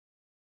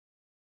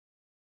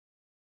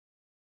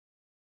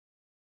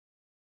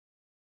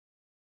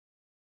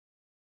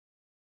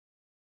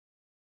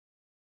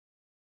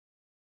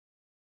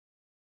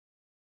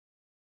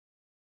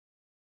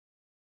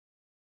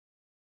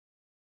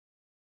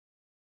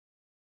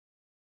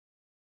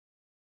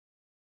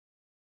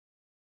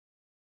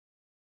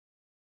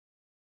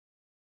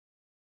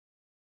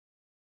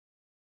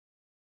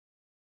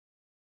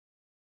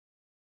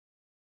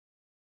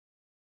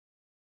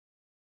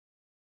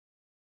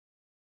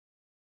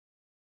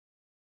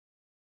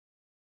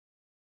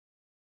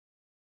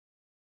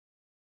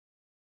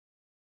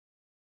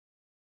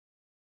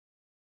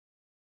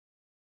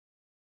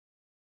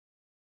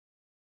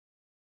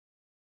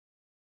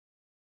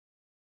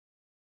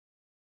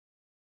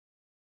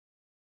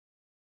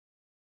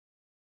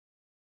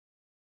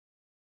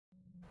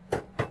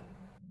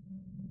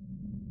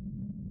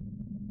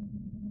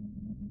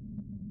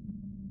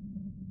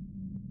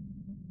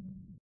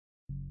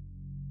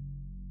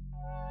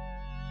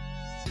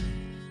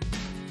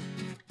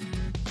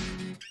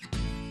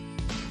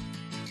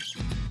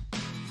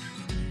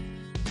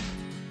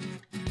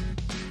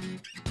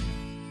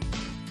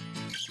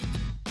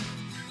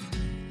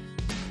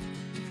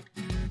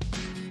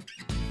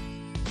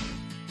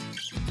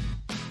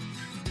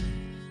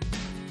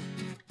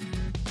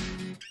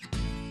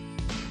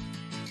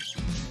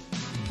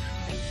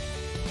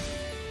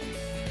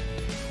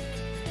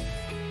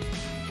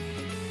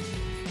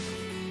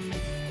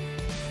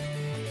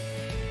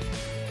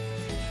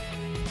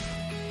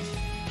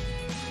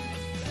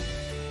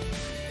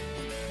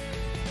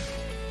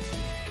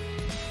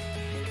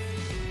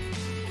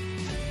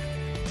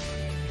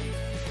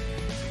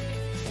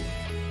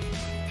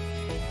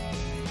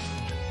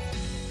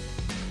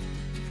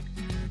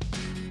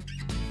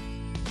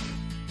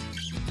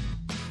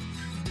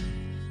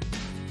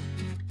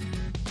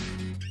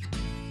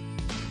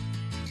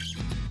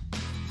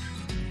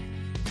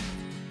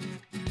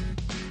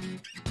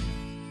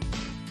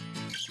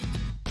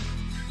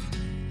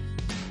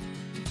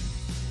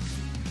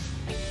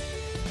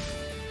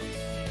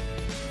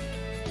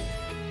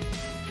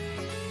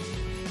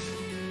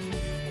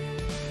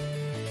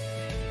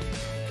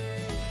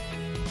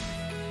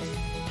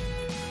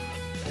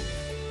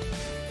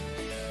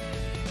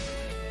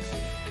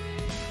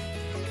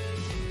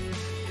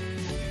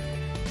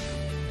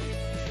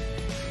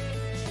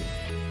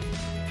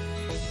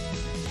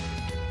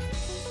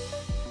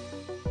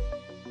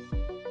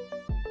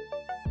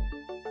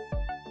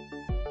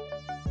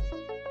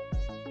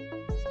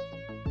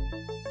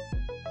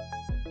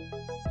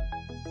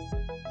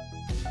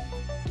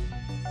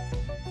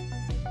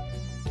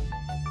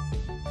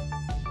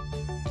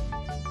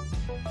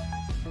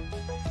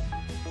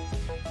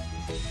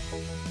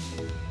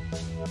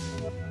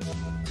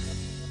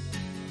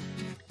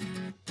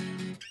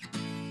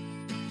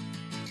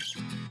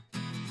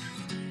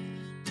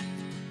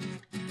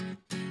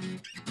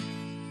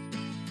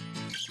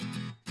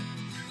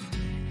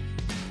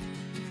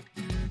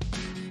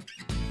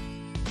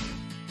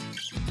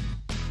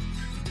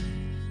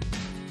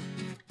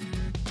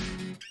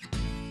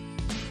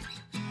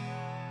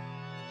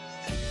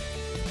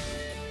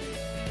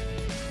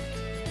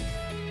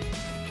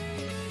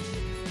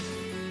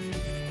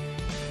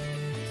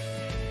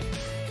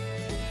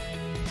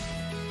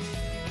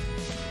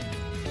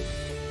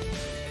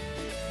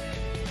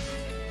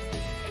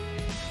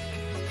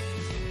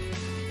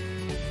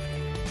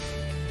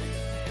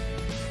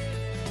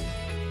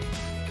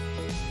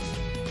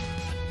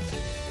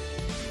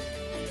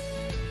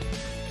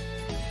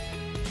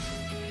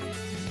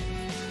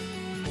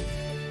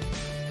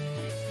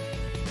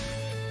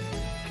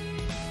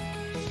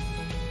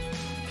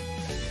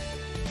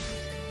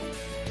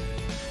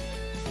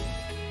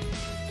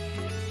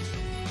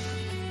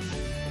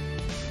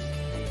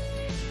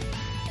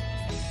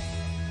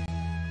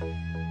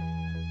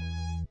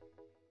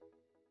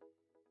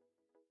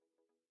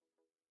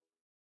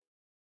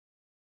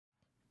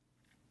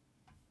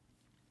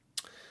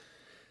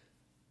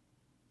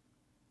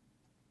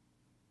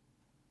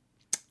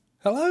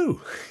Hello.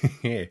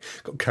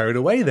 Got carried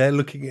away there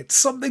looking at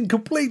something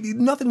completely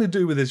nothing to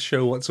do with this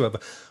show whatsoever.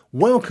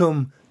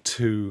 Welcome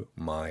to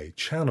my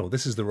channel.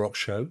 This is the Rokk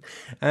Show,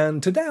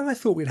 and today I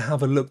thought we'd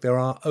have a look. There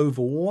are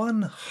over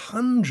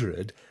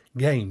 100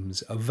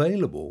 games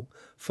available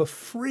for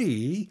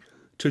free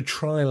to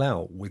trial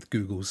out with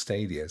Google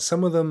Stadia.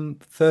 Some of them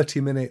 30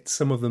 minutes,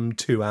 some of them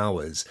 2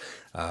 hours,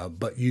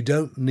 but you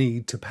don't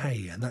need to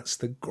pay, and that's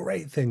the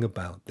great thing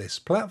about this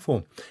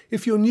platform.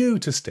 If you're new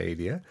to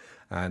Stadia,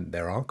 and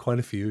there are quite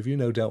a few of you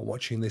no doubt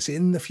watching this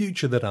in the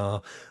future that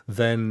are,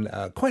 then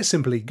quite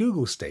simply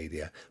Google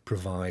Stadia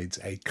provides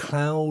a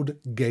cloud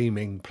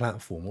gaming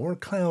platform, or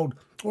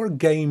a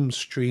game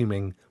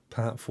streaming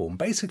platform.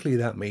 Basically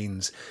that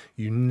means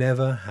you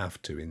never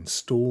have to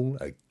install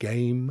a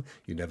game,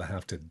 you never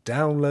have to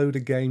download a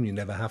game, you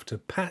never have to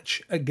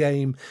patch a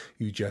game,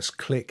 you just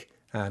click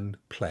and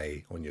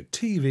play on your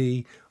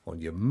TV,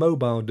 on your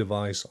mobile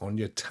device, on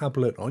your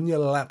tablet, on your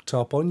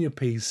laptop, on your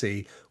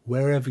PC,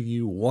 wherever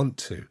you want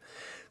to.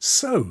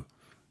 So,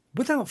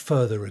 without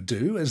further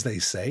ado, as they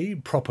say,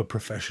 proper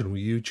professional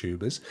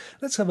YouTubers,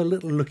 let's have a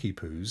little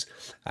looky-poos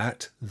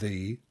at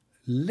the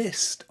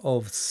list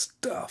of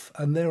stuff,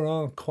 and there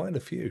are quite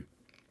a few.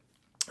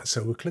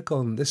 So we'll click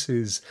on, this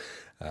is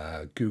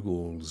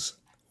Google's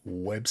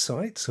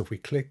website. So if we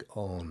click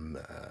on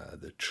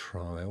the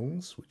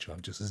trials, which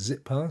I've just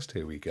zipped past,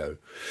 here we go.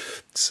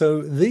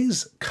 So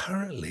these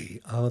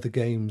currently are the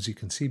games you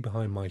can see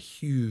behind my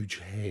huge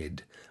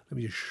head. Let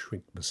me just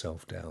shrink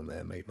myself down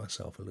there, make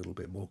myself a little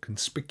bit more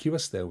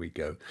conspicuous. There we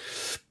go.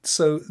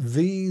 So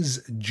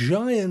these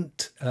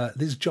giant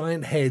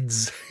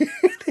heads,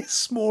 these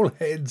small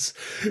heads.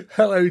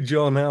 Hello,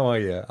 John. How are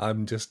you?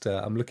 I'm just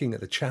I'm looking at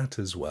the chat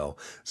as well.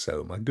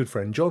 So my good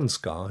friend John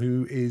Scar,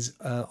 who is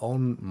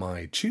on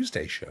my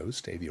Tuesday show,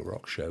 Stadia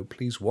Rokk Show.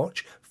 Please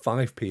watch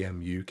 5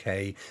 p.m.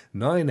 UK,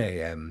 9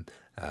 a.m.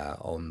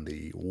 On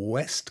the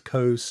West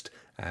Coast,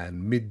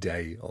 and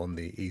midday on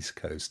the East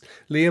Coast.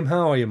 Liam,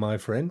 how are you, my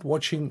friend?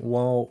 Watching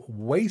while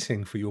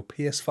waiting for your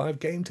PS5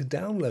 game to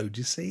download.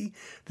 You see,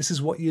 this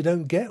is what you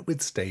don't get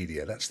with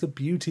Stadia. That's the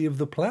beauty of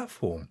the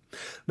platform.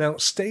 Now,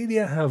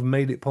 Stadia have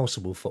made it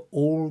possible for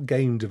all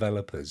game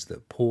developers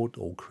that port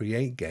or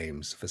create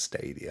games for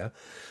Stadia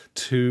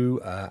to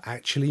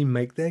actually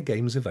make their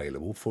games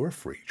available for a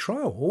free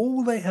trial.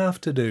 All they have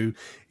to do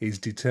is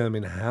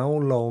determine how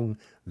long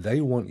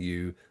they want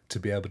you to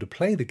be able to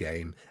play the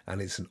game,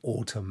 and it's an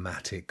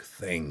automatic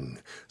thing.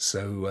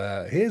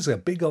 So here's a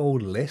big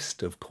old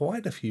list of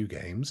quite a few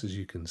games, as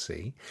you can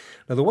see.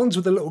 Now the ones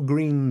with the little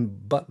green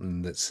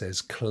button that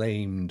says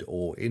claimed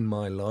or in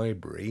my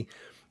library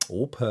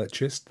or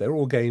purchased, they're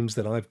all games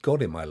that I've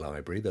got in my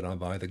library that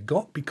I've either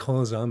got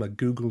because I'm a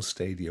Google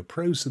Stadia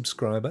Pro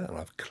subscriber and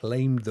I've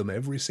claimed them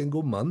every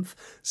single month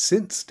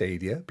since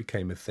Stadia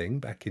became a thing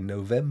back in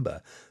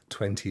November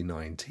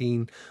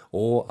 2019,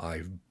 or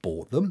I've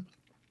bought them,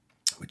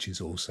 which is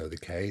also the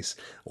case,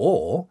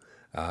 or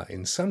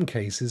in some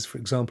cases, for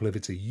example, if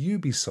it's a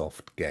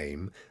Ubisoft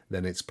game,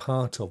 then it's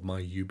part of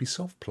my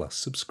Ubisoft Plus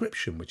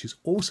subscription, which is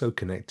also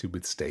connected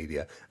with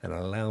Stadia and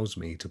allows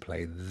me to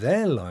play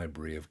their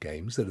library of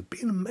games that have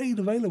been made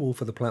available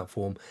for the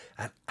platform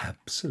at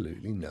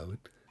absolutely no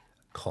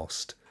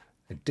cost,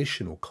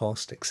 additional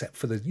cost, except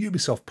for the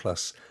Ubisoft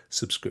Plus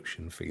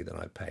subscription fee that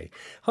I pay.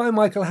 Hi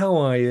Michael, how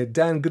are you?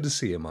 Dan, good to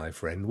see you, my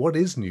friend. What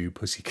is new,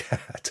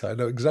 pussycat? I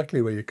know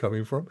exactly where you're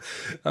coming from.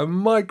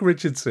 Mike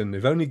Richardson,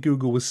 if only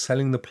Google was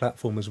selling the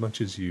platform as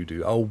much as you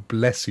do. Oh,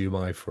 bless you,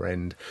 my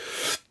friend.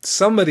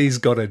 Somebody's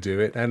got to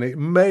do it, and it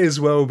may as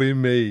well be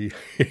me.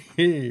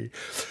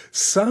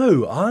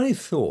 So I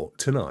thought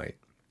tonight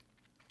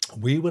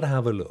we would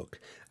have a look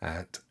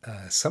at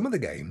some of the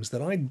games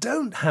that I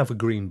don't have a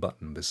green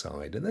button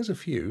beside. And there's a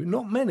few,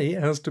 not many,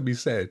 it has to be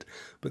said,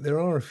 but there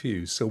are a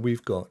few. So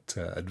we've got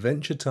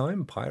Adventure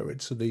Time,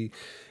 Pirates of the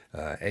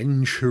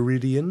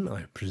Enchiridion,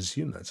 I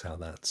presume that's how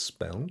that's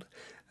spelled,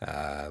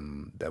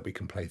 that we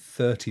can play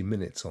 30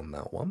 minutes on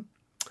that one.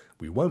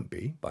 We won't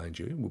be, mind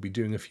you, we'll be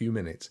doing a few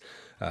minutes.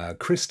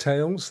 Chris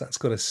Tales, that's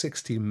got a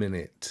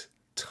 60-minute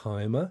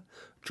timer.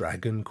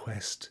 Dragon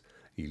Quest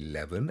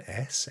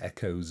 11S,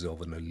 Echoes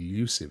of an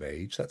Elusive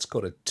Age, that's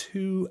got a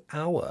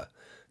 2-hour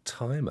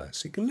timer.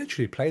 So you can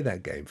literally play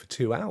that game for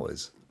 2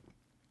 hours.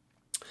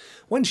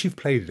 Once you've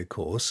played it, of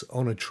course,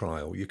 on a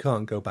trial, you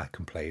can't go back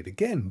and play it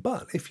again.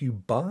 But if you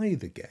buy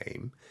the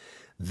game,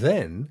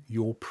 then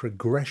your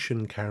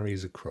progression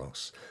carries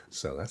across.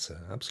 So that's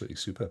absolutely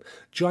superb.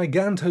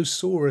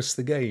 Gigantosaurus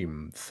the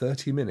game,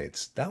 30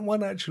 minutes. That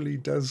one actually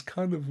does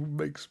kind of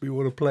makes me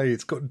want to play.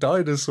 It's got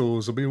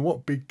dinosaurs. I mean,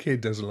 what big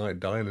kid doesn't like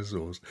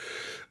dinosaurs?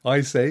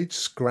 Ice Age,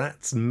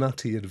 Scrat's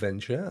Nutty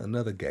Adventure,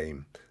 another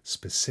game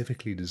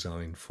specifically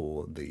designed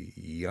for the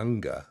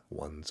younger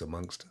ones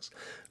amongst us.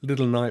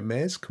 Little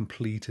Nightmares,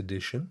 Complete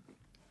Edition.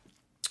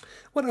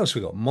 What else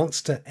we got?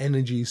 Monster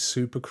Energy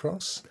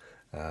Supercross.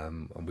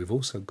 And we've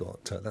also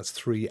got, that's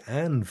 3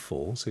 and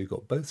 4, so you've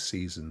got both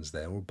seasons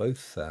there, or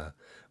both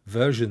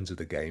versions of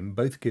the game,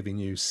 both giving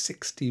you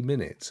 60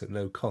 minutes at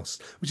no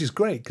cost, which is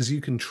great because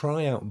you can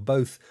try out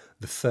both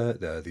the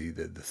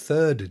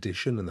third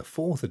edition and the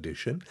 4th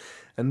edition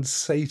and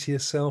say to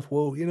yourself,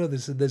 well, you know,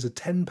 there's a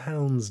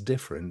 £10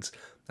 difference,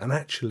 and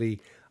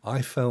actually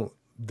I felt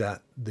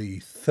that the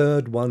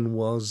third one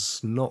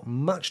was not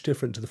much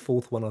different to the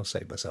 4th one. I'll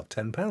save myself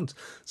 £10.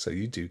 So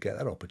you do get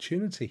that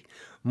opportunity.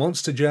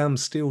 Monster Jam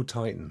Steel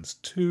Titans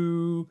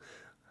 2,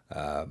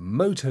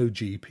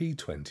 MotoGP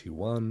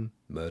 21,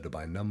 Murder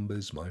by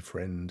Numbers, My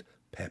Friend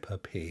Peppa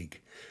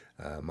Pig,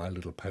 My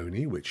Little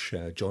Pony, which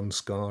John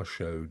Scar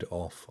showed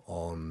off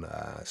on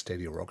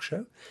Stadia Rokk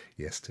Show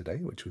yesterday,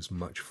 which was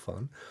much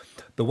fun.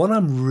 The one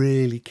I'm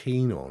really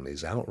keen on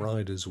is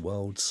Outriders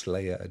World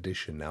Slayer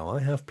Edition. Now, I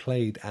have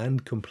played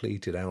and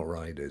completed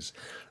Outriders,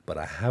 but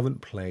I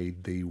haven't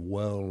played the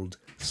World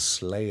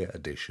Slayer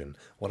Edition.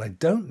 What I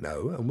don't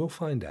know, and we'll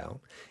find out,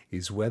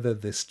 is whether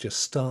this just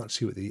starts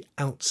you at the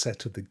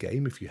outset of the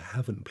game if you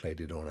haven't played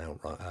it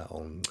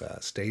on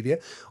Stadia,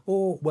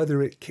 or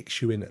whether it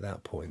kicks you in at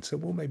that point. So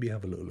we'll maybe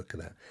have a little look at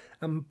that.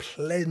 And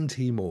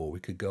plenty more. We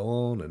could go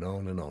on and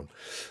on and on.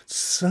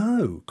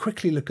 So,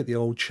 quickly look at the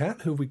old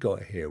chat. Who have we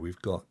got here?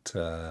 We've got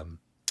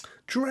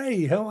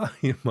Dre. How are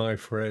you, my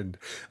friend?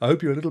 I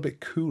hope you're a little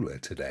bit cooler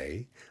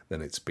today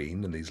than it's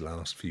been in these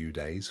last few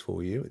days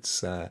for you.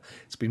 It's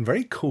been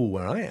very cool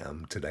where I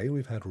am today.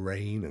 We've had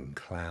rain and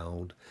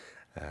cloud,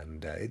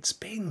 and it's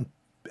been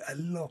a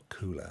lot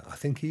cooler. I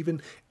think even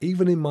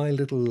in my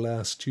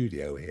little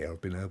studio here,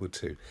 I've been able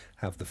to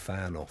have the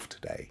fan off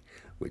today,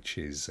 which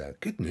is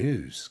good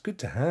news. Good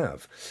to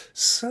have.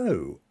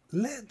 So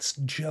let's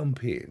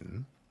jump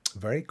in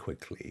very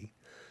quickly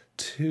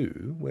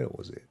to, where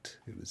was it?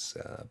 It was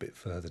a bit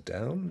further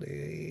down,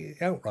 the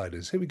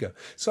Outriders. Here we go.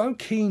 So I'm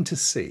keen to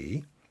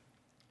see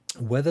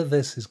whether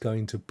this is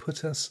going to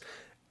put us,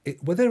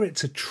 whether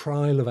it's a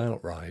trial of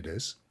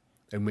Outriders,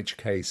 in which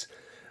case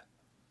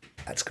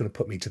that's going to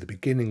put me to the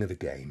beginning of the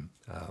game,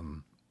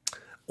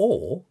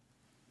 or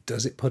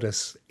does it put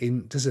us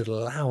in? Does it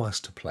allow us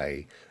to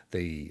play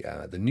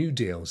the new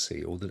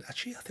DLC, or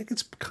actually I think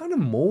it's kind of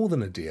more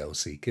than a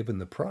DLC given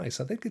the price.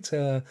 I think it's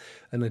an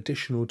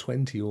additional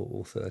 £20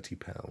 or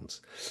 £30.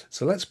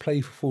 So let's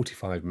play for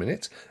 45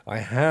 minutes. I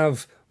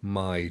have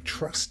my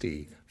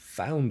trusty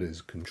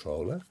Founders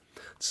controller.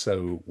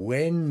 So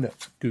when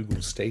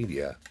Google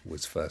Stadia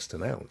was first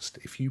announced,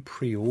 if you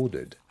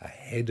pre-ordered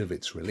ahead of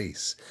its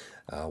release,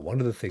 one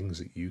of the things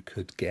that you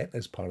could get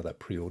as part of that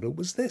pre-order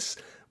was this,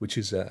 which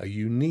is a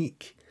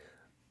unique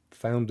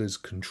Founders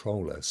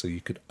controller. So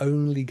you could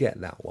only get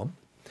that one,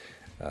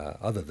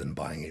 other than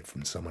buying it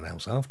from someone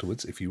else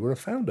afterwards if you were a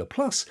founder.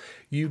 Plus,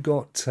 you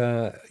got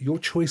your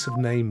choice of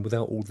name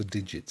without all the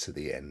digits at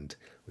the end,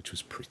 which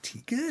was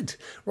pretty good.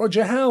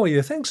 Roger, how are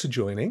you? Thanks for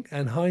joining,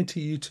 and hi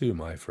to you too,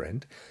 my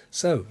friend.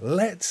 So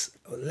let's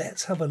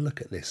have a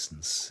look at this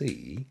and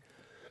see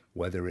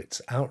whether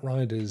it's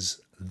Outriders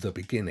the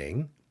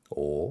beginning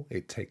or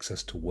it takes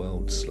us to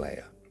World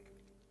Slayer.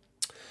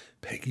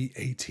 Peggy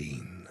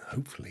 18.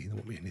 Hopefully there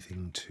won't be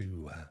anything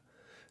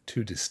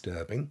too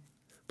disturbing.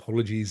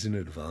 Apologies in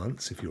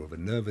advance if you're of a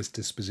nervous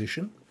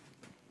disposition.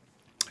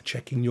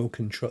 Checking your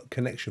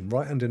connection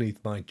right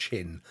underneath my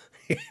chin.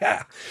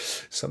 Yeah,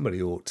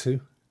 somebody ought to.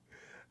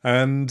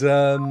 And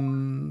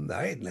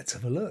hey, let's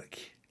have a look.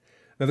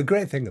 Now, the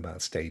great thing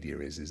about Stadia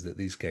is that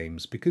these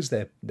games, because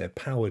they're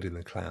powered in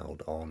the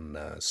cloud on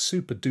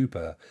super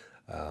duper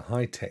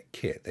high-tech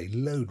kit, they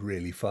load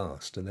really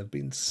fast. And there have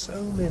been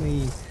so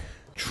many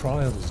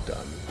trials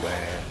done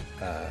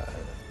where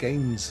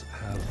games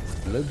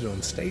have loaded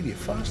on Stadia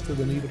faster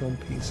than even on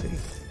PC.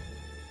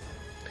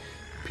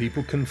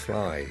 People can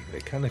fly. They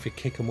can if you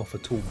kick them off a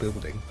tall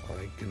building.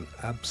 I can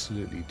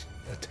absolutely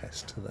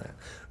attest to that.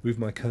 Move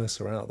my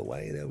cursor out of the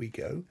way. There we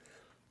go.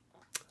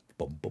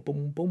 Boom, boom,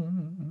 boom,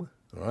 boom.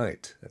 All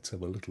right, let's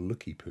have a little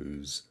looky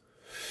poos.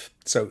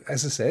 So,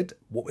 as I said,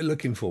 what we're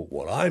looking for,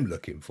 what I'm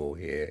looking for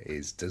here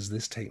is, does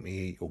this take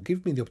me or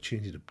give me the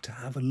opportunity to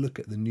have a look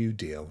at the new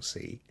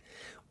DLC,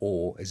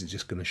 or is it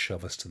just going to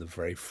shove us to the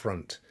very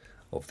front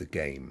of the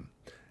game?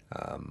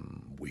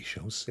 We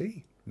shall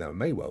see. Now, it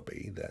may well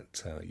be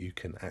that you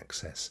can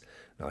access...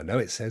 Now, I know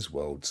it says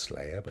World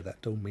Slayer, but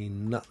that don't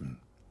mean nothing.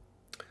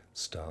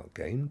 Start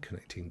game,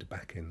 connecting to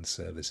back-end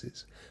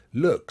services.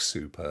 Looks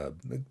superb.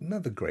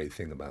 Another great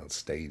thing about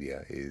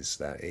Stadia is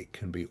that it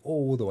can be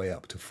all the way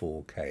up to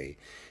 4K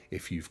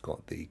if you've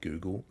got the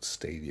Google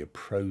Stadia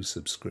Pro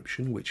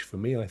subscription, which for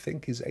me I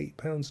think is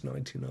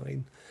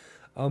 £8.99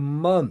 a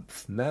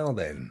month. Now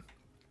then.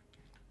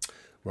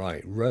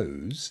 Right,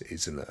 Rose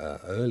is an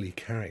early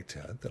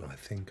character that I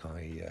think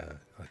I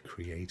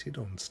created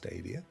on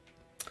Stadia.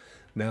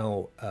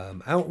 Now,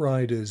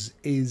 Outriders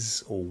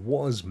is or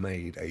was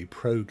made a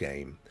pro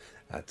game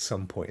at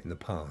some point in the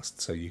past,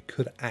 so you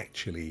could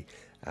actually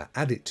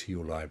add it to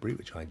your library,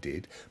 which I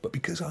did, but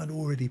because I'd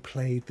already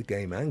played the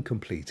game and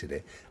completed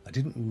it,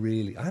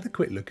 I had a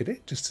quick look at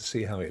it just to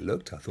see how it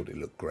looked. I thought it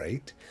looked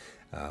great,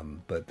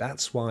 but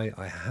that's why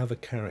I have a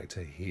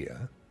character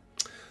here.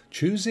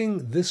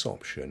 Choosing this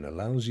option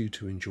allows you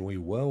to enjoy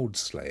World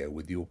Slayer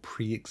with your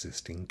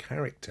pre-existing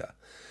character.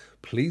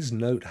 Please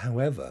note,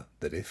 however,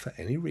 that if for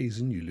any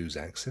reason you lose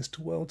access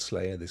to World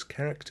Slayer, this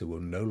character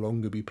will no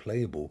longer be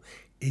playable,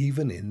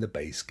 even in the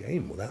base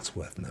game. Well, that's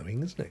worth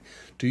knowing, isn't it?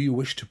 Do you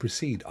wish to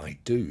proceed? I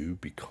do,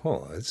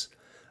 because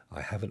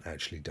I haven't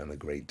actually done a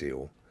great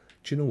deal.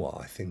 Do you know what?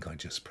 I think I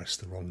just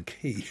pressed the wrong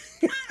key.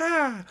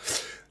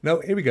 Now,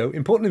 here we go.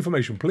 Important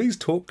information. Please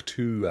talk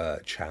to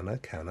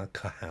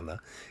Kahana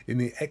in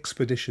the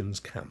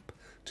Expeditions camp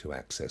to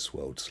access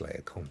World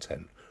Slayer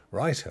content.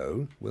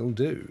 Righto, will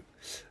do.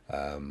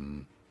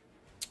 Let's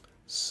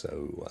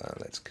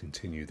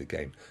continue the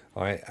game.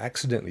 I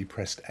accidentally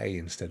pressed A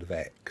instead of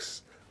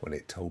X when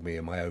it told me,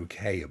 am I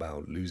okay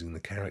about losing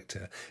the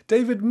character?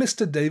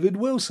 Mr. David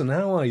Wilson,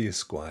 how are you,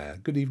 Squire?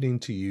 Good evening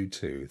to you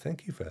too.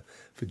 Thank you for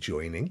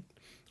joining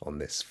on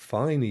this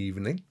fine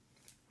evening.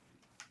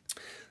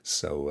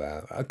 So,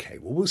 okay,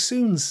 well, we'll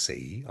soon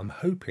see. I'm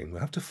hoping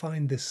we'll have to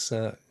find this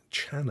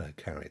Channa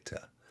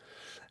character.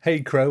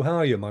 Hey Crow, how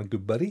are you, my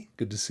good buddy?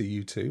 Good to see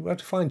you too. We'll have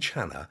to find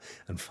Channa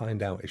and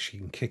find out if she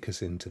can kick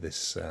us into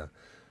this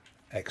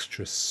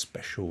extra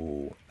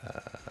special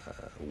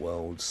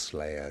World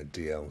Slayer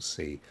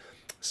DLC.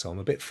 So I'm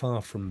a bit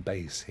far from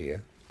base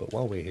here, but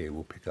while we're here,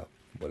 we'll pick up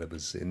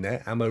whatever's in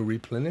there. Ammo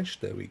replenished,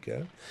 there we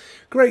go.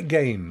 Great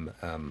game.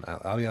 I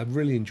mean, I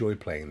really enjoy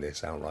playing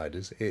this,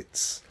 Outriders.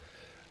 It's...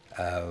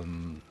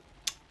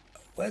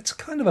 well, it's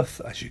kind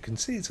of as you can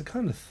see, it's a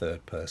kind of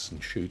third-person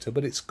shooter,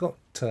 but it's got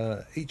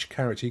each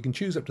character. You can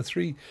choose up to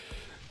three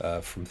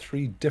from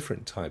 3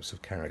 different types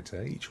of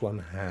character. Each one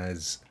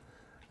has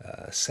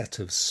a set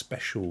of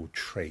special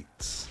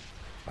traits.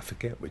 I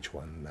forget which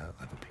one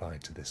I've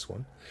applied to this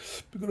one.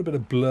 We've got a bit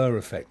of blur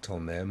effect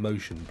on there,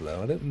 motion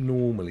blur. I don't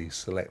normally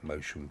select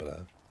motion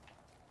blur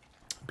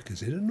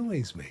because it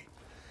annoys me.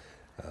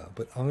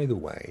 But either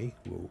way,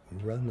 we'll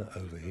run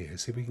over here,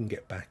 see if we can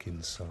get back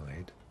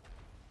inside.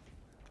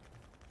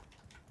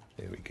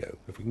 There we go.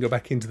 If we can go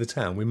back into the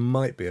town, we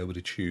might be able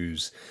to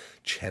choose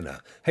Chenna.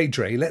 Hey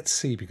Dre, let's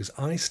see, because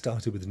I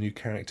started with a new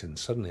character and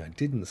suddenly I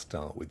didn't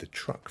start with the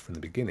truck from the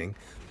beginning,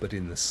 but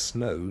in the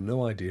snow.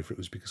 No idea if it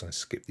was because I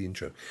skipped the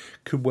intro.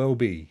 Could well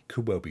be,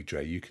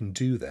 Dre. You can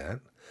do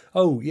that.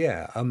 Oh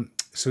yeah.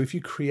 So if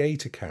you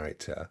create a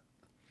character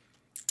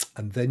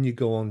and then you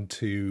go on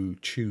to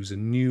choose a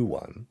new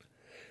one,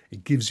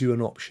 it gives you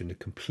an option to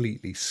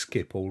completely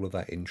skip all of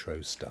that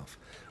intro stuff,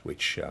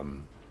 which,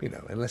 you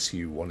know, unless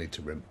you wanted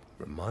to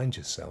remind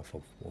yourself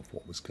of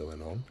what was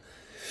going on.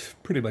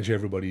 Pretty much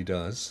everybody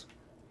does.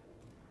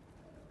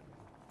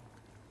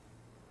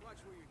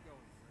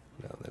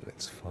 Now then,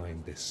 let's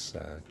find this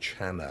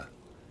Channa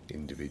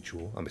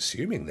individual. I'm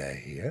assuming they're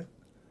here.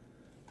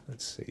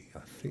 Let's see. I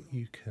think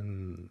you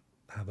can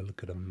have a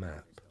look at a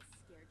map.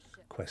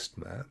 Quest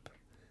map.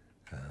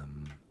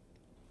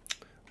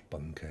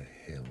 Bunker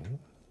Hill.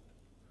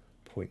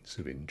 Points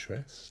of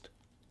interest.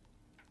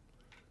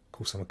 Of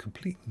course, I'm a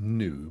complete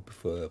noob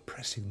for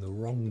pressing the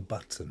wrong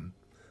button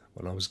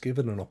when I was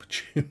given an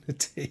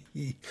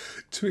opportunity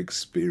to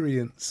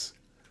experience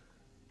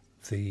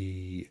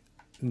the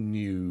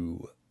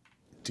new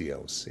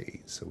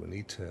DLC. So we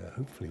need to,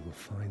 hopefully we'll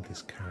find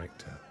this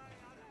character.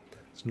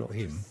 It's not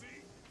him,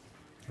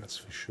 that's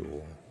for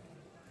sure.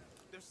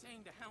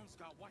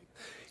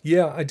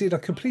 Yeah, I did. I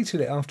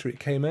completed it after it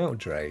came out,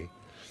 Dre,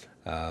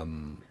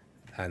 and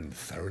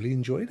thoroughly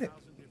enjoyed it.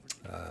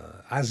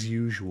 As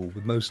usual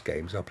with most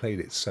games, I played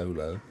it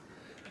solo.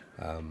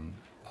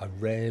 I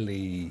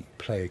rarely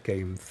play a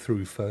game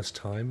through first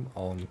time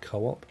on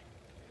co-op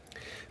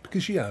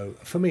because, you know,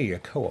 for me a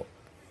co-op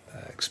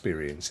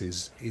experience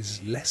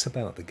is less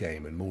about the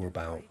game and more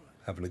about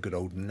having a good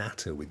old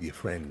natter with your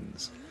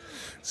friends.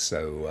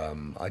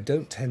 So I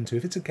don't tend to,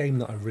 if it's a game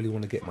that I really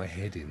want to get my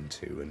head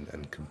into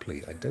and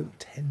complete, I don't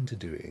tend to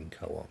do it in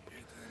co-op.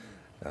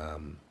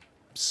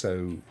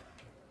 So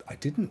I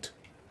didn't,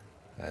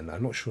 and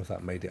I'm not sure if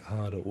that made it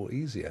harder or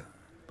easier.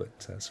 But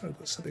sorry, I've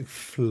got something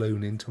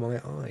flown into my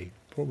eye.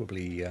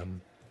 Probably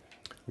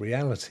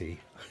reality.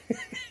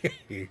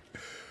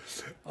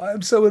 I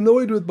am so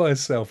annoyed with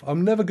myself.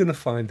 I'm never going to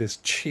find this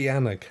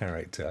Chiana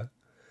character.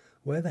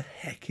 Where the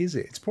heck is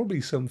it? It's probably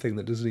something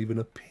that doesn't even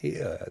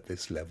appear at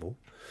this level.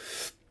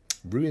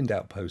 Ruined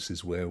Outpost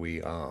is where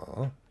we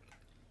are.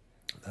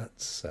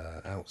 That's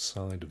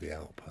outside of the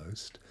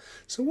outpost.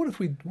 So what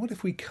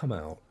if we come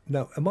out?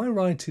 Now, am I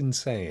right in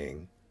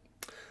saying,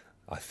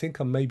 I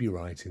think I may be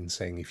right in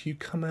saying, if you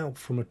come out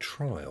from a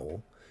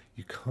trial,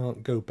 you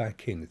can't go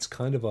back in. It's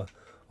kind of a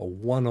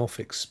one-off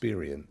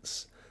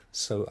experience.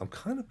 So I'm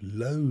kind of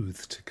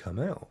loath to come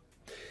out.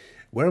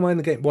 Where am I in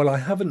the game? Well,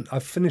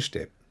 I've finished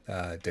it,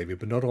 David,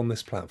 but not on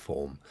this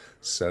platform.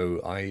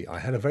 So I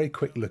had a very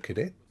quick look at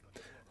it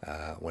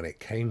when it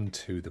came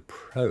to the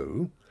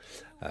Pro,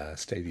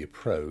 Stadia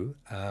Pro,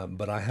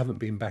 but I haven't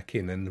been back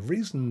in. And the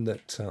reason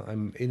that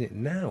I'm in it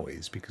now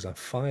is because I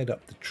fired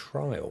up the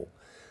trial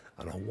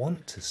and I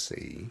want to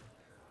see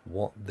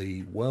what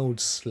the World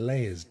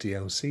Slayers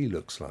DLC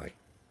looks like.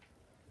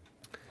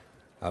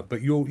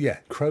 But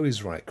Crow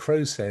is right.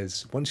 Crow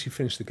says once you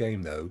finish the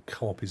game, though,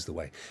 co-op is the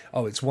way.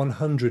 Oh, it's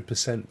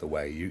 100% the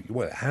way. You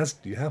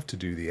have to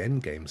do the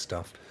end game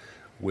stuff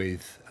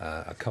with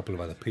a couple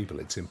of other people.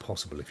 It's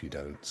impossible if you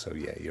don't. So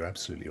yeah, you're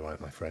absolutely right,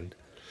 my friend.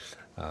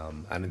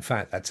 And in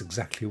fact, that's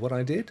exactly what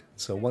I did.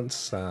 So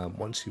once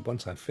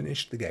I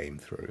finished the game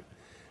through,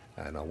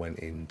 and I went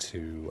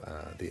into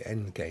the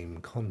end game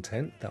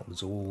content, that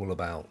was all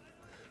about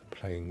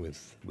playing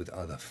with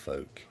other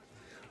folk.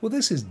 Well,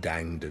 this is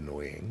danged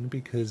annoying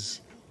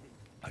because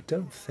I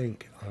don't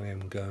think I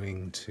am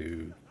going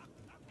to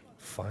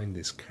find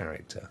this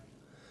character,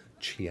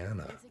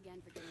 Chiana,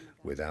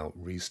 without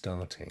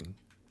restarting.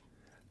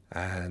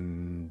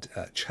 And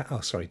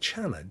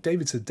Channa.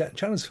 David said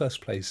Channa's first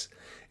place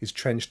is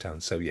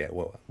Trenchtown. So yeah,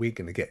 well, we're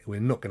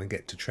not gonna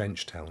get to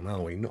Trenchtown,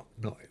 are we? Not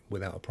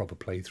without a proper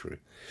playthrough.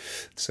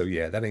 So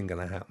yeah, that ain't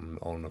gonna happen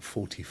on a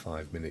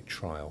 45-minute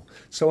trial.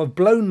 So I've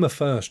blown my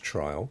first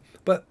trial,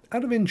 but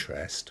out of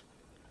interest,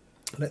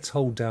 let's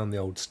hold down the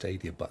old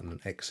Stadia button and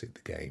exit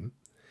the game.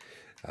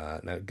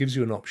 Now it gives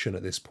you an option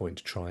at this point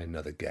to try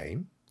another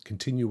game.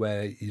 Continue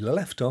where you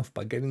left off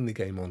by getting the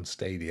game on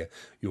Stadia.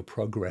 Your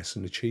progress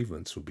and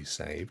achievements will be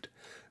saved.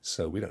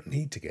 So we don't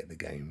need to get the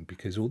game,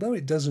 because although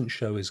it doesn't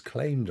show as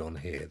claimed on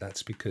here,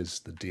 that's because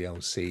the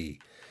DLC,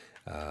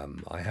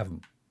 I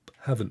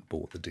haven't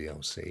bought the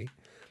DLC,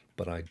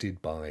 but I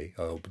did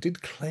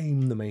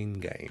claim the main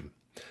game.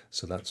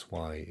 So that's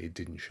why it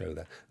didn't show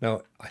that.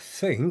 Now, I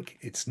think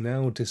it's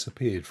now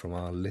disappeared from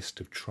our list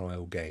of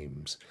trial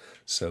games.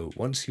 So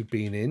once you've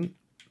been in,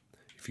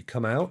 if you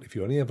come out, if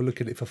you only have a look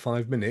at it for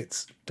 5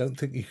 minutes, don't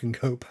think you can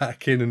go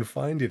back in and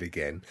find it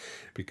again,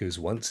 because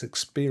once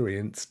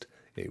experienced,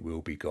 it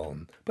will be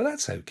gone. But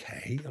that's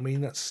okay. I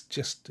mean, that's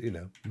just,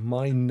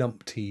 my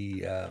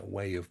numpty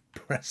way of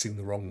pressing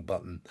the wrong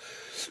button.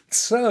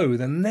 So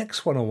the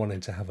next one I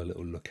wanted to have a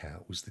little look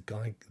at was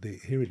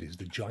here it is,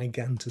 the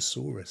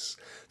Gigantosaurus.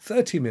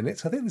 30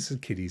 minutes. I think this is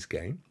a kiddie's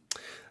game.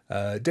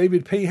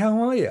 David P,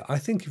 how are you? I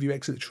think if you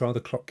exit the trial, the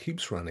clock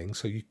keeps running,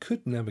 so you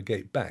could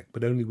navigate back,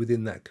 but only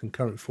within that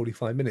concurrent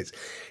 45 minutes.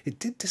 It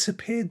did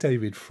disappear,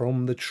 David,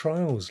 from the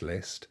trials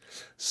list,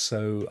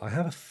 so I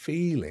have a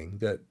feeling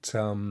that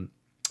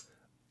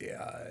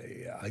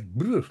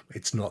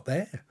it's not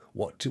there.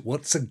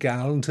 What's a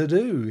gal to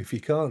do? If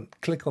you can't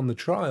click on the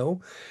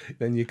trial,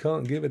 then you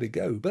can't give it a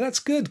go. But that's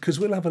good, because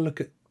we'll have a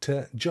look at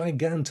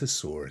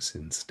Gigantosaurus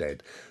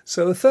instead.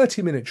 So a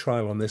 30-minute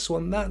trial on this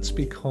one. That's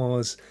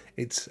because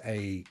it's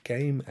a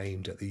game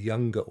aimed at the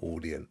younger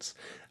audience,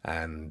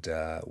 and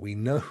we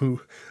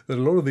know that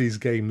a lot of these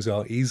games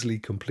are easily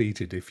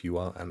completed if you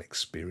are an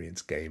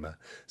experienced gamer.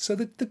 So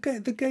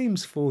the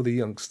games for the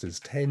youngsters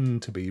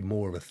tend to be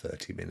more of a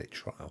 30-minute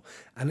trial,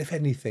 and if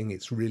anything,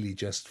 it's really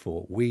just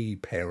for we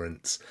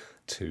parents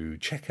to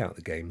check out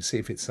the game, see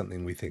if it's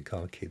something we think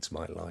our kids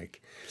might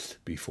like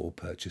before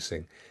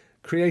purchasing.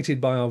 Created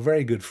by our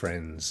very good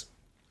friends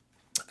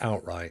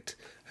Outright,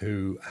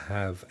 who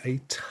have a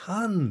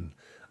ton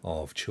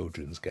of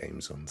children's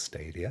games on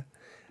Stadia.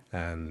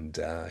 And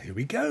here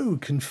we go,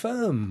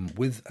 confirm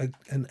with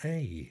an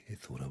A. I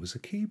thought I was a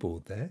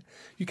keyboard there.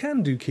 You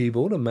can do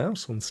keyboard and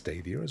mouse on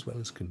Stadia as well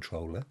as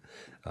controller.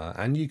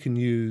 And you can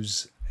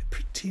use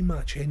pretty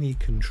much any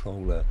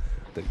controller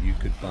that you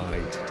could buy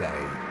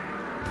today.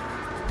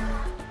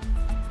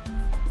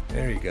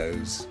 There he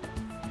goes.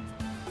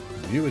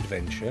 New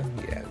adventure.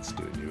 Yeah, let's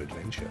do a new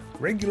adventure.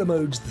 Regular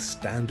mode's the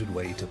standard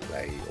way to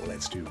play, or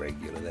let's do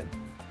regular then.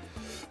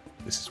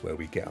 This is where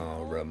we get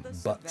our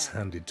butts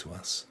handed to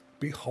us.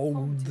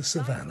 Behold the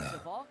savannah.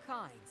 Of all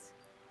kinds.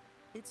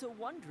 It's a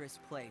wondrous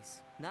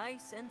place,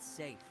 nice and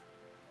safe,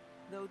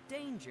 though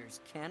dangers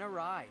can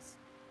arise.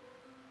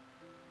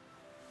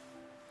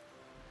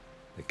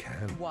 They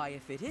can. Why,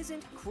 if it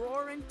isn't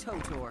Kror and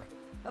Totor,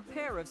 a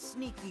pair of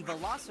sneaky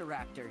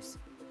velociraptors.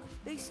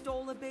 They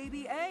stole a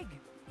baby egg.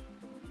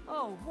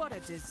 Oh, what a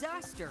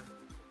disaster.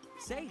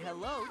 Say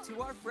hello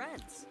to our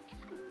friends.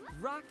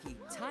 Rocky,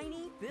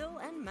 Tiny, Bill,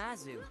 and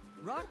Mazu.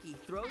 Rocky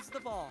throws the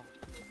ball.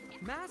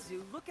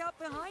 Mazu, look out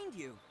behind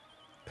you.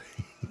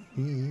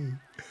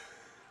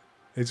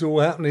 It's all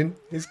happening.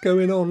 It's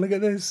going on. Look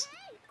at this.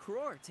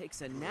 Kror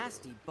takes a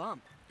nasty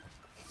bump.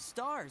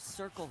 Stars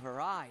circle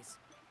her eyes.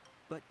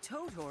 But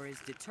Totor is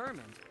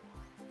determined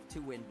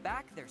to win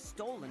back their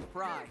stolen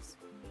prize.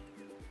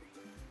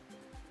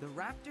 The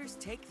raptors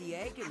take the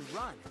egg and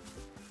run.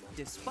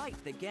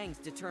 Despite the gang's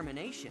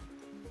determination,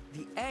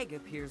 the egg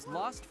appears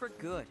lost for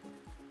good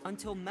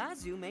until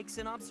Mazu makes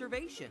an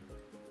observation.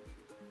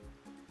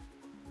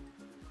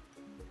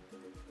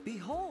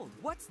 Behold,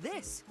 what's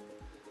this?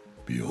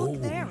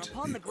 Behold, Look there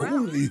upon the the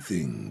ground. only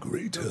thing The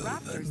greater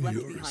raptors than left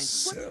behind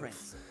yourself.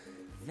 footprints.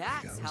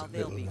 That's That was how a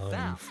they'll little be line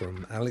found.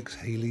 from Alex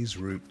Haley's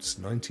Roots,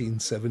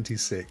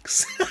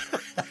 1976.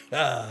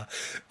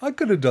 I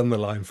could have done the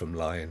line from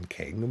Lion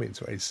King. I mean, it's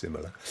very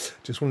similar.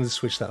 Just wanted to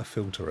switch that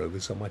filter over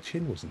so my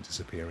chin wasn't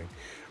disappearing.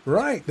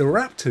 Right, the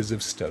raptors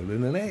have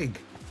stolen an egg.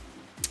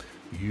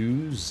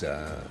 Use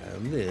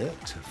there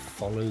to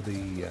follow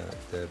the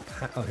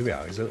oh, here we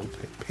are. It's a little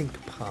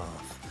pink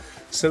path.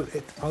 So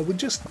I would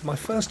just, my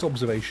first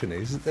observation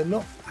is that they're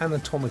not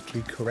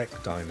anatomically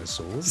correct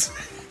dinosaurs.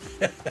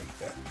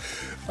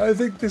 I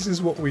think this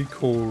is what we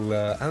call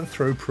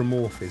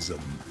anthropomorphism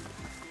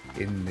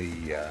in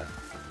the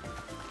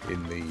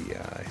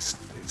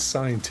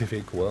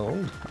scientific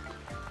world.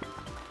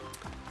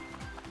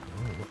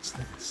 Oh, what's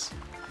this?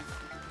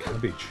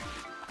 Cabbage.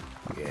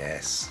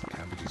 Yes,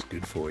 cabbage is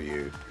good for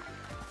you.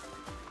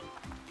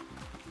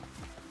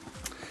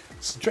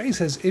 Stray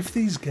says, if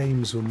these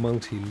games were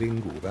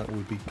multilingual, that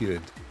would be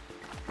good.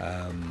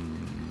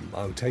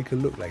 I'll take a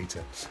look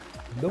later.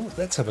 No,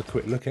 let's have a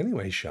quick look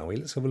anyway, shall we?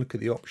 Let's have a look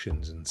at the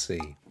options and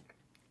see.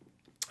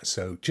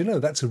 So, do you know,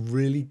 that's a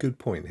really good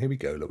point. Here we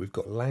go. Look, we've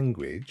got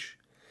language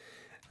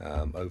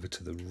over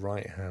to the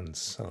right-hand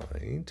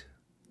side.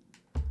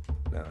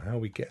 Now, how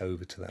we get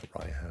over to that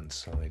right-hand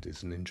side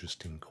is an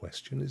interesting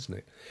question, isn't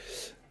it?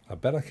 I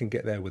bet I can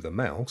get there with a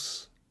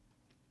mouse,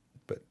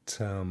 but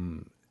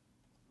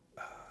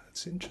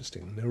it's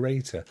interesting.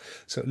 Narrator.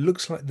 So it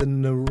looks like the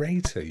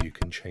narrator you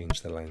can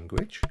change the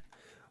language,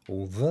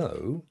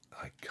 although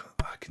I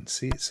can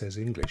see it says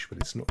English, but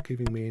it's not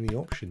giving me any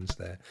options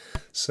there.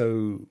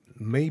 So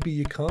maybe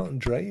you can't,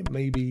 Dre.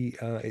 Maybe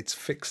it's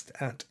fixed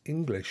at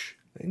English.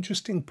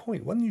 Interesting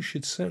point. One you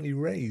should certainly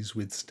raise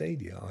with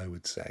Stadia, I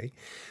would say.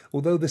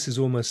 Although this is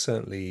almost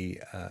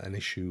certainly an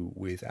issue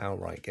with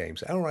Outright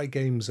Games. Outright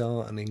Games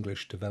are an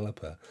English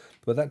developer,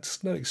 but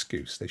that's no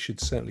excuse. They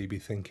should certainly be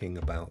thinking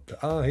about,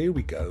 here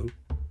we go.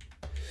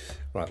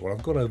 Right, well,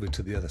 I've got over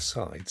to the other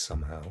side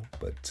somehow,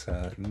 but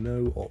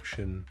no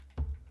option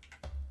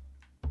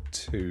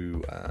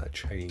to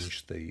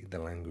change the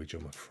language,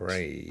 I'm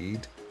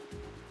afraid.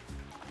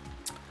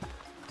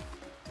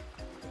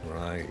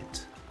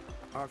 Right.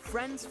 Our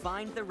friends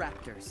find the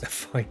raptors. A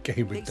fight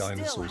game with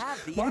dinosaurs.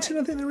 Martin,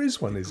 I think there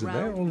is one, isn't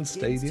there, on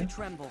Stadia?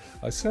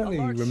 I certainly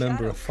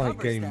remember a fight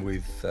game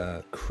with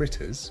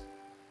critters.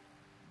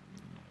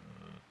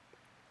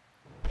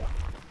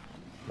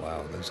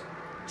 Wow, those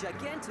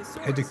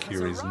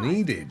pedicure is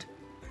needed.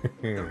 The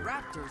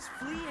raptors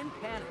flee in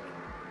panic.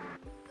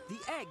 The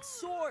egg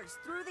soars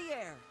through the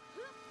air.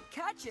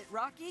 Catch it,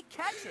 Rocky,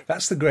 catch it.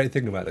 That's the great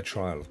thing about the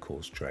trial, of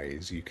course, Trey,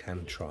 is you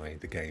can try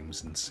the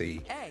games and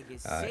see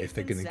if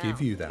they're going to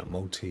give you that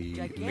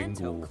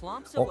multilingual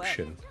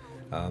option.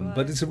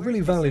 But it's a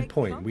really valid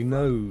point. We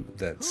know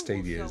that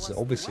Stadia is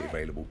obviously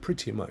available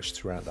pretty much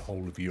throughout the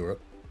whole of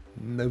Europe.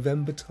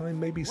 November time,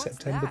 maybe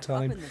September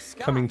time,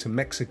 coming to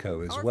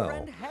Mexico as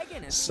well.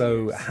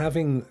 So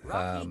having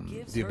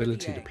the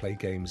ability to play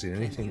games in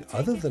anything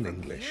other than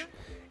English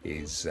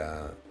is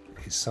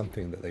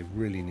something that they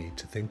really need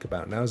to think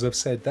about. Now, as I've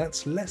said,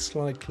 that's less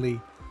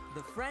likely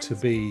to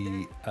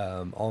be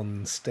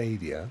on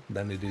Stadia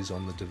than it is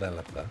on the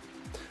developer.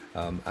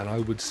 And I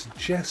would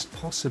suggest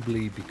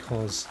possibly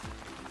because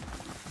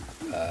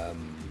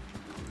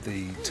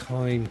the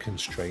time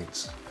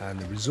constraints and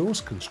the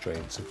resource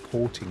constraints of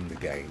porting the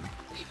game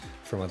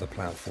from other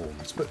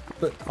platforms.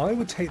 But I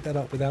would take that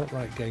up with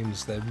Outright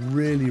Games. They're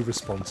really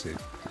responsive.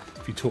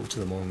 If you talk to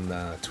them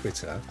on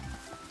Twitter,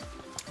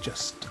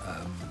 just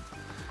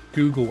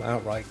Google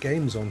Outright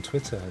Games on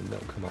Twitter and they'll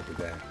come up with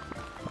their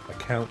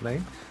account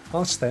name.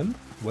 Ask them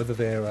whether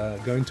they're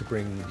going to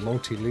bring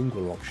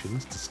multilingual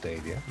options to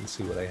Stadia and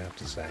see what they have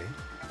to say.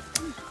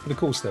 But of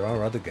course there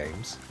are other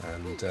games,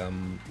 and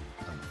I'm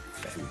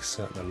fairly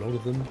certain a lot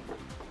of them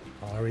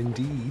are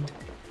indeed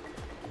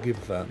give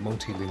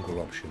multilingual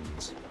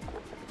options.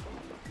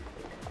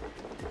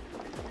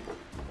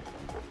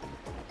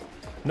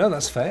 No,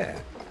 that's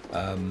fair.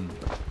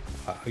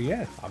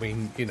 Yeah, I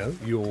mean, you know,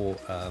 you're,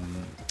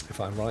 if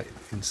I'm right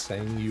in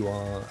saying you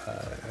are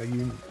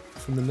you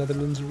from the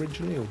Netherlands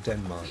originally, or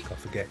Denmark, I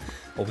forget.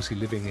 Obviously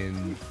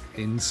living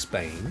in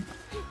Spain,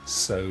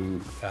 so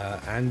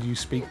and you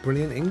speak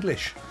brilliant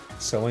English.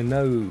 So I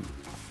know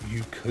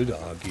you could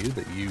argue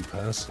that you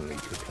personally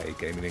could play a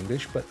game in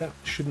English, but that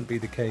shouldn't be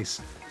the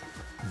case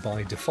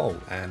by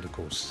default. And of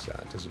course,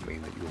 it doesn't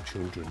mean that your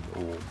children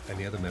or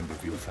any other member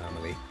of your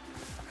family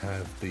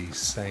have the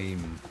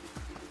same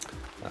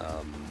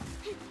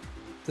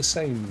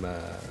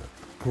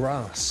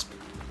grasp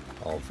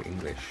of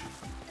English.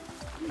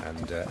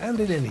 And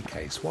in any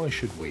case, why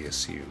should we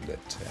assume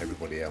that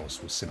everybody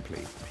else will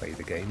simply play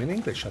the game in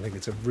English? I think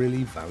it's a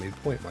really valid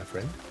point, my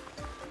friend.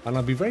 And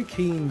I'd be very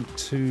keen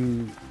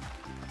to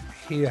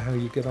hear how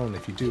you get on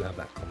if you do have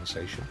that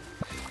conversation.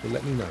 Well,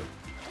 let me know.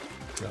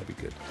 That'll be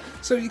good.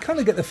 So you kind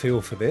of get the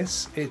feel for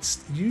this. It's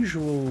the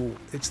usual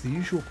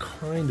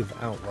kind of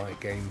outright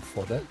game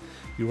fodder.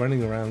 You're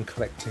running around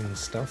collecting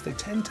stuff. They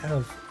tend to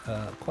have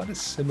quite a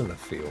similar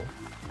feel.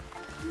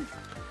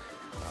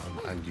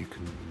 And you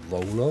can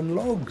roll on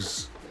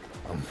logs.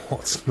 And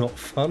what's not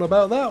fun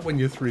about that when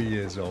you're 3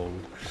 years old?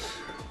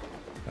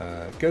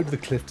 Go to the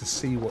cliff to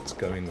see what's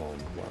going on.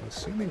 Well, I'm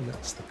assuming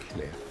that's the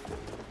cliff.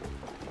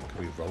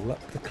 Can we roll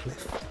up the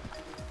cliff?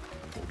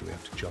 Or do we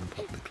have to jump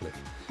up the cliff?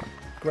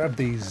 Grab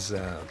these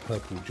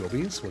purple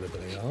jobbies, whatever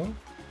they are.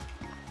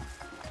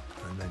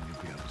 And then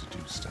you'll be able to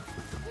do stuff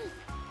with them.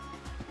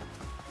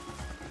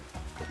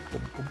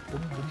 Boom, boom,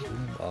 boom, boom,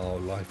 boom. Oh,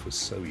 life was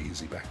so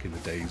easy back in the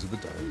days of the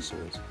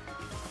dinosaurs.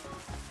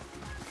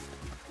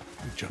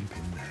 Jump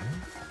in there.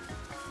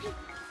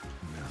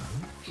 No.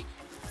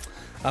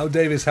 Oh,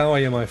 Davis, how are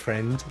you, my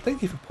friend?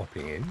 Thank you for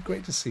popping in.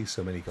 Great to see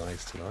so many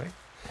guys tonight.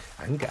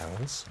 And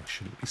gals. I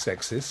shouldn't be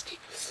sexist.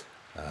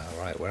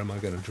 Right, where am I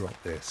going to drop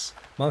this?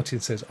 Martin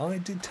says, I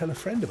did tell a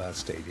friend about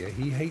Stadia.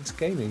 He hates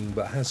gaming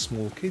but has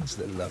small kids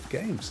that love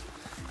games.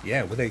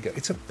 Yeah, well, there you go.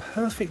 It's a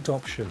perfect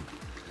option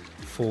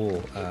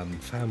for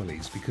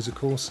families because, of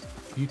course,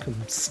 you can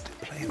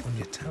play it on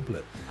your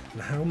tablet.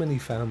 And how many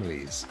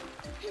families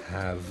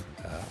have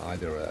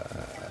either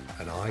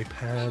an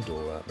iPad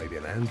or maybe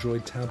an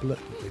Android tablet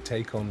that they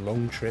take on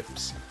long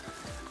trips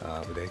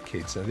with their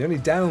kids? And the only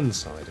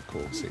downside, of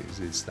course,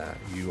 is that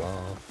you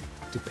are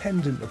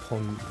dependent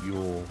upon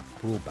your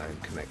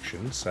broadband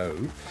connection. So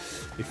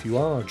if you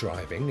are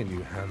driving and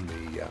you hand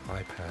the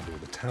iPad or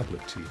the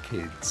tablet to your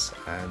kids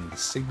and the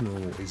signal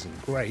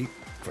isn't great,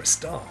 for a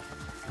start,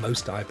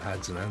 most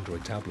iPads and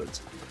Android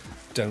tablets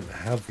don't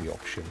have the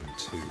option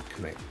to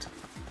connect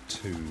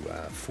to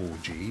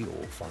 4G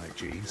or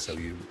 5G, so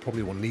you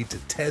probably will need to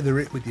tether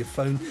it with your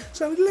phone.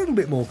 So a little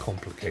bit more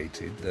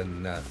complicated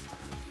than it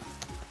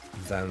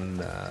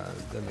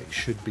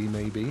should be,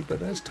 maybe.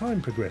 But as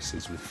time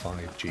progresses with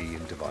 5G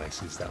and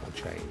devices, that will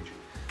change.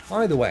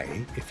 Either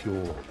way, if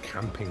you're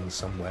camping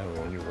somewhere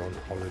or you're on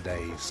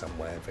holiday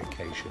somewhere,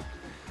 vacation,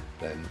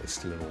 then it's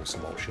still an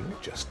awesome option.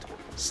 Just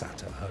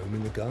sat at home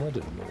in the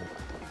garden or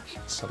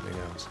something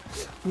else.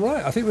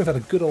 Right, I think we've had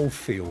a good old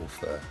feel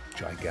for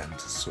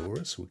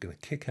Gigantosaurus. We're going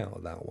to kick out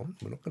of that one.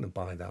 We're not going to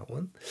buy that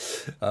one.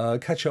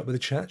 Catch up with the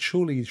chat.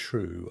 Surely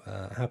True.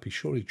 Happy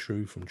Surely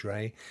True from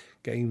Dre.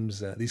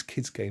 Games. These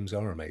kids' games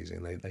are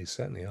amazing. They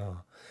certainly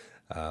are.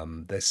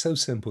 They're so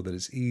simple that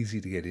it's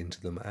easy to get into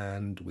them,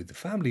 and with the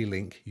family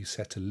link you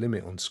set a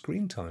limit on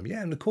screen time.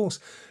 Yeah, and of course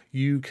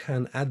you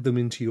can add them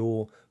into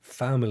your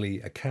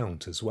family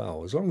account as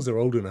well, as long as they're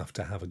old enough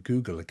to have a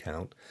Google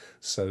account,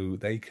 so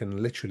they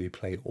can literally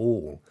play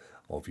all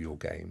of your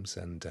games,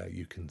 and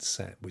you can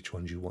set which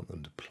ones you want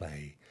them to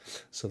play.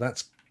 So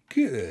that's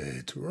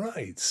good.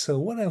 Right, so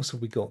what else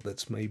have we got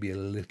that's maybe a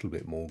little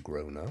bit more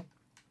grown up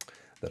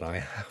that I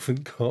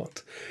haven't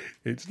got?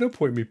 It's no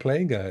point me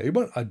playing it.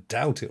 I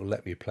doubt it will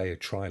let me play a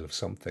trial of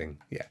something.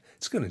 Yeah,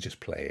 it's going to just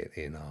play it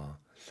in our...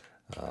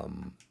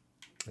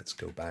 let's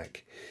go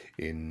back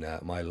in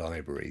my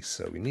library.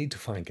 So we need to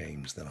find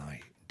games that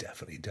I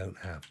definitely don't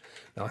have.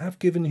 Now, I have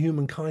given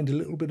Humankind a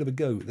little bit of a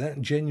go.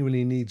 That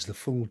genuinely needs the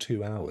full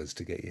 2 hours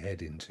to get your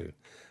head into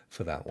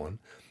for that one.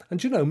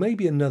 And, you know,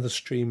 maybe another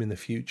stream in the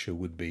future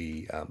would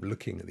be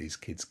looking at these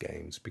kids'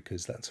 games,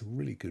 because that's a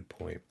really good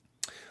point.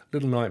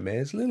 Little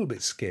Nightmares, a little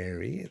bit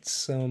scary.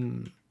 It's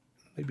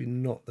maybe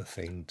not the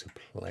thing to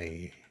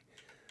play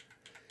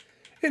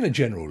in a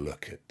general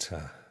look at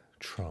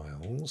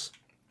trials.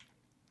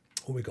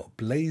 Oh, we got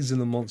Blaze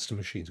and the Monster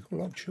Machines. We've got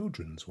a lot of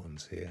children's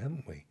ones here,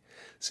 haven't we?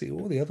 See,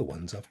 all the other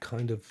ones I've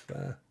kind of...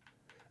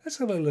 let's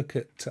have a look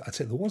at... I'd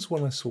say there was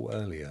one I saw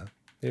earlier.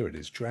 Here it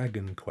is,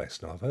 Dragon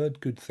Quest. Now, I've heard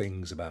good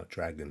things about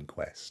Dragon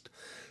Quest.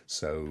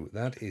 So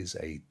that is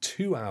a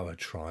 2-hour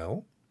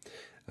trial.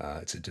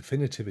 It's a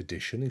definitive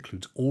edition,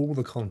 includes all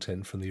the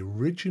content from the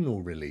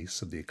original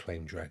release of the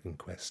acclaimed Dragon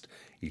Quest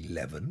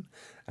XI,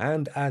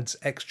 and adds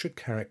extra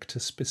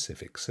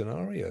character-specific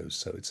scenarios.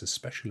 So it's a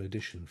special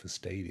edition for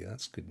Stadia.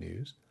 That's good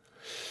news.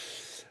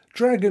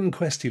 Dragon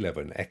Quest XI,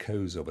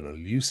 Echoes of an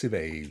Elusive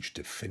Age,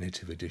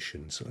 definitive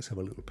edition. So let's have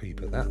a little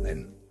peep at that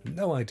then.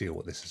 No idea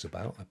what this is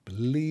about. I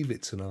believe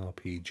it's an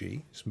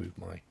RPG. Let's move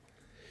my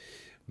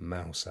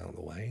mouse out of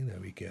the way. There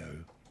we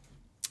go.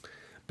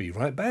 Be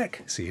right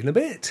back. See you in a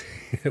bit.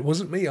 It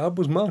wasn't me. I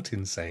was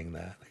Martin saying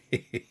that.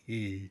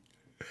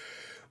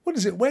 What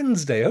is it?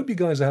 Wednesday. I hope you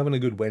guys are having a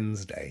good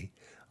Wednesday.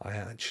 I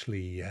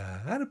actually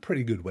had a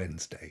pretty good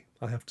Wednesday,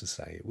 I have to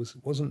say. It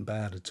wasn't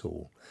bad at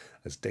all.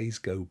 As days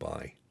go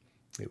by,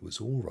 it was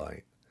all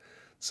right.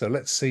 So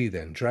let's see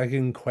then.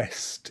 Dragon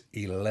Quest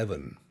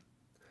 11.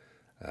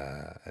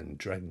 And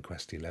Dragon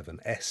Quest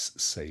 11S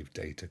save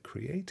data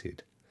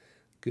created.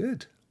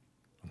 Good.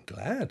 I'm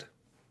glad.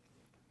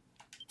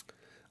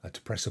 I had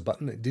to press a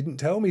button. It didn't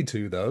tell me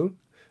to, though.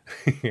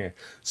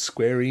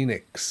 Square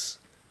Enix,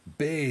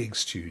 big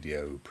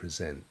studio,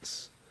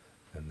 presents.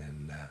 And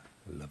then a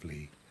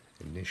lovely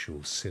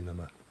initial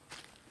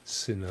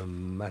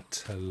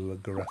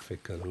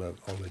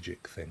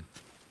cinematographic thing.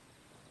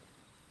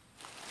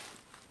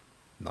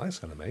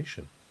 Nice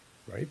animation.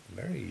 Very,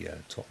 very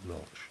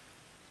top-notch.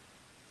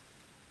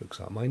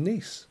 Looks like my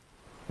niece.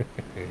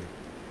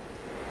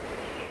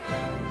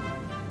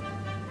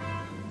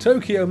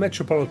 Tokyo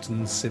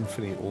Metropolitan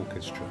Symphony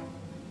Orchestra.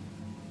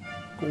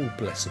 God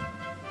bless them.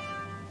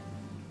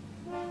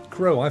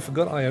 Crow, I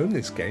forgot I own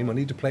this game. I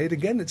need to play it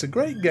again. It's a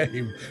great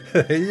game.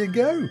 There you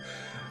go.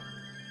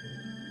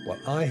 Well,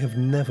 I have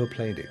never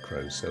played it,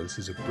 Crow, so this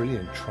is a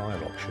brilliant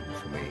trial option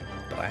for me.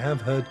 But I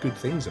have heard good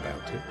things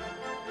about it.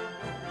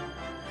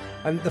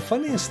 And the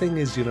funniest thing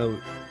is, you know,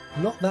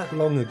 not that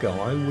long ago,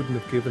 I wouldn't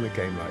have given a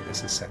game like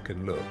this a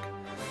second look.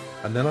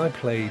 And then I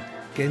played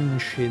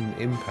Genshin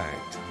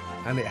Impact,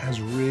 and it has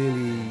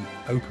really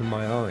opened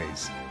my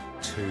eyes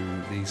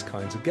to these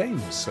kinds of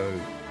games, so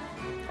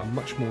I'm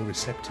much more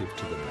receptive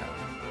to them now.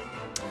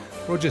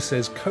 Roger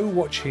says,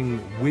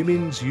 co-watching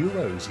Women's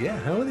Euros. Yeah,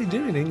 how are they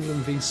doing?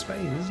 England v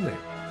Spain, isn't it?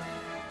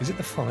 Is it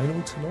the final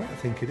tonight? I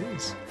think it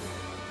is.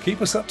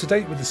 Keep us up to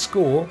date with the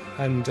score,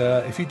 and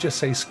if you just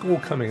say score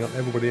coming up,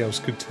 everybody else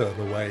could turn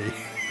away.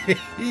 I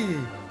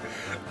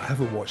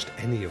haven't watched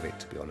any of it,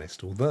 to be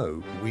honest,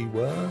 although we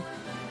were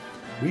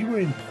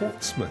in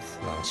Portsmouth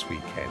last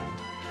weekend,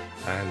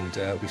 and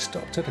we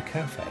stopped at a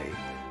cafe,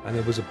 and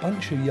there was a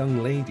bunch of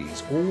young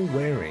ladies all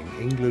wearing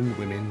England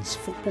women's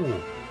football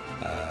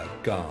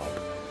garb.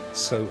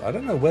 So I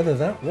don't know whether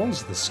that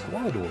was the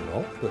squad or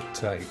not,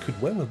 but it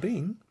could well have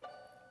been.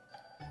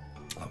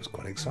 I was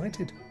quite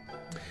excited.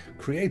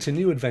 Create a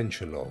new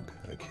adventure log.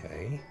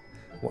 Okay.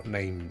 What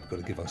name? We've got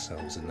to give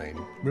ourselves a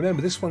name.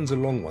 Remember, this one's a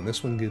long one.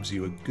 This one gives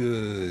you a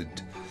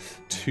good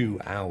 2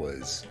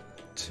 hours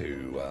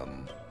to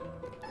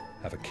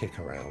have a kick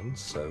around.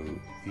 So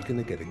you're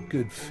going to get a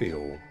good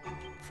feel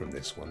from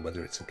this one,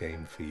 whether it's a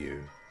game for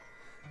you.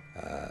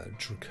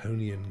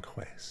 Draconian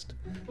Quest.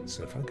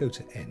 So if I go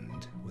to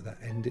end, will that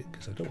end it?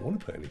 Because I don't want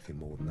to put anything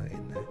more than that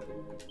in there.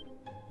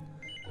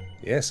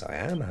 Yes, I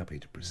am happy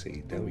to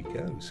proceed. There we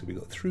go. So we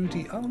got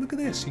 3D. Oh, look at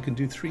this. You can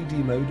do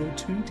 3D mode or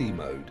 2D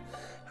mode.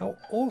 How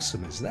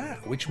awesome is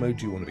that? Which mode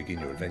do you want to begin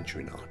your adventure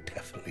in? Oh,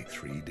 definitely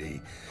 3D.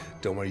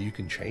 Don't worry, you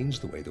can change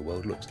the way the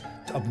world looks.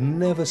 I've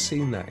never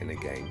seen that in a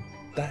game.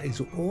 That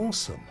is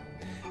awesome.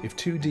 If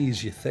 2D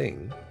is your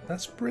thing,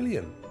 that's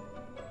brilliant.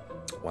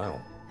 Wow.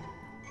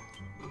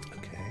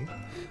 Okay.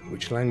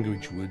 Which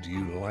language would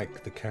you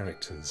like the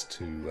characters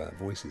to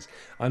voices?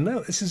 I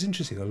know, this is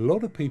interesting. A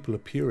lot of people are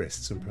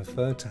purists and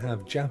prefer to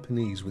have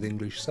Japanese with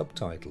English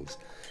subtitles.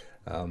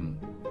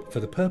 For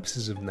the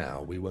purposes of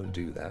now, we won't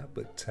do that,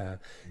 but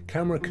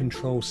camera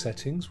control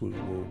settings,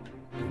 we'll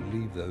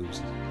leave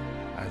those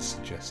as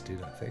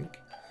suggested, I think.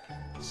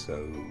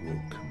 So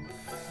we'll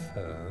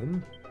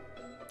confirm.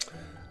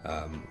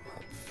 I'm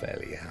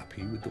fairly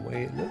happy with the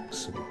way it looks,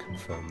 so we'll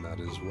confirm that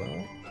as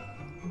well.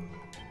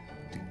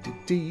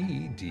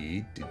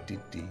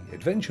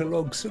 Adventure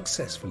log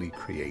successfully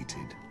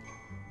created.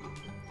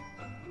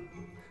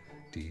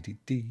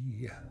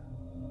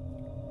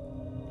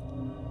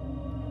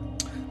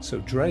 So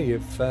Dre,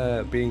 if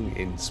being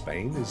in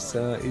Spain, is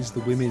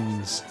the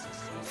women's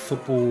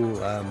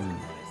football a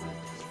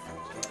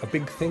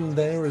big thing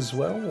there as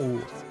well,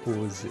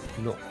 or is it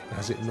not?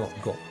 Has it not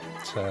got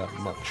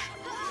much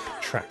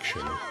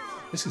traction?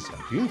 This is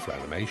beautiful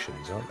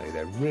animations, aren't they?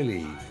 They're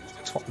really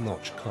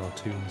top-notch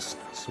cartoons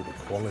sort of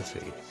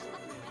quality.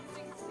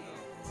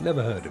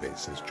 Never heard of it,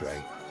 says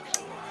Dre.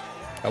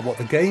 What,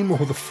 the game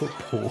or the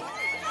football?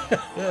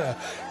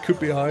 Could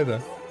be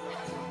either.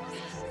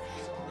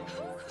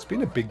 It's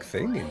been a big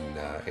thing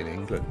in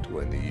England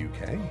or in the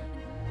UK.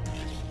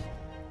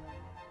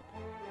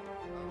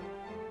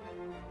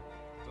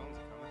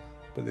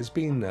 But there's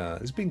been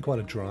quite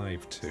a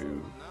drive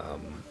to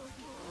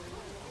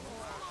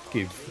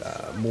give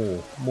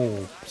more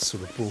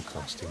sort of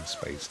broadcasting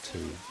space to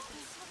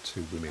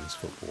women's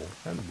football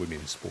and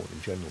women's sport in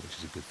general, which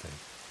is a good thing.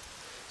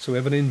 So we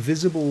have an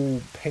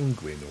invisible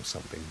penguin or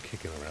something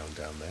kicking around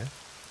down there.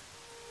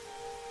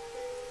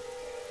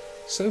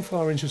 So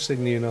far,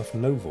 interestingly enough,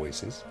 no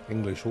voices,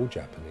 English or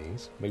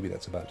Japanese. Maybe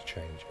that's about to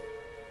change.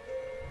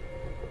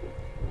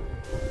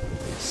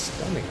 It's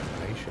stunning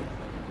animation.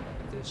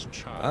 It's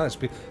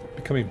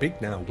becoming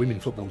big now. Women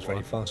football is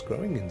very fast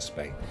growing in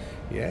Spain.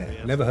 Yeah,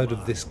 never heard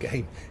of this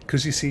game.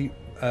 Because you see,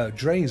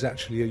 Dre is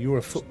actually you're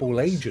a football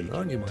agent,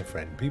 aren't you, my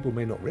friend? People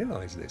may not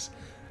realise this.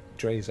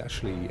 Dre is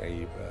actually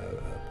a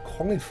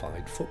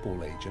qualified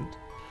football agent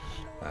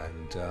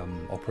and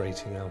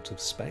operating out of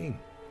Spain.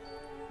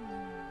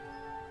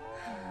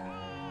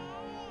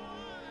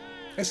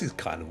 This is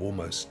kind of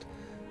almost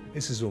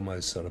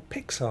sort of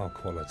Pixar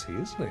quality,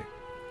 isn't it?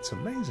 It's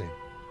amazing.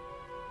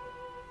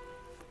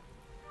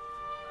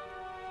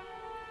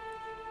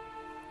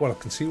 Well, I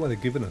can see why they're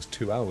giving us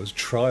 2 hours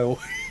trial.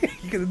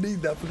 You're going to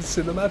need that for the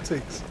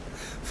cinematics.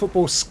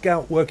 Football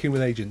scout working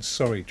with agents.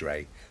 Sorry,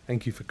 Dre.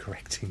 Thank you for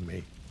correcting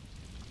me.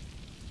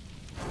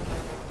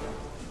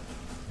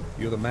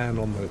 You're the man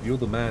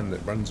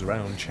that runs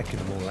around checking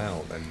them all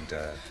out and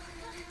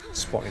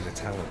spotting the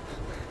talent.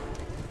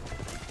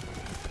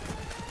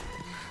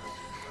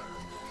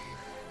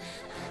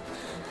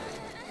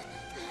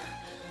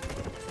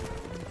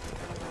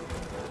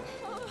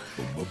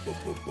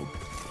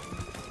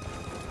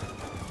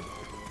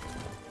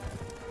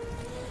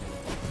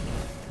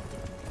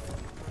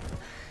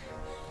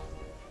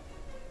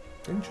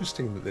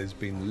 Interesting that there's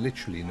been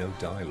literally no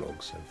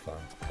dialogue so far.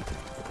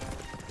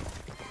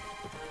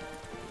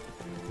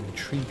 I'm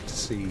intrigued to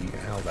see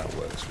how that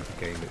works with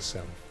the game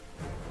itself.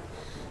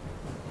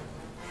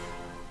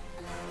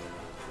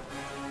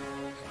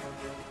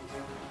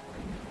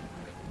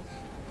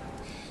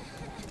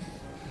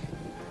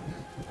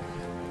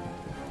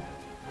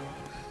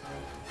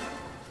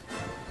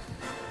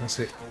 That's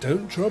it.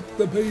 Don't drop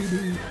the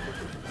baby.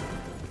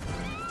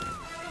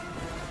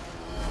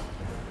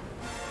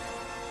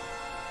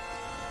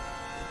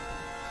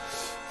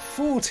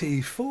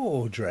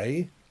 $44,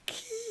 Dre.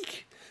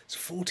 Keek. It's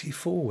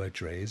 44 where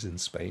Dre is in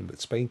Spain,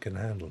 but Spain can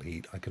handle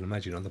heat. I can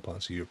imagine other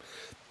parts of Europe.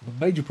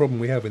 The major problem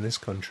we have in this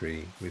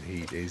country with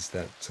heat is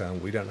that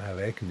we don't have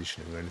air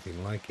conditioning or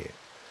anything like it.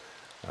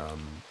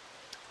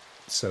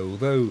 So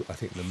although I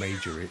think the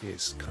major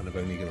is kind of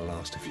only going to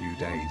last a few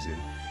days,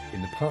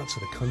 in the parts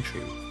of the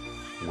country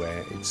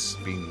where it's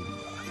been,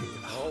 I think,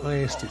 the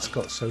highest it's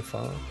got so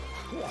far,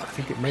 I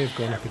think it may have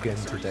gone up again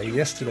today.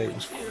 Yesterday it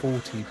was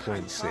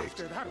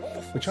 40.6,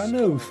 which I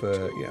know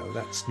for,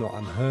 that's not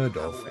unheard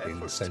of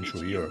in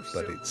Central Europe,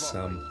 but it's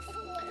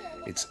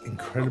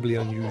incredibly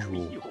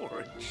unusual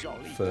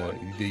for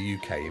the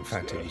UK. In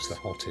fact, it was the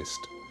hottest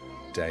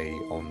day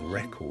on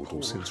record,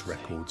 or since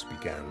records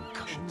began,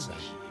 I should say.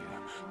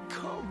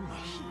 Come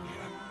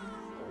here.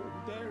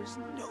 There's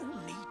no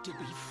need to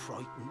be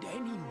frightened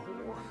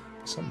anymore.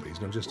 For some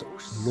reason, I've just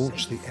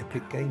launched the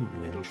Epic Game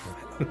Launcher.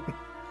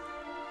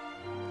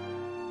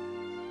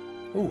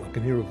 Oh, I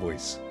can hear a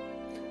voice.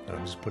 And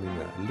I'm just putting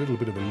a little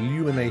bit of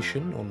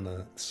illumination on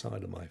the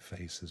side of my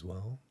face as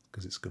well,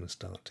 because it's going to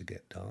start to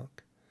get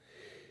dark.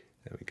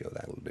 There we go,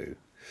 that'll do.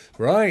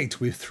 Right,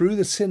 we're through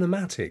the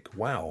cinematic.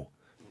 Wow.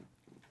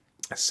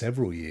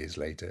 Several years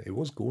later. It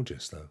was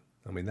gorgeous, though.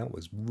 I mean, that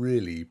was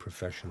really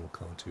professional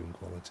cartoon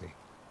quality.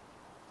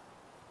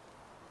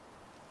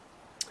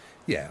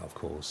 Yeah, of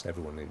course,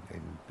 everyone in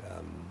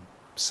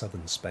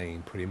southern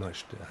Spain pretty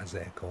much has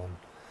aircon,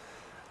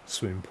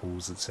 swimming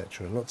pools,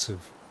 etc. Lots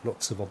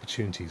of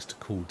opportunities to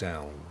cool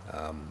down,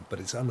 but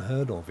it's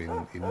unheard of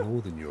in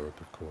northern Europe,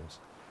 of course.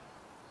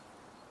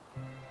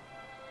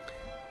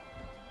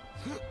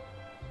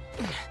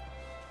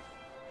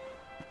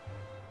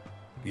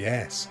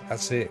 Yes,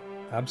 that's it.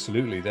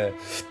 Absolutely, they're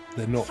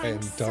not in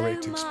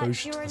direct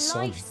exposure to the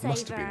sun. It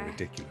must have been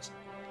ridiculous.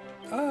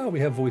 Ah,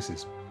 we have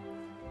voices.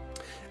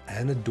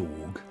 And a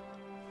dog.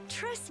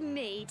 Trust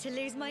me to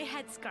lose my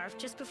headscarf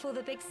just before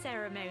the big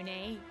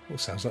ceremony. Well,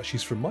 sounds like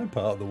she's from my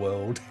part of the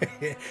world.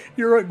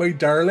 You're right, my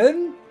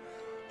darling.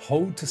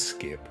 Hold to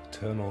skip.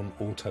 Turn on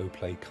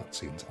autoplay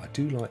cutscenes. I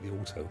do like the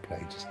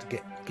autoplay just to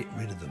get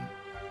rid of them.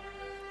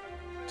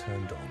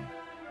 Turned on.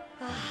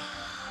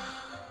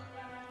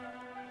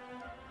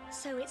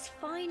 So it's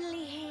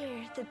finally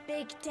here, the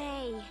big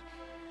day.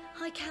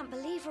 I can't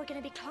believe we're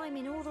going to be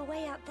climbing all the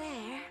way up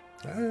there.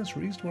 That's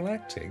reasonable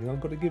acting.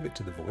 I've got to give it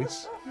to the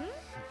voice.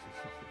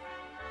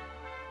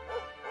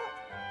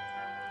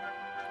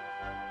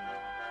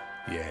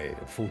 Yeah,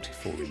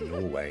 44 in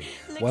Norway.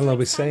 Well, I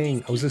was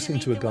listening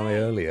to a guy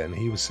earlier, and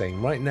he was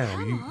saying right now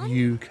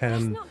you can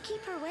Let's not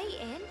keep her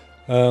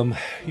waiting.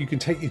 You can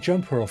take your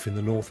jumper off in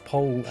the North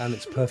Pole, and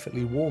it's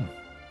perfectly warm.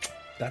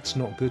 That's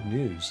not good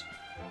news.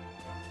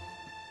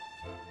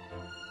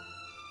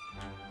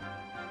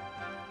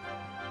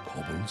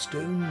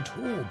 Cobblestone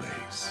tour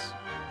base.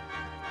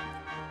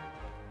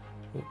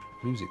 Oh,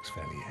 music's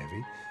fairly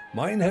heavy.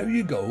 Mind how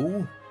you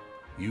go.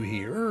 You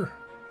hear?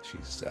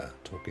 She's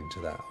talking to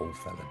that old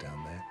fella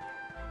down there.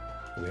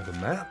 We have a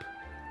map.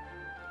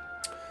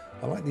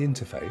 I like the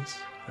interface.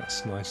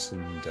 That's nice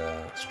and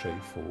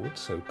straightforward.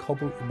 So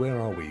where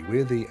are we?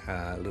 We're the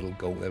little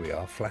gold. There we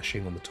are,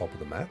 flashing on the top of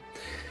the map.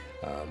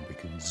 We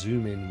can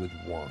zoom in with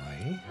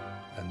Y,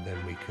 and then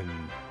we can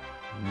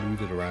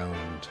move it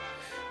around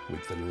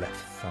with the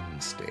left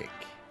thumbstick.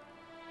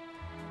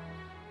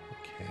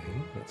 Okay,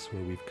 that's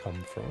where we've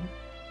come from.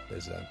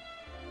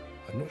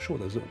 I'm not sure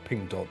what those little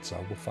pink dots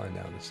are. We'll find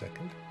out in a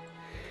second.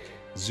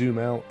 Zoom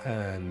out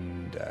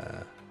and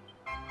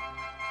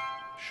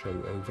Show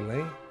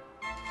overlay.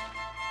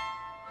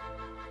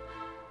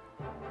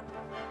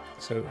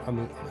 So I'm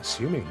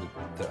assuming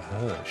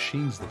that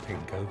she's the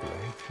pink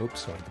overlay. Oops,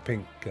 sorry, the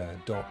pink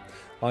dot.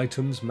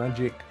 Items,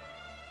 magic.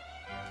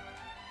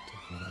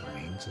 Don't know what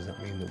that means. Does that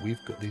mean that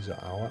we've got, these are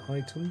our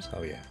items?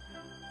 Oh yeah.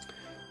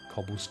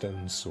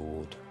 Cobblestone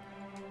sword.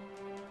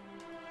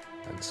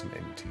 And some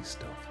empty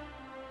stuff.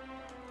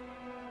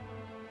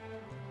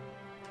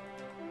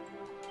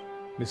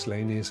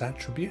 Miscellaneous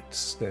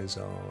attributes. There's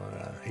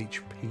our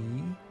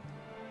HP.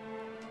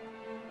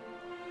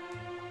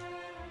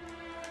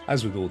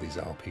 As with all these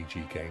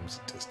RPG games,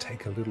 it does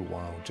take a little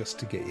while just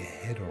to get your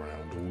head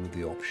around all of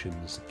the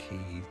options, the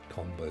key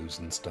combos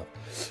and stuff.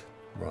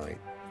 Right,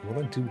 what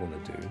I do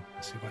want to do,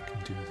 let's see if I can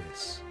do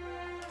this.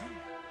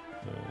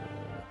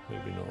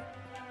 Maybe not.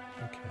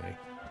 Okay.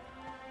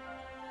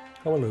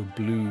 Oh, hello,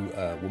 blue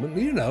woman.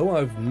 You know,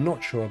 I'm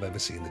not sure I've ever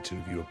seen the two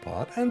of you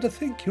apart, and I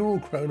think you're all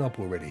grown up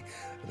already.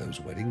 Are those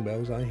wedding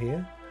bells I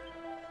hear?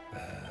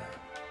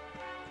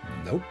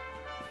 Nope.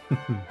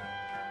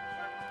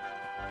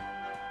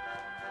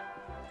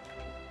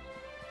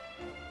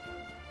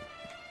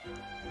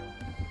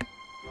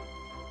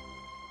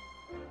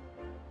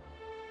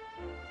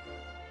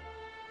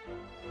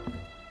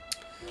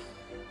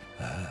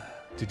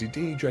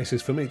 Dre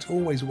says, for me it's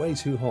always way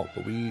too hot,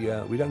 but we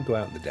don't go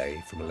out in the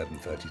day from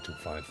 11:30 till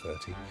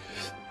 5:30.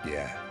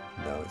 Yeah,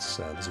 no, it's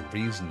there's a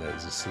reason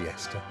there's a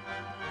siesta.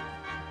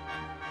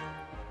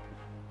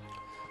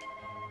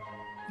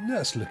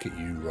 Let's look at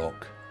you,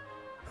 Rokk.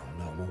 Oh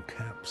no, more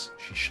caps.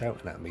 She's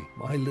shouting at me.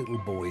 My little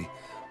boy,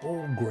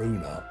 all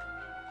grown up.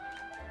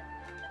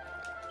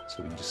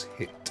 So we can just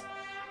hit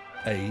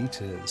A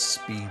to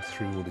speed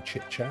through all the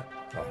chit chat.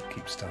 I'll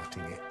keep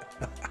starting it.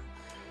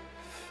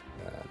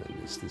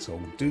 There's this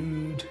old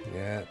dude,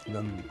 yeah,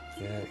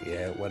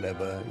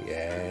 whatever,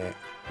 yeah,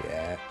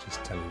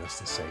 just telling us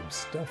the same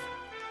stuff.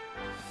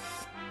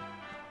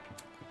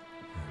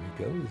 There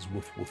we go, there's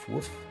woof, woof,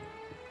 woof.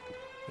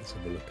 Let's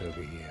have a look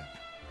over here.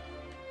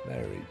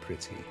 Very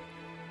pretty.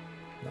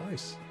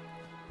 Nice.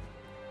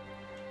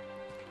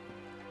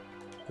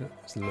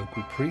 There's the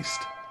local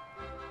priest.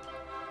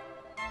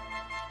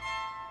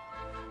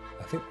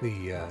 I think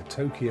the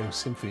Tokyo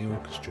Symphony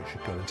Orchestra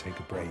should go and take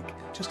a break,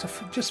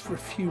 just for a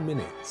few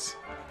minutes.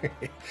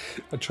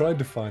 I tried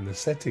to find the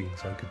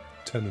settings so I could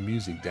turn the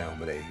music down,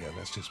 but there you go,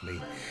 that's just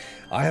me.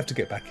 I have to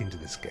get back into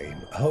this game.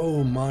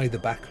 Oh my, the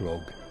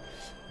backlog.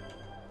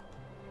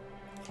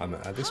 I'm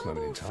at this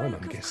moment in time,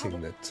 I'm guessing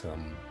that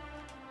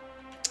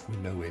we're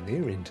nowhere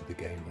near into the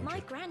game. My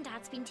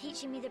granddad's been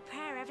teaching me the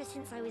prayer ever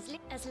since I was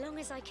as long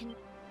as I can.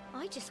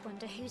 I just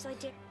wonder whose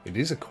idea. It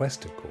is a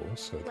quest, of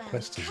course, so the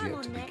quest is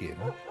yet to begin.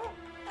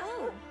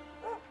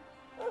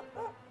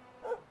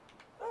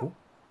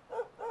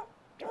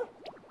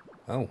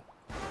 Oh.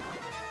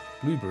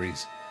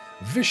 Blueberries.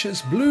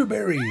 Vicious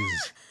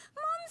blueberries!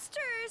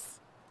 Monsters!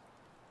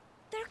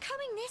 They're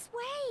coming this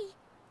way!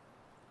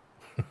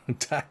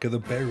 Attack of the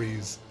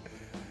berries.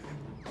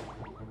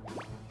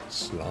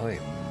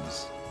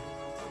 Slimes.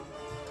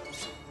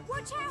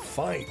 Watch out!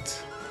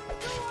 Fight!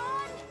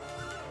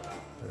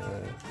 Go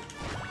on!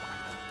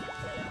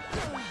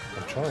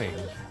 I'm trying.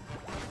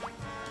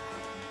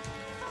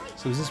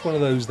 So is this one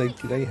of those,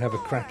 they have a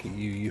crack at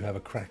you, you have a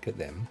crack at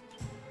them?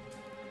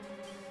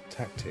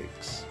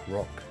 Tactics.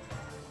 Rokk.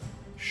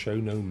 Show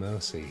no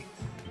mercy.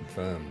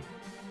 Confirm.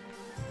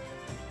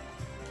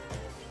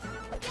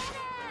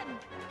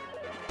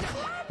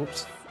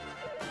 Whoops.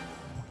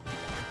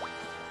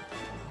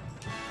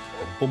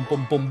 Bum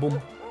bum bum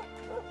bum.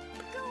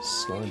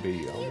 Slime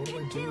bee. Oh, what do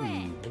I do?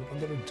 What am I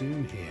going to do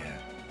here?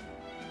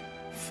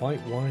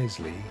 Fight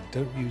wisely.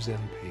 Don't use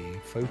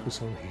MP.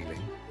 Focus on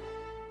healing.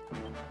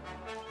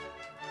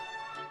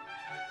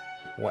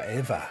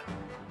 Whatever.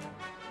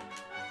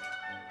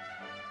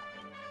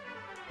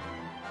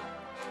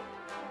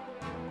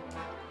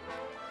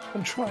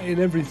 I'm trying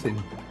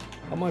everything.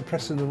 Am I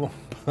pressing the wrong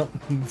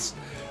buttons?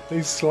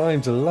 These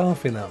slimes are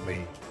laughing at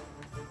me.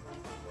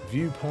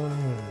 View power,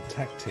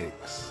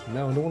 tactics.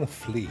 No, I don't want to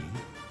flee.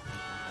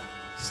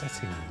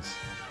 Settings,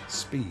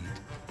 speed,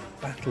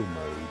 battle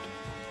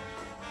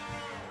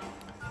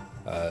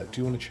mode.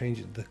 Do you want to change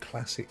it to the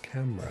classic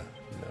camera?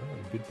 No,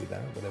 I'm good with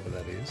that, whatever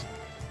that is.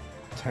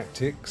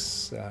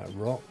 Tactics,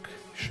 Rokk,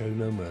 show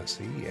no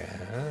mercy,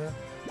 yeah.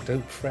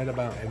 Don't fret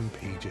about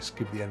MP, just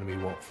give the enemy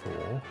what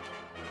for.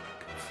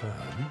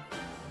 Confirm.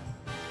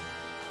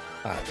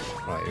 Ah,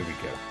 right, here we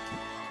go.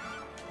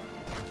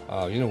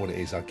 Oh, you know what it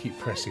is, I keep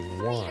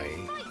pressing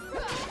Y.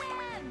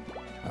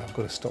 I've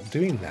got to stop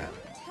doing that.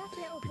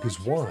 Because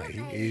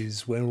Y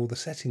is where all the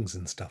settings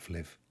and stuff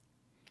live.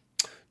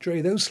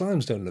 Dre, those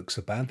slimes don't look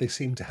so bad, they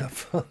seem to have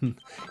fun.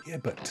 Yeah,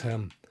 but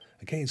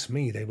against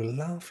me, they were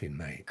laughing,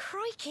 mate.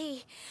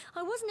 Crikey,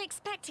 I wasn't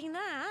expecting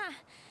that.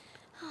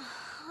 Oh,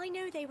 I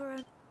know they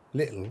were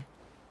Little.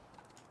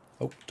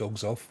 Oh,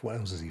 dog's off. What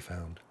else has he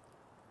found?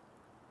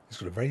 He's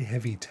got a very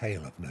heavy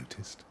tail, I've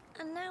noticed.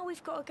 And now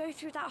we've got to go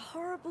through that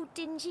horrible,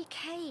 dingy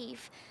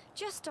cave.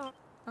 Just on.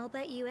 I'll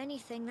bet you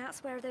anything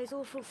that's where those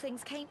awful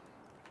things came.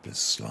 The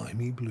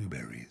slimy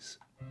blueberries.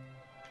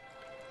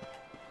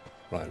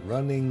 Right,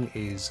 running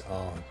is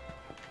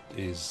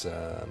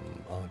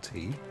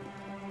RT.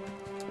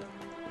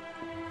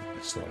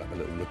 Just thought I'd have a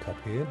little look up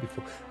here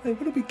before. Hey,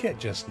 what did we get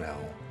just now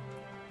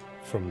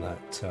from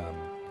that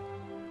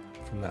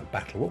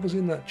battle? What was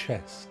in that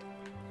chest?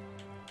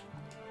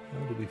 How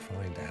did we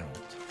find out?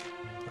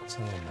 That's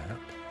our map.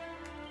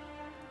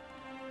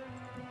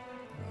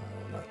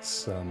 That's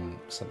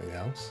something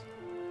else.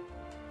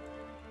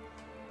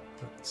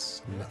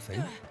 That's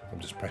nothing. I'm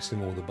just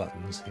pressing all the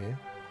buttons here.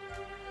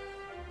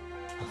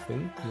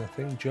 Nothing,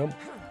 nothing. Jump.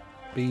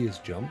 B is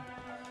jump.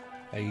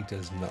 A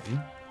does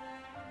nothing.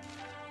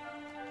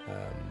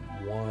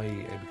 Y,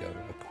 here we go,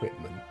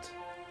 equipment.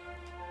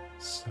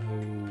 So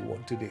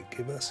what did it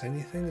give us?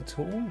 Anything at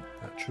all?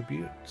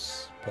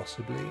 Attributes,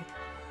 possibly.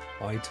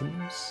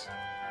 Items.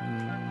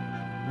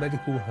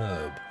 Medical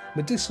herb.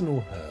 Medicinal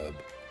herb.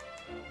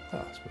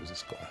 Oh, I suppose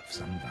it's got to have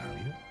some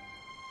value.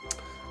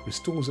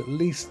 Restores at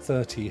least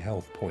 30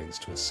 health points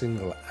to a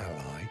single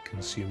ally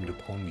consumed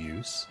upon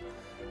use.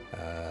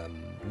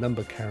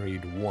 Number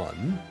carried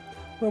 1.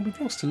 Well,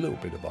 we've lost a little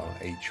bit of our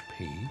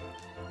HP.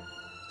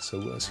 So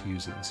let's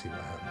use it and see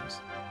what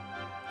happens.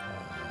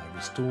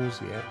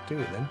 Restores, yeah, do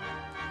it then.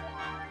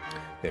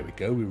 There we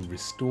go, we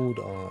restored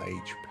our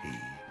HP.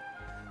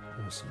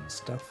 Awesome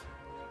stuff.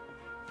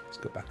 Let's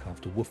go back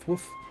after Woof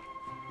Woof.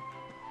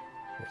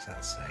 What's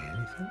that say?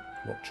 Anything?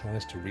 Rokk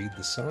tries to read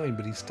the sign,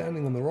 but he's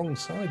standing on the wrong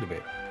side of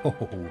it.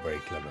 Oh, very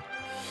clever.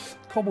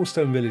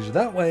 Cobblestone village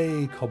that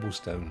way,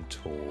 cobblestone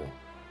tour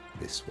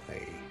this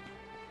way.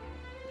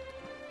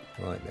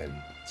 Right then,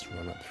 let's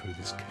run up through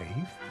this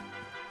cave.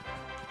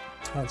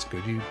 That's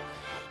good. You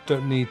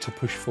don't need to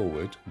push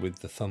forward with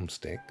the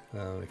thumbstick.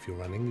 If you're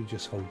running, you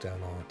just hold down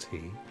RT.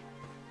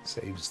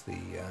 Saves the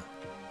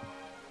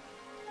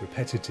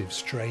repetitive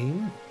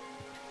strain.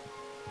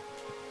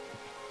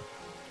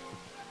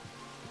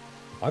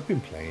 I've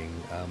been playing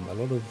a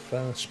lot of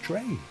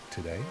Stray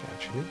today,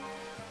 actually.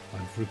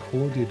 I've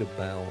recorded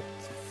about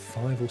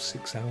 5 or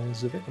 6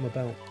 hours of it. I'm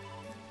about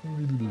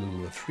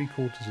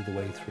 3/4 of the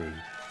way through.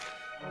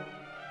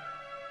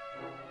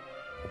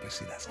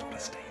 Obviously, that's not a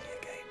Stadia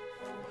game,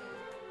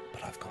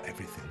 but I've got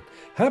everything.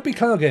 Happy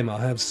Cloud Gamer, I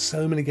have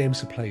so many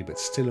games to play, but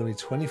still only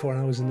 24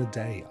 hours in the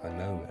day. I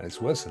know, and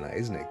it's worse than that,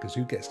 isn't it? Because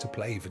who gets to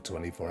play for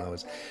 24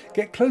 hours?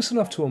 Get close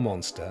enough to a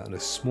monster, and a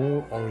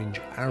small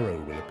orange arrow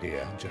will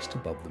appear just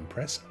above them.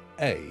 Press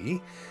A,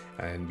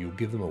 and you'll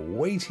give them a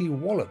weighty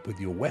wallop with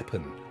your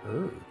weapon,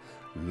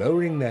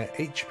 lowering their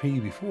HP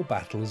before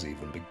battle has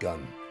even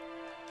begun.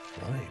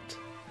 Right,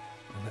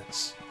 and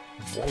let's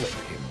wallop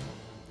him.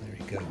 There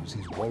he goes,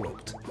 he's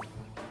walloped.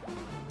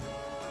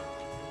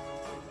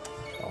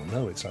 Oh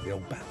no, it's like the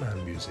old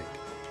Batman music.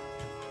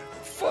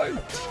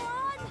 Fight!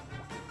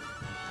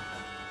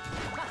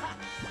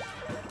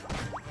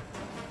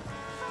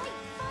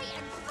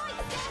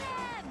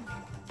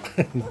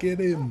 Get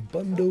him,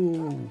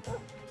 bundle!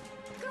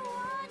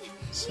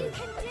 So,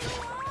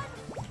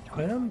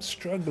 I am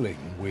struggling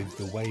with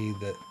the way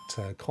that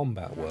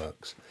combat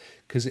works,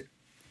 because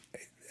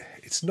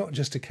it's not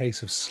just a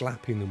case of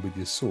slapping them with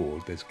your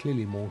sword. There's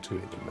clearly more to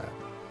it than that,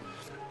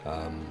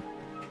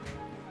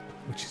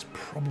 which is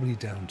probably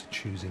down to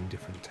choosing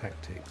different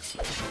tactics.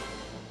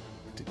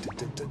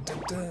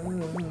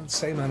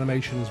 Same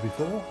animation as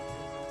before.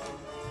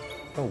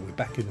 Oh, we're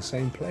back in the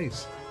same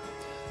place.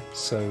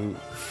 So,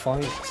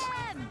 fight.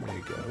 There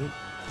you go.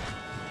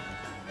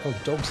 Oh,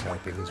 the dog's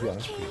helping as well.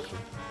 That's pretty cool.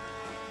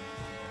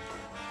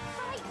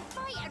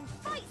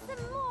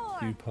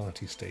 View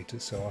party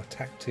status. So our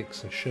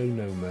tactics are show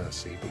no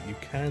mercy, but you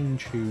can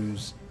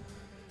choose.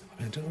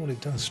 I don't know what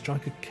it does.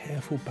 Strike a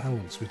careful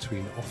balance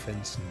between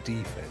offense and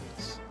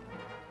defense.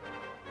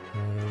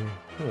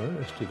 Alright,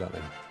 let's do that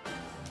then.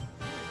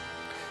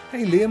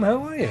 Hey Liam,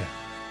 how are you?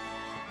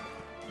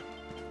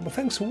 Well,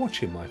 thanks for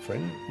watching, my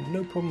friend.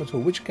 No problem at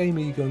all. Which game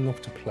are you going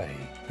off to play?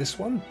 This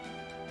one?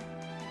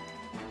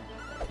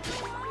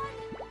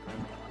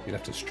 You'll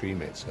have to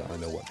stream it so I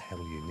know what the hell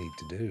you need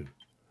to do.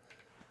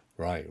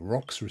 Right,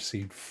 Rokk's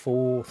received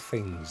 4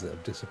 things that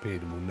have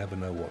disappeared and we'll never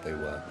know what they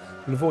were.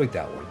 We'll avoid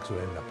that one because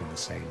we'll end up in the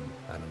same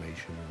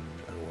animation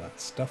and all that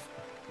stuff.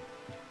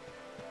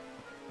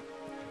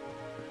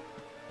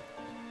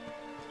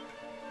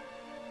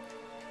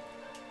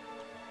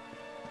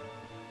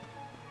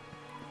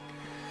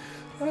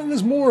 And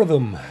there's more of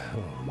them.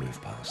 Oh, we'll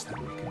move past them.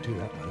 We can do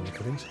that by the look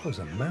of things. Oh, there's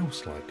a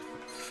mouse-like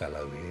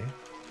fellow here.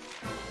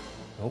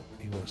 Oh,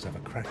 he wants to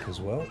have a crack as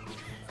well.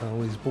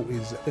 Oh, he's bought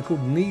his. They're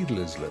called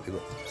needlers. Look, they've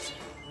got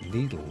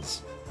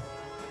needles.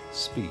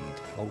 Speed,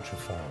 ultra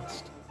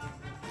fast.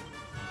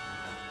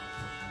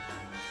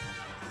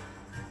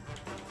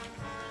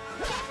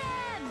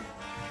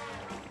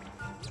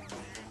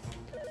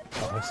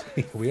 Oh, I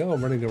see. We are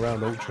running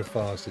around ultra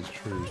fast. It's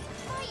true.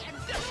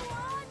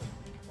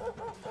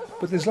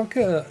 But there's like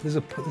there's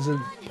a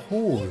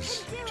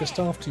pause just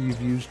after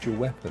you've used your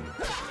weapon,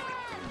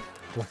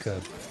 like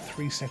a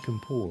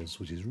 3-second pause,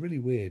 which is really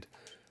weird.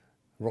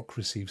 Rokk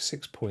received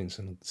 6 points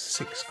and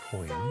 6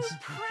 coins.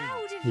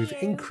 We've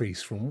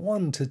increased from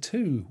 1 to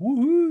 2.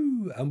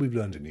 Woohoo! And we've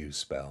learned a new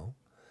spell.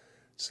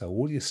 So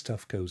all your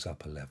stuff goes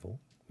up a level,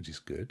 which is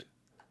good.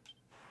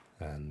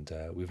 And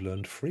we've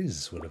learned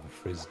Frizz, whatever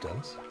Frizz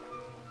does.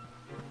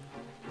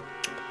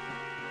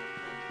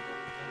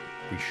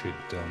 We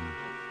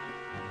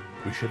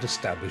should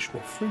establish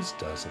what Frizz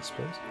does, I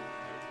suppose.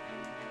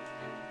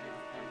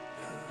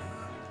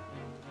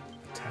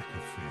 Attack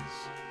of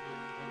Frizz.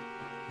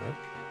 Okay.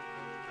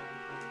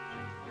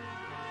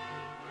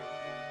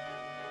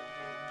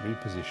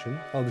 Reposition.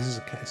 Oh, this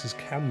is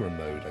camera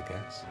mode, I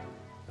guess.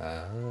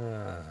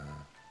 Ah,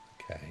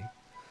 okay.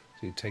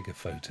 So you take a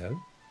photo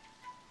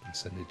and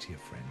send it to your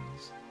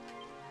friends.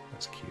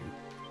 That's cute.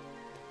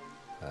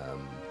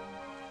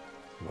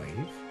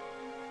 Wave.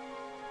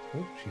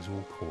 Oh, she's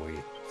all coy.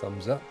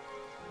 Thumbs up.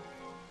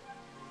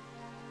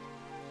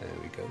 There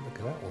we go. Look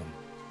at that one.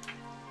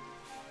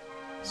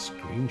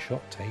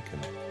 Screenshot taken.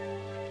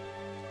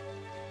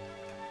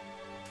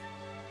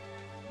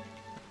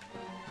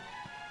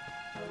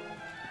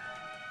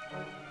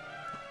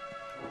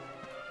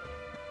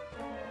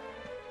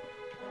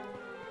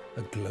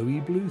 A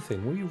glowy blue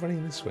thing. What are you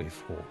running this way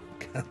for?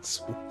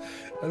 Cancel.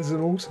 There's an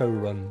auto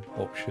run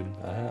option.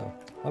 Ah,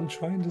 I'm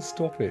trying to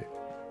stop it.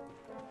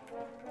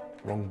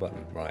 Wrong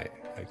button. Right.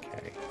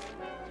 Okay.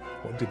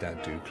 What did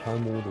that do?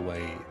 Climb all the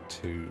way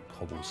to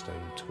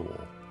Cobblestone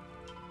Tor.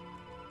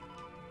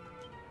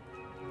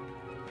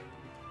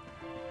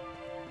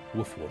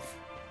 Woof woof.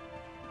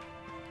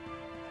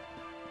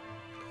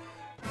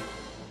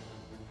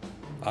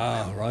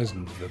 Ah,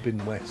 Horizon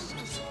Forbidden West.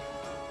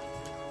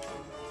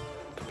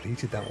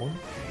 Completed that one.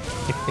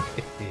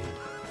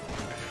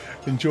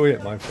 Enjoy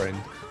it, my friend.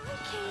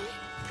 Okay,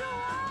 go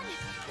on.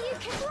 You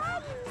can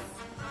run.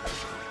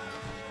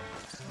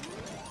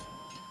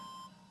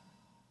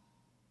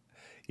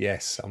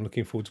 Yes, I'm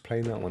looking forward to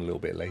playing that one a little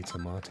bit later,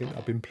 Martin.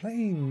 I've been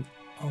playing,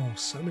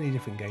 so many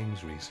different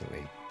games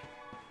recently.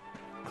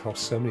 Across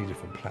so many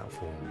different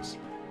platforms.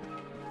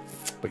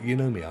 But you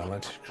know me, I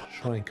like to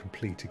try and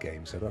complete a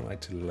game, so I don't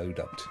like to load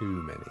up too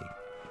many.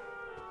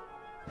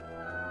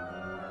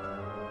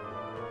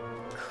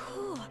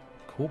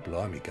 Cool,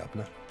 blimey,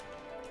 governor.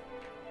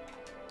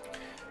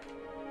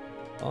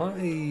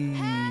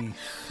 I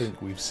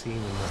think we've seen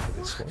enough of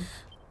this one.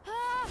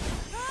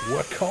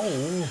 Work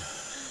on.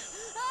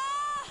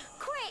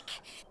 Quick!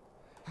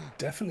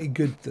 Definitely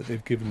good that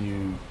they've given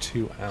you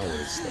 2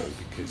 hours though,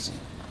 because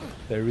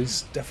there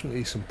is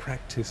definitely some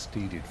practice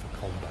needed for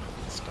combat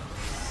and stuff.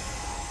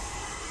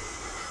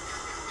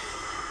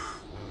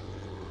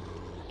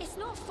 It's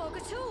not fog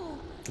at all.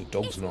 The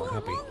dog's It's not more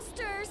happy.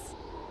 monsters.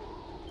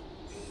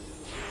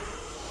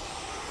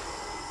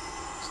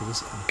 So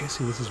this, I'm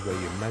guessing this is where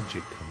your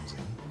magic comes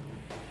in.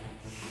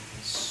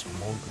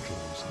 Smog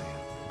draws near.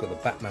 We've got the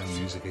Batman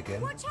music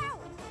again. Watch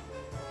out!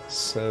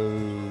 So,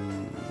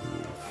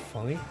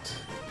 fight.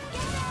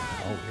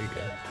 Oh, there you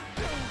go.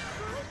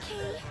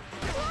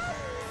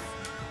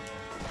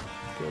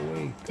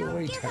 Go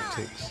away,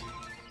 tactics.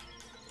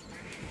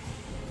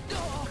 Go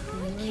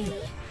away.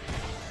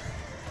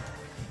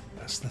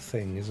 That's the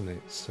thing, isn't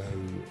it? So,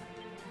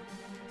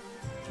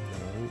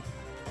 no.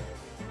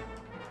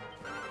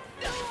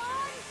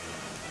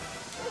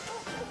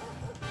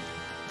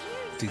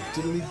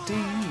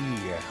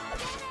 Diddly-dee.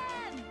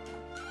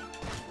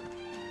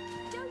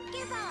 Don't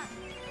give up.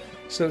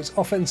 So it's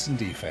offense and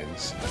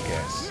defense, I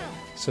guess.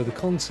 So the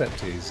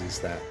concept is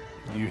that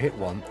you hit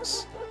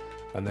once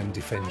and then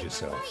defend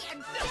yourself.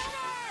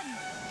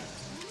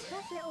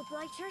 Tough little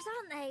blighters,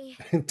 aren't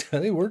they?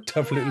 They were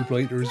tough little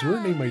blighters,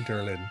 weren't they, my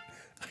darling?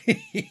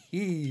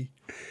 Hey,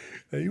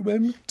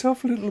 men,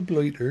 tough little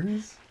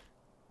blighters.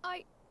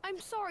 I'm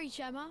sorry,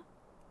 Gemma.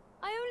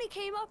 I only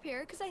came up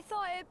here because I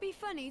thought it'd be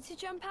funny to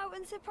jump out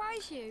and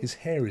surprise you. His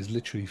hair is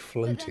literally But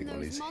floating then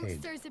on those his head.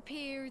 monsters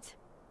appeared.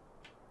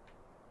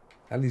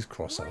 And he's What in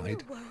cross-eyed.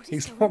 the world is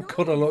He's going not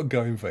got a on? lot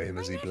going for him,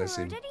 I has he, never bless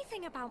him. heard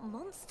anything about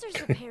monsters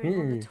appearing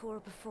on the tour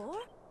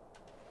before.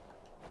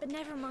 But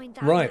never mind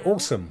that. Right, now.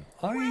 awesome.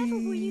 Whatever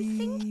were you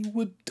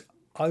thinking?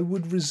 I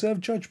would reserve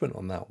judgment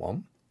on that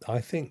one. I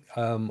think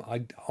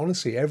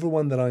honestly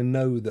everyone that I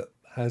know that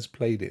has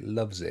played it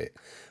loves it,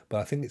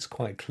 but I think it's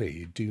quite clear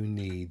you do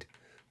need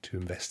to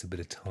invest a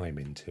bit of time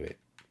into it.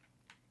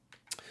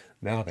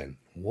 Now then,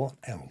 what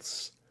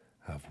else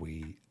have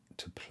we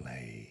to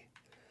play?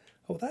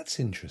 Oh, that's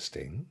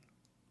interesting.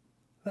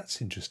 That's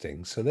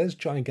interesting. So there's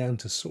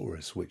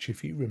Gigantosaurus, which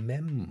if you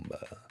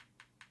remember,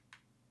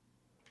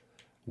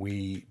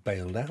 we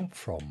bailed out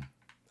from,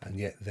 and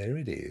yet there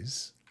it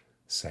is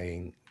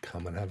saying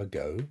come and have a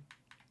go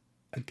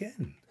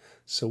again.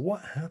 So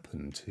what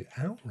happened to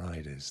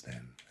Outriders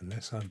then,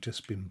 unless I've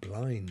just been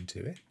blind to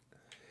it?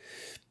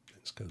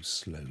 Let's go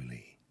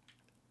slowly.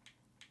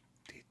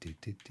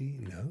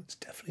 No, it's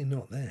definitely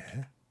not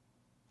there.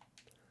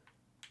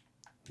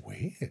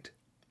 Weird.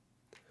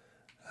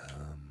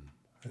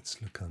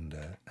 Let's look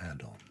under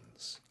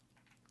add-ons.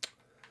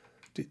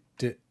 Why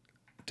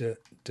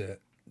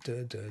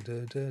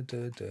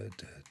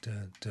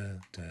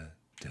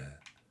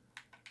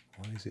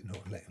is it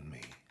not letting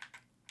me?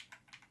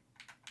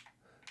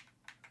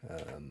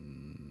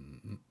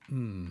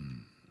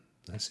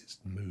 Unless it's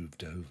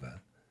moved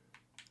over.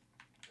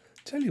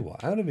 tell you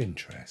what, out of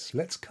interest,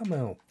 let's come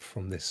out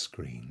from this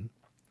screen.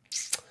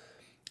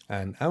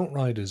 And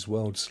Outriders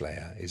World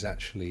Slayer is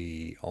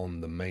actually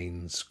on the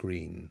main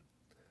screen.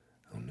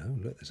 Oh no,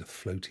 look, there's a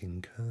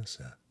floating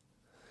cursor.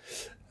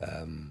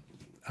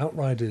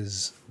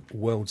 Outriders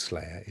World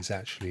Slayer is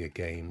actually a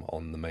game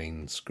on the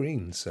main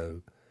screen,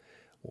 so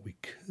what we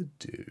could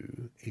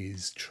do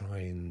is try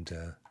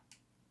and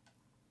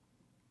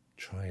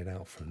try it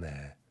out from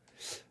there.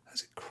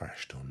 Has it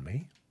crashed on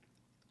me?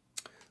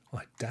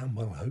 I damn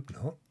well hope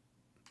not.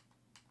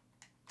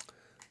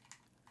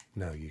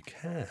 Now you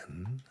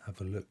can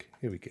have a look.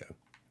 Here we go.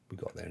 We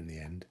got there in the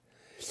end.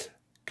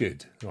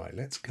 Good. Right,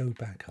 let's go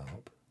back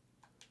up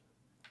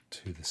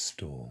to the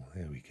store.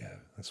 There we go.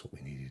 That's what we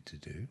needed to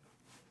do.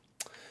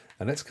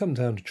 And let's come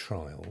down to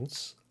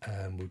Trials,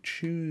 and we'll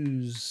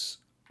choose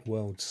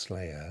World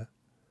Slayer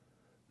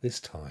this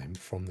time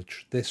from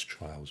this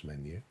Trials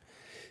menu.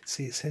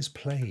 See, it says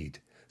played.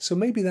 So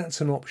maybe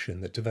that's an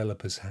option that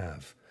developers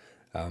have.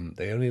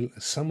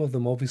 Some of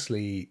them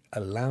obviously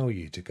allow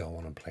you to go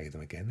on and play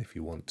them again if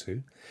you want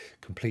to,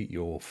 complete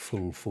your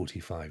full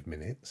 45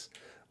 minutes.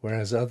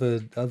 Whereas other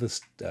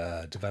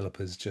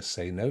developers just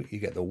say no, you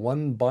get the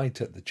one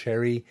bite at the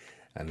cherry,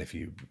 and if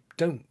you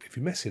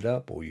mess it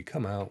up or you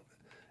come out,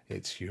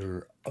 it's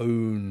your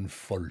own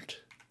fault.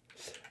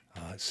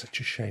 It's such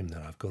a shame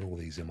that I've got all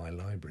these in my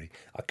library.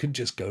 I could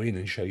just go in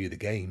and show you the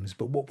games,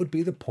 but what would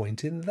be the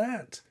point in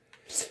that?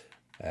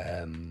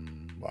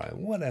 Right,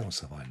 what else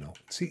have I not?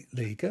 See,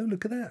 there you go,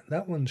 look at that.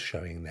 That one's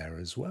showing there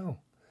as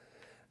well.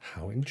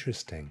 How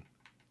interesting.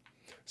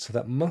 So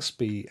that must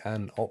be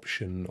an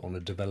option on a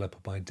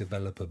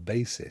developer-by-developer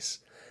basis.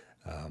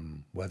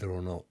 Whether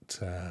or not...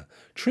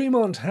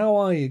 Tremont, how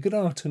are you? Good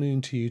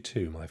afternoon to you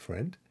too, my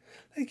friend.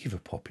 Thank you for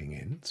popping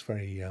in. It's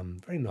very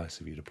very nice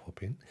of you to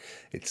pop in.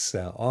 It's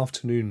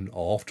afternoon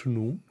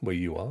where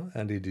you are,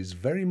 and it is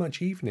very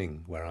much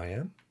evening where I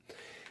am.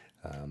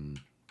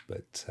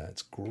 But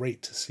it's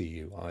great to see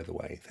you either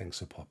way. Thanks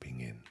for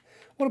popping in.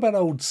 What about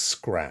old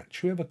Scratch?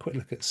 Should we have a quick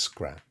look at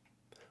Scrap?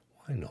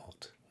 Why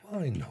not?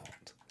 Why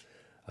not?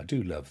 I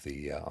do love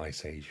the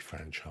Ice Age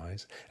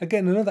franchise.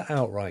 Again, another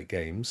outright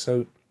game.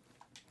 So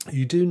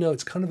you do know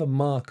it's kind of a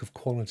mark of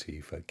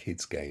quality for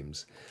kids'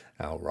 games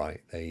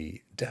outright.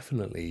 They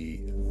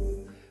definitely...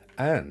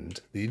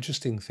 And the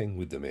interesting thing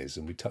with them is,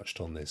 and we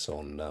touched on this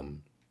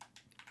on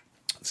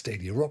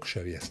Stadia Rokk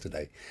show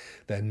yesterday,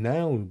 they're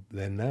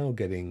now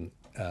getting...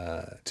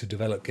 to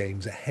develop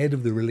games ahead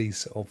of the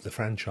release of the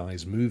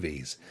franchise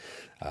movies.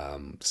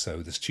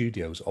 So the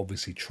studios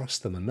obviously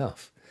trust them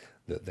enough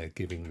that they're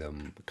giving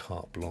them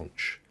carte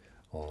blanche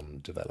on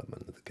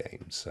development of the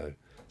game. So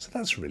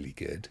that's really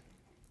good.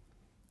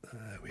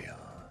 There we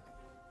are.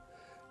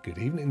 Good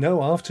evening.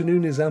 No,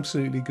 afternoon is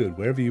absolutely good.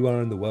 Wherever you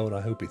are in the world,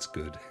 I hope it's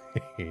good.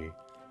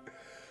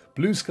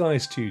 Blue Sky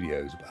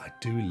Studios. But I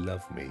do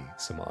love me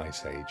some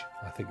Ice Age.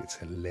 I think it's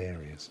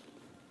hilarious.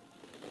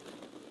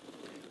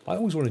 I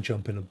always want to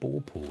jump in a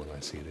ball pool when I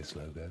see this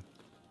logo.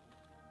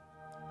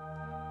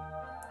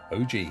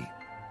 OG,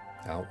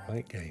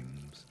 Outright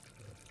Games.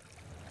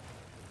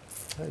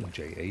 And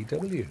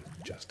JAW,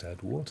 Just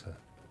Add Water.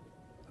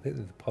 I think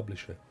they're the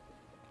publisher.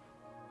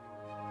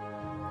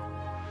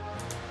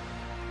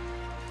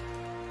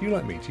 You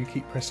like me, do you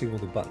keep pressing all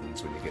the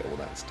buttons when you get all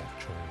that stuff,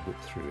 trying to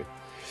whip through it?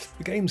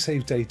 The game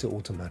saves data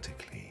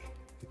automatically,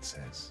 it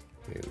says.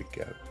 Here we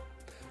go.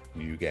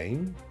 New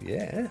game,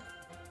 yeah.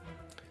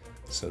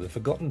 So the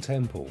Forgotten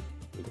Temple,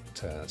 we've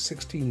got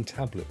 16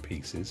 tablet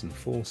pieces and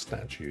 4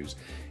 statues.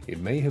 It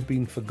may have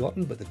been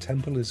forgotten, but the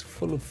temple is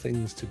full of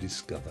things to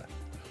discover.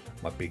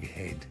 My big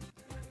head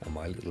and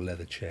my little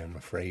leather chair, I'm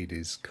afraid,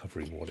 is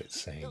covering what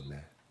it's saying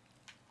there.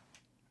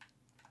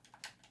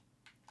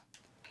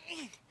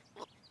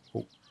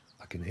 Oh,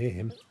 I can hear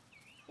him.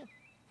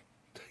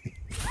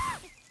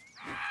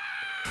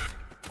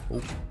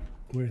 Oh,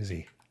 where is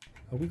he?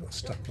 Oh, we got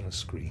stuck on a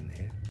screen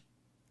here.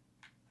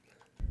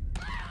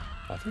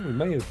 I think we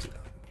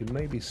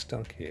may be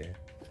stuck here.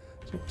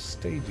 It's not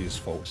Stadia's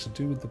fault, it's to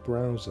do with the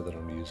browser that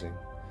I'm using.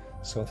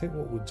 So I think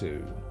what we'll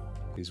do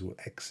is we'll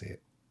exit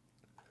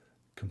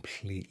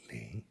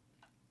completely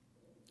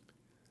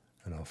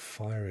and I'll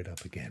fire it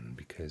up again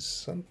because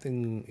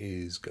something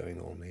is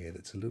going on here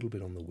that's a little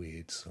bit on the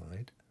weird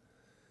side.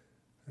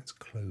 Let's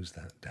close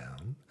that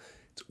down.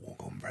 It's all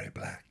gone very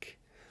black.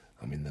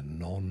 I'm in the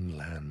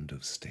non-land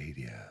of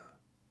Stadia.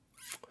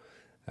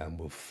 And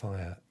we'll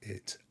fire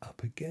it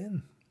up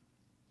again.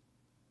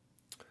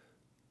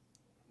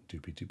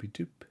 Doopy doopy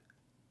doop.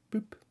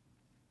 Boop.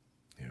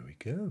 Here we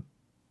go.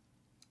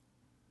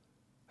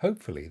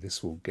 Hopefully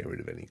this will get rid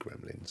of any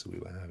gremlins we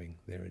were having.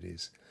 There it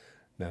is.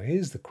 Now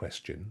here's the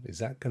question. Is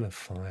that going to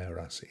fire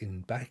us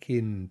back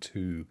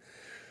into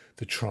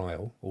the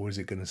trial? Or is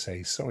it going to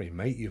say, sorry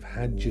mate, you've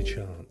had your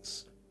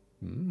chance?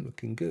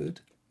 Looking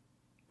good.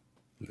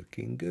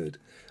 Looking good.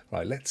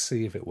 Right, let's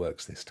see if it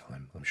works this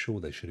time. I'm sure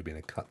there should have been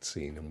a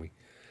cutscene and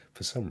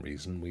for some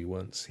reason we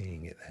weren't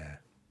seeing it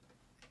there.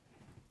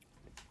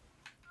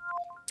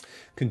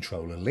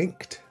 Controller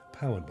linked,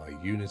 powered by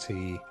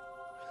Unity.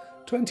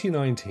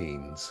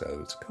 2019, so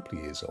it's a couple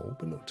of years old,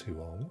 but not too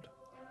old.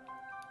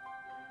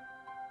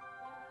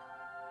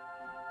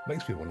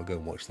 Makes me want to go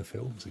and watch the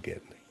films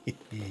again. It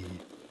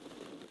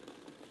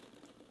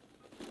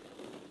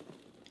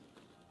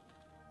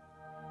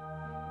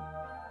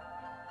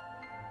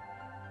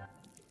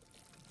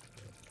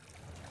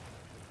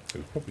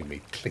was probably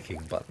me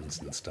clicking buttons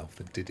and stuff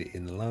that did it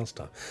in the last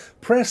time.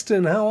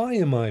 Preston, how are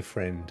you, my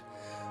friend?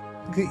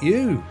 Look at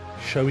you,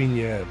 showing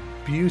your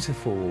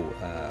beautiful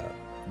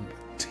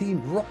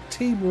Team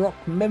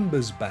Rokk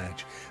members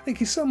badge. Thank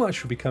you so much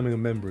for becoming a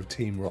member of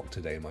Team Rokk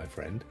today, my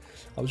friend.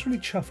 I was really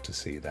chuffed to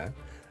see that.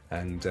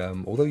 And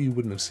although you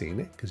wouldn't have seen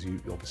it, because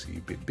obviously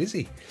you've been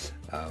busy,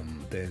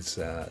 there's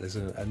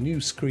a new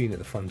screen at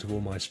the front of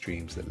all my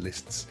streams that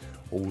lists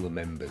all the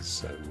members.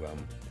 So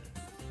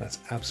that's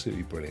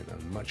absolutely brilliant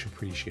and much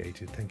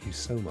appreciated. Thank you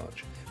so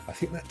much. I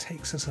think that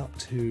takes us up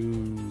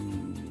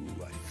to,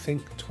 I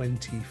think,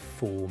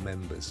 24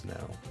 members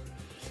now,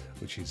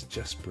 which is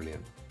just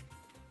brilliant.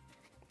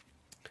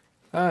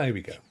 Ah, here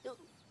we go.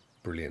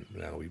 Brilliant.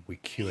 Now we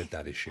cured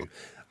that issue.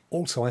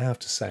 Also, I have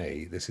to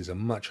say, this is a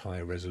much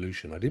higher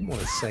resolution. I didn't want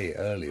to say it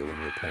earlier when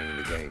we were playing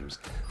the games,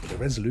 but the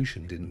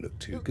resolution didn't look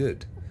too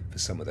good for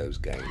some of those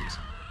games.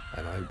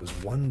 And I was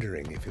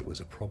wondering if it was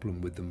a problem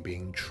with them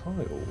being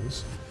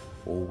trials,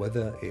 or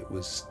whether it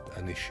was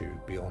an issue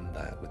beyond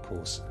that. Of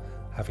course,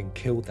 having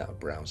killed that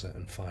browser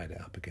and fired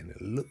it up again,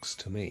 it looks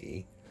to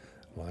me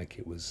like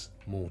it was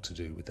more to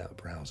do with that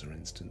browser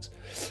instance.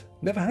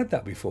 Never had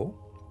that before.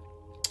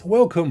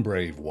 Welcome,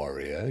 brave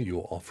warrior.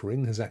 Your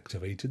offering has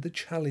activated the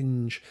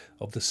challenge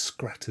of the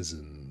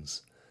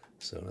Scratazons.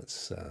 So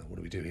let's, what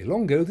do we do here?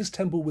 Long ago, this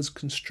temple was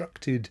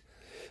constructed.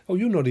 Oh,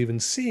 you're not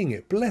even seeing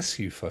it. Bless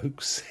you,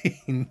 folks.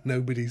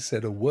 Nobody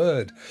said a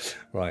word.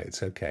 Right,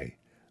 it's okay.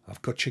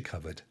 I've got you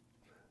covered.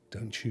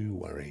 Don't you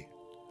worry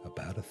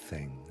about a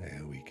thing.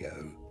 There we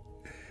go.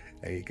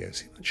 There you go.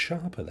 See how much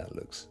sharper that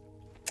looks.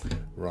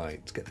 Right,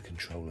 let's get the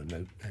controller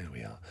note. There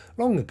we are.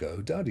 Long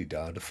ago,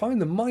 da-de-da, to find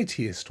the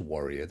mightiest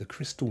warrior, the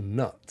crystal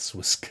nuts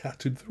were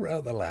scattered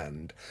throughout the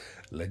land.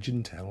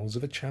 Legend tells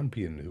of a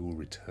champion who will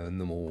return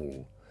them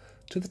all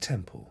to the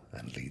temple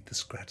and lead the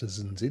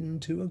Scratazons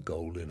into a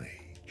golden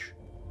age.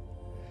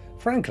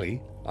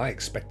 Frankly, I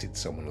expected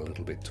someone a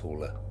little bit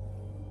taller.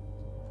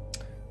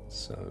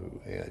 So,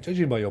 yeah,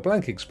 judging by your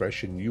blank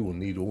expression, you will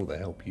need all the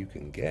help you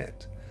can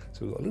get.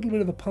 So we've got a little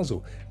bit of a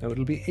puzzle. Now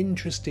it'll be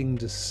interesting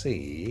to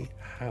see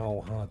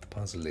how hard the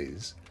puzzle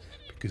is,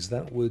 because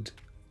that would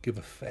give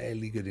a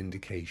fairly good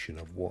indication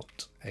of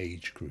what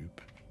age group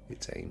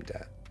it's aimed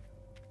at.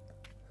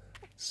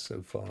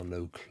 So far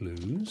no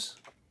clues.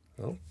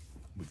 Oh,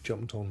 we've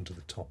jumped on to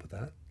the top of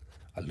that.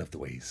 I love the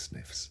way he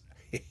sniffs.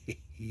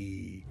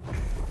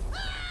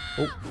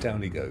 Oh,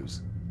 down he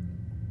goes.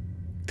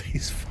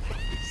 His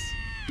face.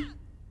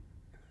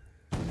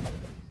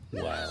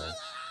 Wow.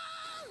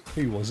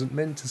 He wasn't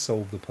meant to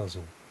solve the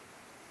puzzle.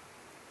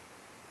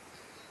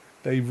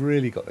 They've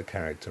really got the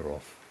character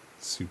off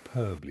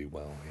superbly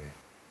well here.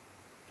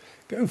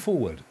 Go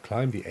forward,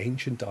 climb the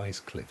ancient ice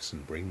cliffs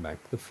and bring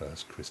back the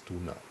first crystal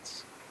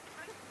nuts.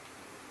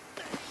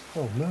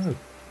 Oh no.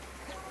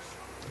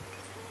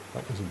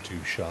 That wasn't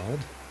too shard.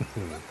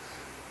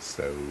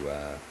 So,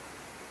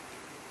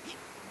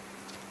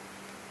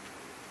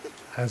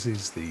 as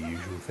is the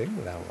usual thing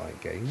with Outright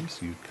games,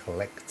 you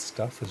collect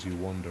stuff as you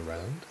wander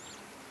around.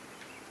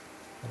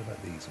 What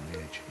about these on the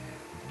edge here?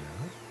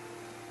 No.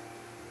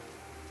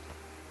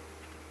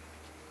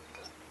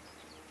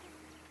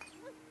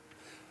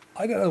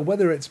 I don't know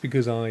whether it's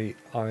because I'm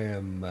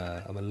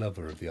a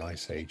lover of the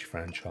Ice Age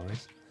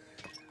franchise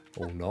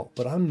or not,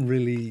 but I'm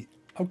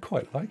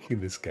quite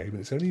liking this game,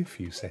 and it's only a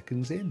few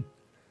seconds in.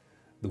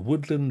 The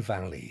Woodland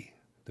Valley.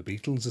 The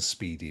beetles are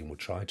speedy and will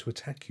try to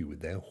attack you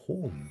with their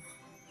horn.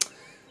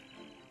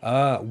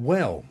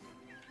 Well,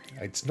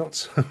 it's not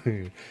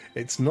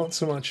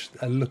so much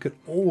a look at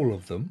all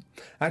of them.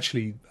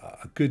 Actually,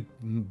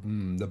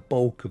 the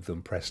bulk of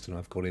them, Preston,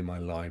 I've got in my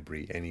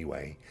library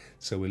anyway.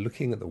 So we're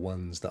looking at the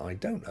ones that I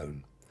don't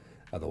own.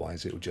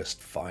 Otherwise, it will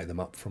just fire them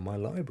up from my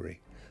library.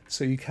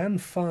 So you can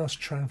fast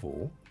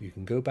travel. You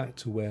can go back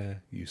to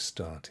where you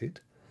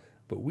started,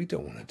 but we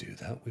don't want to do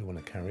that. We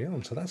want to carry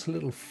on. So that's a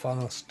little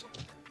fast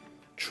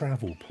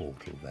travel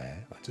portal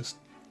there.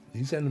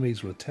 These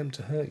enemies will attempt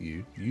to hurt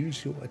you.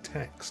 Use your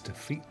attacks to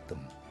defeat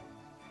them.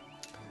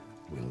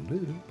 Will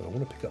do, but I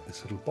want to pick up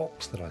this little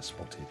box that I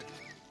spotted.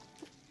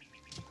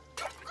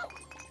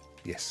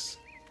 Yes.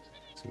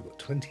 So we've got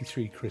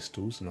 23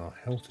 crystals and our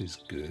health is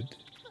good.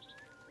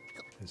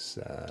 There's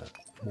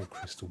more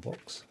crystal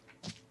box.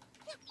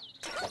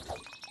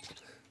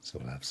 So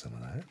we'll have some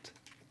of that.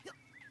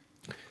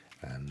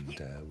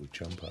 And we'll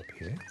jump up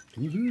here.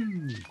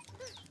 Woohoo!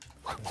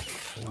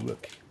 Oh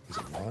look, there's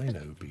a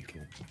rhino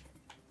beetle.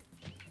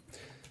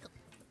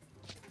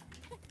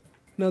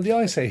 Now the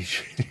Ice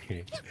Age...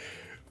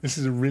 This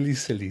is a really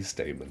silly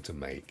statement to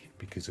make,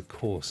 because of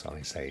course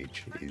Ice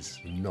Age is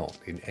not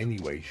in any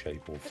way,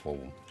 shape or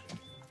form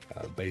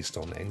based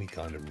on any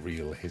kind of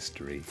real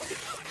history.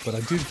 But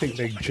I do think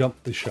they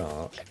jumped the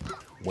shark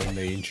when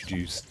they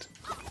introduced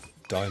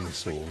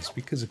dinosaurs,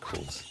 because of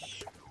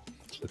course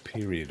the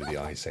period of the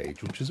Ice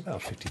Age, which was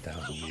about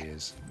 50,000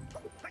 years,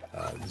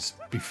 was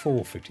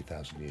before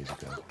 50,000 years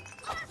ago.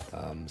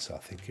 So I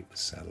think it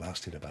was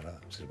lasted about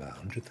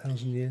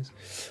 100,000 years.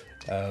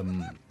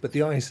 But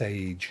the Ice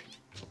Age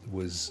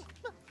was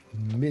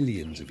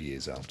millions of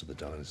years after the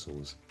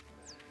dinosaurs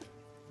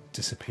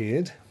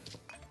disappeared.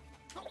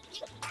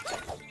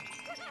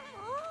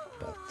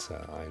 But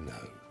I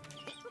know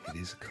it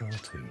is a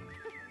cartoon.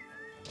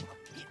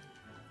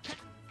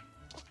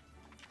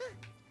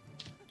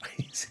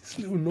 It's his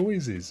little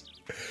noises.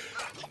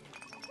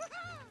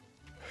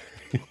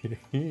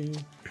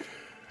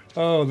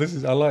 Oh,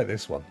 I like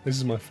this one. This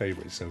is my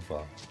favourite so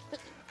far.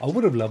 I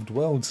would have loved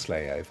World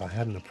Slayer if I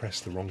hadn't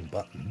pressed the wrong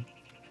button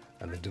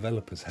and the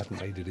developers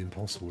hadn't made it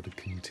impossible to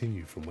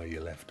continue from where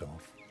you left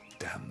off.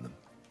 Damn them.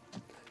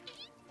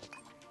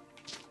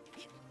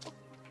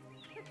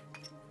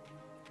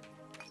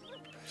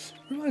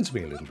 Reminds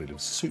me a little bit of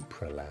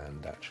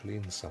Supraland, actually,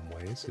 in some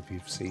ways. If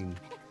you've seen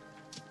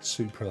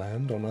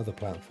Supraland on other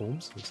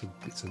platforms,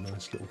 it's a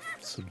nice little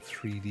sort of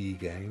 3D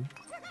game.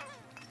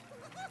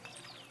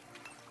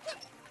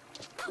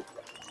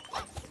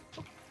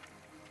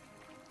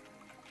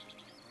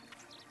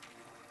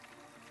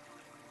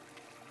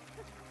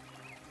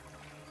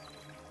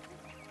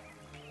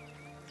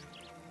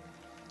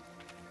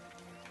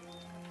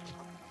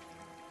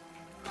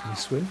 Can you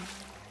swim?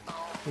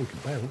 Oh, you can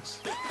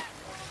bounce.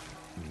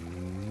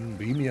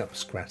 Beam me up,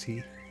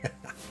 Scratty.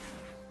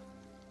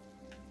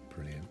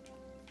 Brilliant.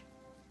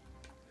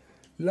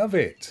 Love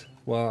it.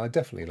 Well, I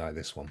definitely like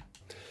this one.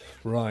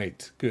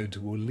 Right, good.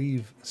 We'll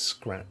leave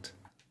Scrat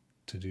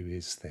to do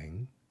his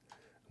thing.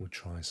 We'll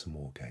try some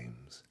more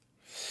games.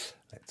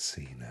 Let's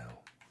see now.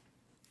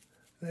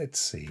 Let's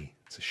see.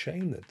 It's a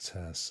shame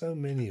that so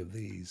many of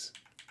these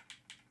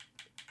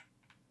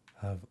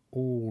have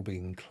all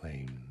been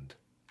claimed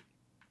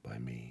by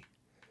me.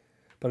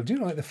 But I do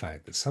like the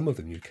fact that some of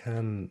them you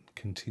can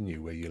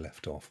continue where you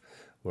left off,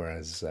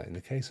 whereas in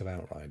the case of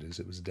Outriders,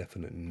 it was a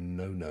definite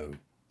no-no.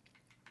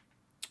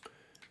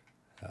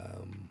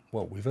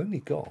 Well, we've only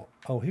got...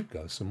 Oh, here we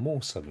go. Some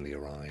more suddenly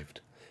arrived.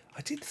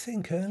 I did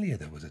think earlier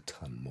there was a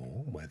ton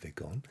more. Where they've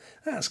gone.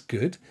 That's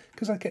good,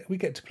 because we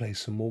get to play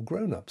some more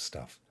grown-up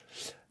stuff.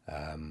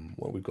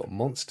 Well, we've got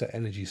Monster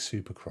Energy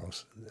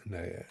Supercross.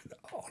 No,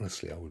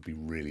 honestly, I would be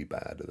really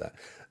bad at that.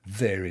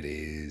 There it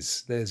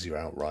is. There's your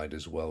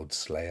Outriders World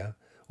Slayer.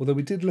 Although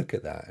we did look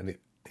at that, and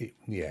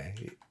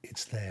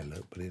it's there,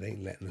 look, but it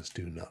ain't letting us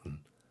do nothing.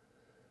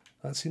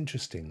 That's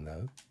interesting,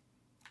 though.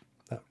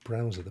 That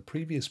browser, the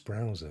previous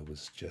browser,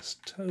 was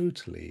just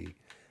totally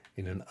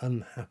in an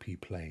unhappy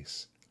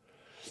place.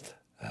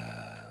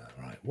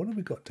 Right, what have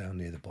we got down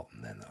near the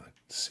bottom then?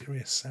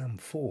 Serious Sam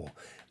 4.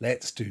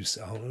 Let's do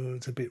so. Oh,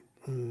 it's a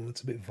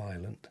bit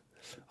violent.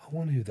 I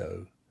want to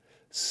though.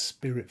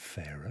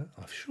 Spiritfarer.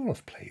 I'm sure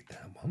I've played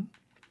that one.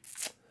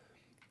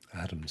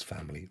 Addams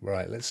Family.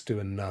 Right, let's do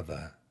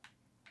another.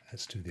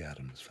 Let's do the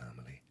Addams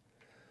Family.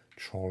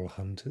 Troll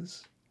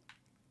Hunters.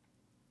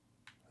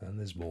 And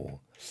there's more.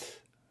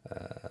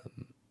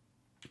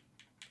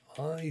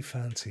 I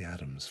fancy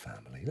Addams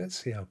Family. Let's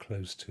see how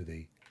close to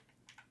the...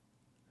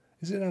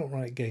 Is it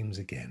Outright Games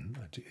again?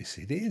 Yes,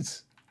 it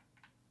is.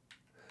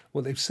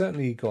 Well, they've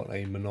certainly got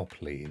a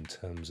monopoly in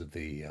terms of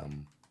the...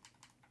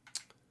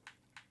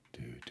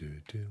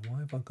 Why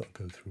have I got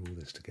to go through all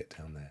this to get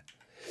down there?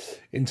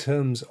 In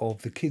terms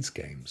of the kids'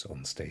 games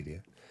on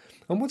Stadia.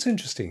 And what's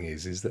interesting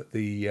is that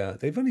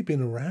they've only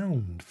been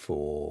around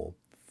for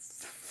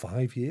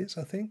 5 years,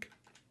 I think,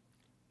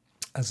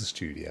 as a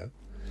studio,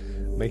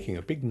 making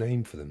a big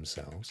name for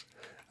themselves.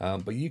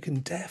 But you can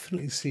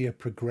definitely see a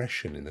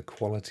progression in the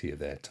quality of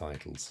their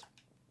titles.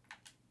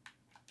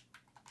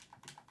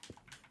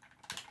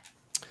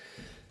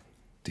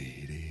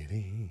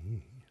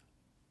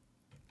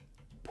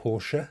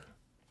 Porsche.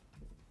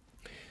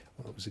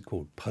 What was it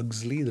called?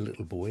 Pugsley, the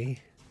little boy.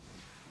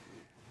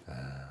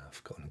 I've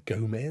forgotten.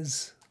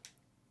 Gomez.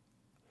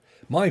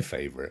 My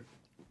favourite,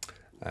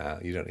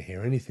 you don't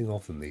hear anything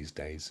of them these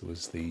days,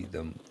 was the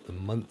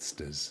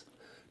Munsters.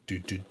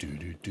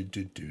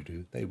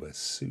 They were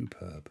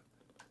superb.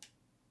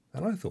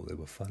 And I thought they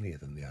were funnier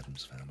than the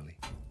Addams Family.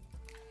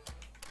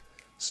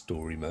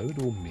 Story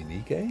mode or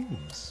mini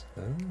games?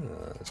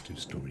 Let's do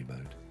story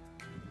mode.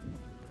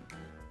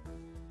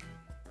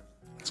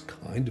 That's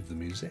kind of the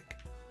music.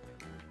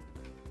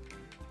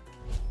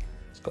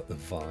 It's got the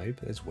vibe.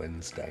 There's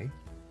Wednesday.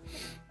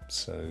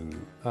 So,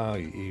 here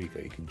you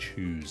go. You can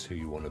choose who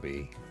you want to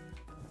be.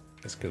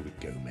 Let's go with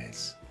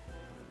Gomez.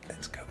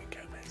 Let's go with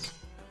Gomez.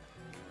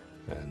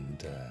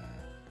 And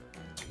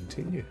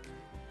continue.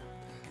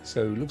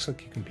 So it looks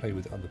like you can play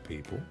with other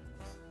people.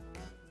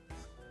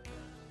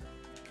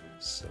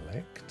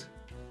 Select.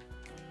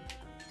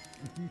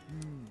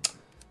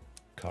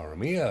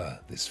 Karamia,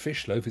 this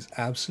fish loaf is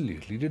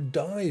absolutely to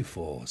die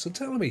for. So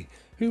tell me,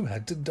 who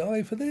had to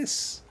die for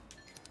this?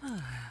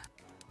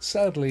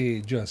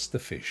 Sadly, just the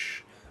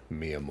fish.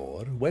 Mi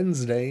amor.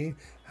 Wednesday,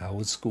 how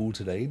was school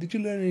today? Did you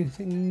learn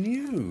anything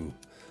new?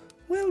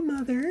 Well,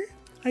 Mother,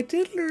 I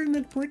did learn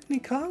that Brittany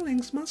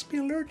Carlings must be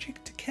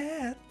allergic to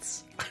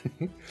cats.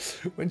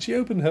 When she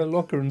opened her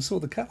locker and saw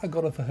the cat I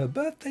got her for her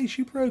birthday,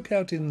 she broke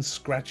out in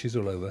scratches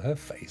all over her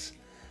face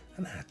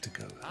and had to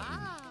go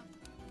home.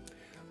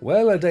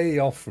 Well, a day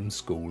off from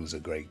school is a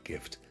great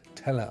gift.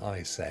 Tell her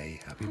I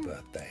say happy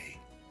birthday.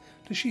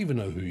 Does she even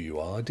know who you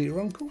are, dear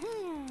uncle?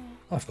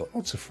 I've got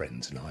lots of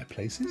friends in high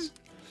places.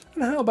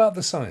 And how about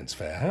the science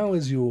fair? How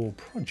is your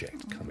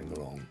project coming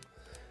along?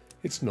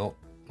 It's not.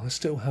 I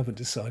still haven't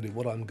decided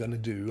what I'm going to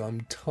do.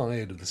 I'm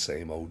tired of the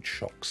same old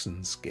shocks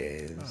and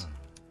scares.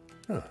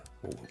 We'll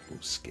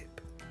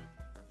skip.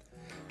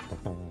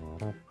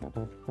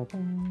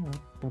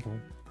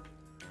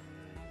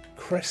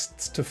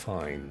 Crests to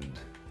find.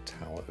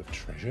 Tower of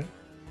Treasure.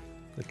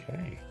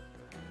 Okay.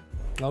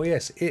 Oh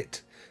yes,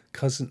 It.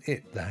 Cousin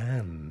It, the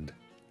Hand.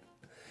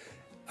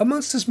 A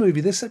Monsters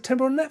movie this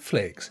September on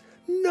Netflix.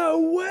 No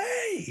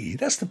way!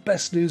 That's the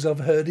best news I've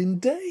heard in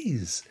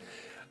days.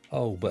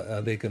 Oh, but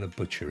are they going to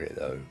butcher it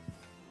though?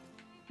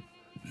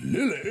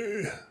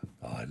 Lily!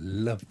 Oh, I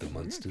love the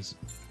Monsters.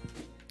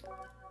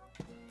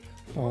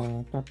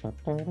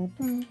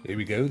 Here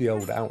we go, the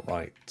old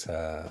outright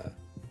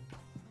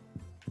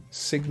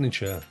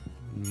signature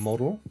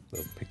model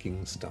of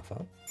picking stuff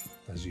up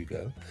as you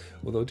go.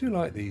 Although I do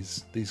like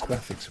these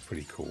graphics are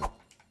pretty cool.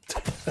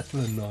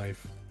 The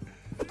knife.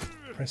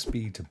 Press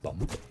B to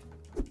bump.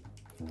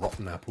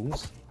 Rotten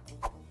apples.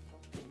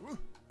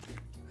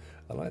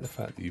 I like the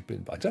fact that you've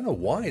been... I don't know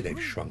why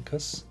they've shrunk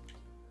us.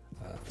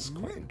 That's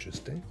quite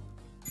interesting.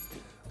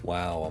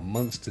 Wow, a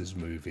Monsters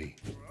movie.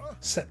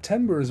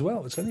 September as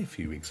well. It's only a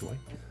few weeks away.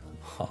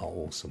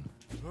 Oh, awesome.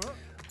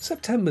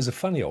 September's a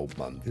funny old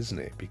month, isn't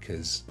it?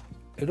 Because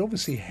it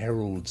obviously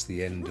heralds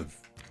the end of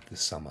the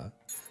summer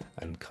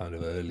and kind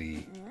of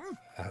early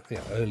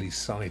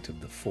sight of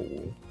the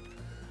fall.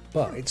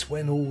 But it's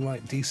when all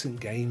like decent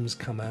games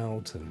come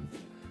out and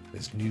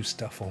there's new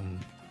stuff on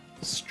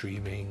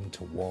streaming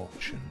to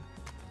watch, and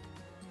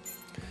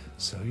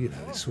so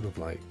it's sort of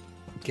like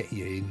get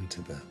you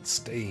into the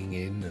staying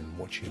in and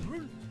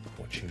watching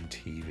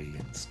TV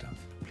and stuff,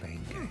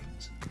 playing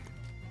games.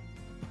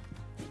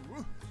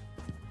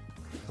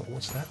 Oh,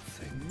 what's that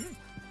thing?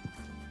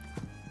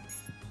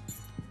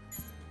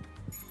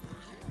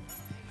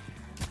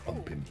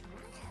 Bumping.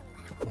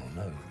 Oh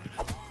no.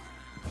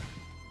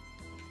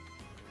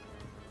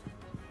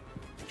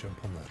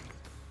 Jump on that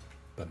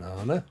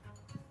banana.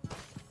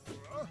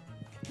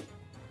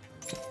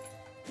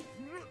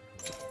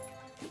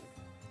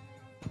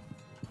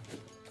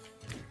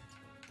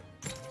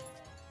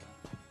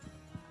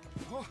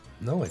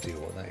 No idea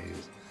what that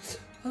is.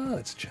 Ah,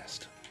 it's a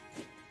chest.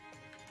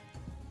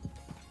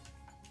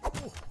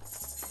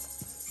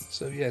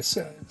 So yes,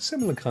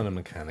 similar kind of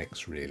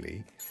mechanics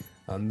really.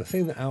 And the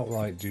thing that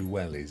Outright do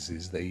well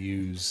is they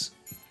use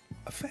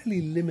a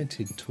fairly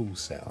limited tool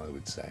set, I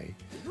would say,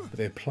 but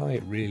they apply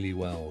it really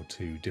well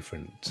to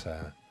different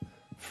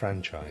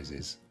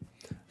franchises.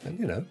 And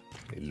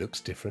it looks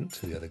different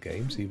to the other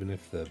games, even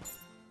if the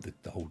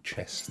whole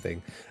chest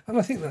thing. And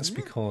I think that's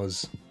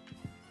because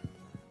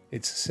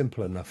it's a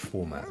simple enough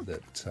format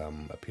that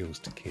appeals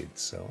to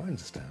kids, so I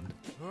understand.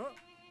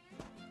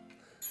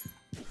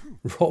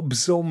 Rob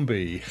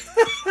Zombie.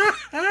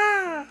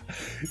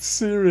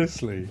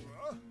 Seriously.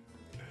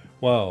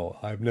 Wow,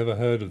 I've never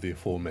heard of the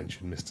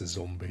aforementioned Mr.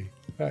 Zombie.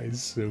 That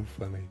is so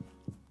funny.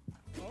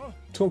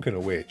 Talking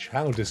of which,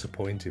 how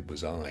disappointed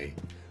was I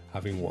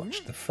having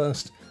watched I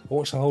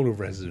watched the whole of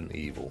Resident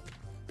Evil.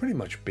 Pretty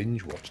much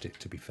binge watched it,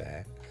 to be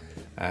fair.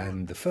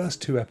 And the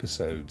first 2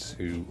 episodes,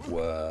 who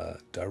were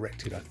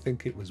directed, I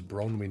think it was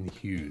Bronwyn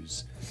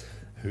Hughes,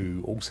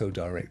 who also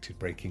directed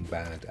Breaking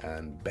Bad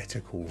and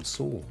Better Call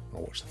Saul. I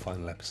watched the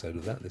final episode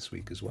of that this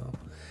week as well.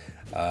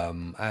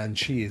 And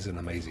she is an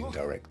amazing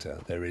director.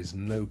 There is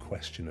no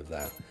question of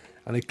that.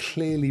 And they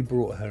clearly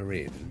brought her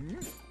in.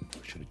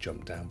 I should have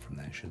jumped down from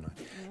there, shouldn't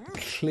I?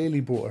 Clearly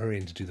brought her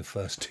in to do the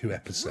first 2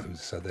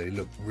 episodes, so they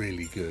looked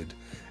really good.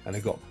 And they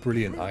got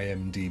brilliant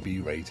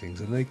IMDb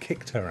ratings, and they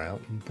kicked her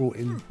out and brought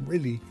in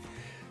really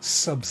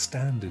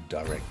substandard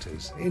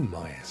directors, in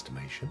my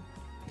estimation.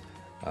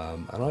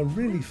 And I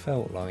really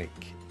felt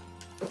like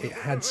it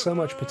had so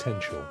much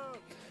potential.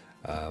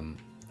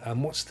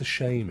 And what's the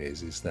shame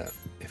is that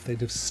if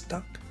they'd have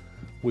stuck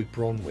with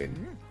Bronwyn,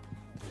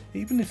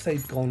 even if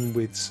they'd gone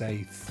with,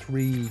 say,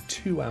 3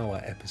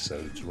 2-hour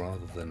episodes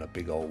rather than a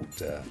big old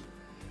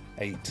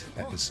 8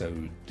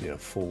 episode,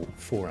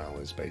 4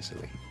 hours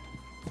basically.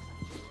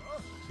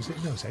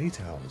 No, it was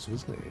 8 hours,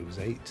 wasn't it? It was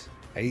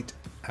 8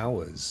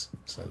 hours.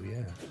 So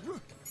yeah,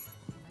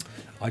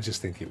 I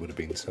just think it would have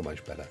been so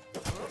much better,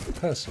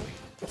 personally.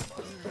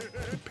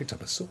 I picked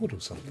up a sword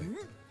or something.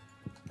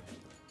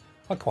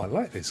 I quite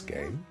like this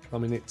game. I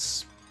mean,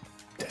 it's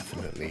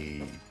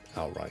definitely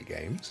Outright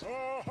Games,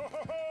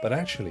 but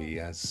actually,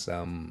 as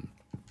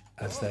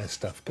their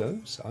stuff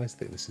goes, I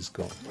think this has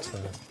got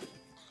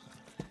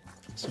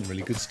some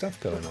really good stuff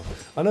going on.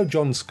 I know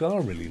John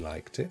Scar really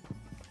liked it.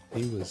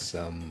 He was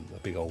a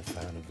big old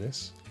fan of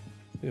this.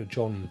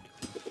 John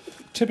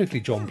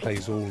Typically, John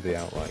plays all the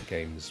outright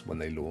games when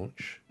they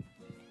launch,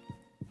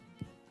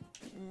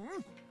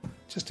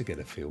 just to get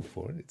a feel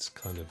for it. It's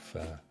kind of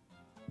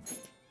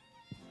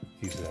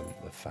he's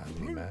a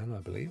family man,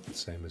 I believe,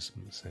 same as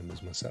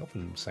myself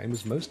and same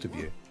as most of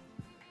you.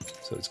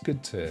 So it's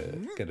good to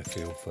get a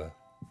feel for.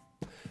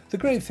 The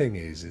great thing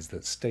is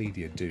that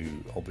Stadia do,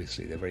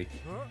 obviously, they're very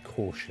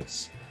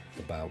cautious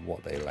about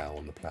what they allow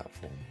on the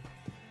platform,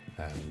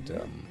 and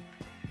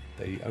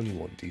they only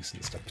want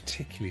decent stuff,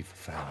 particularly for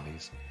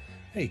families.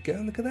 There you go,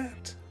 look at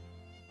that.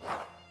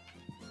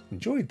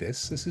 Enjoyed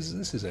this. This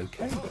is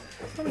okay.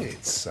 I mean,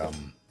 it's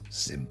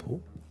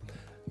simple.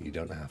 You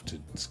don't have to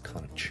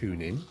kind of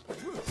tune in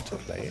to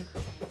play it.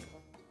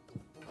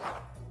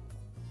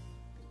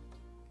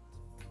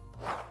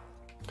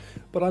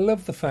 But I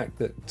love the fact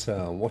that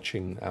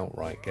watching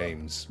outright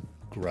games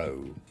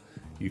grow,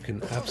 you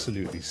can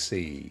absolutely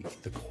see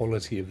the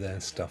quality of their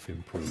stuff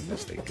improve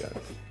as they go.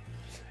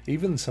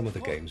 Even some of the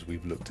games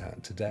we've looked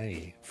at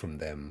today from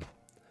them,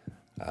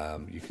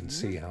 you can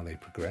see how they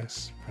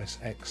progress. Press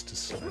X to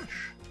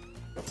slash.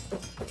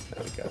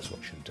 There we go, that's what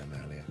I should have done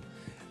earlier.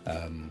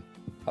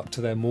 Up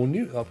to their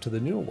the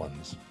newer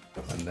ones,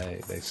 and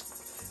I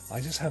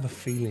just have a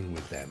feeling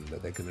with them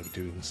that they're going to be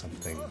doing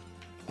something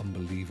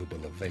unbelievable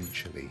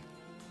eventually.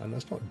 And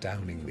that's not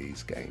downing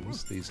these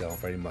games. These are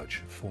very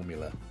much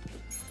formula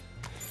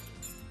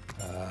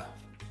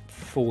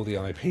for the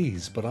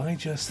IPs, but I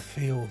just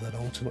feel that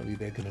ultimately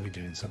they're going to be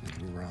doing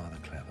something rather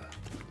clever.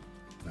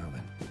 Now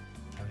then,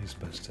 how are you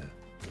supposed to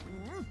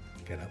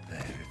get up there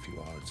if you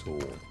are at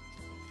all?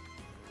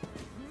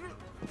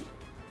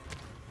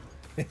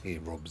 Hey,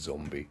 Rob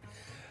Zombie.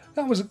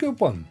 That was a good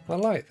one. I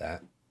like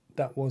that.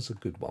 That was a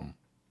good one.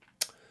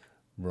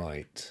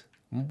 Right.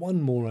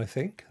 One more, I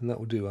think, and that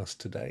will do us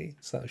today.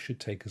 So that should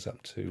take us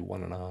up to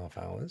 1.5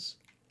 hours.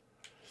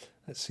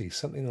 Let's see,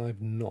 something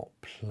I've not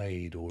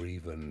played or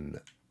even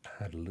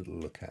had a little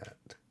look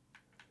at.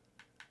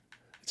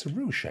 It's a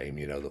real shame,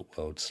 you know, that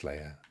World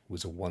Slayer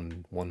was a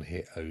one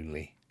hit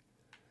only,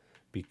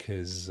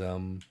 because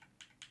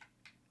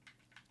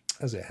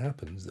as it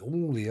happens,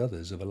 all the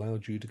others have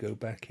allowed you to go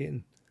back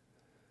in.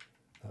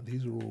 Now,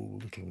 these are all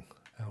little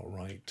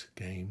outright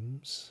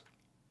games.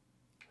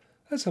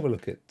 Let's have a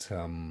look at,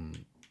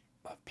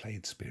 I've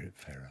played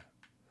Spiritfarer.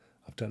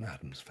 I've done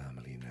Adam's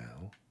Family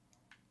now.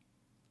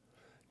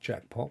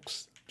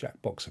 Jackbox.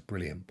 Jackbox are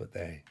brilliant, but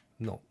they're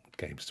not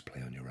games to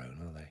play on your own,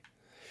 are they?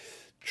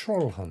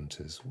 Troll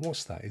Hunters.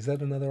 What's that? Is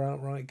that another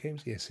outright game?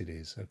 Yes, it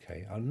is.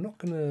 Okay, I'm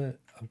gonna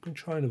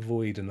try and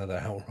avoid another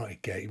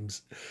outright game,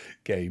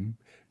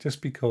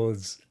 just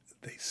because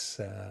this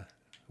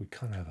we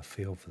kind of have a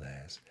feel for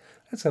theirs.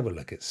 Let's have a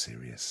look at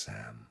Serious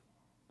Sam.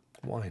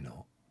 Why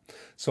not?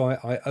 So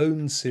I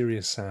own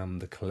Serious Sam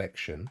the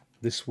collection.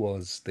 This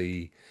was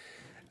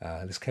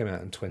this came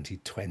out in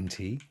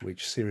 2020,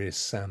 which Serious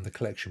Sam the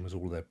collection was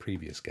all their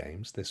previous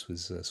games. This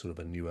was sort of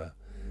a newer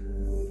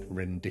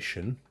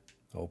rendition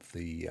of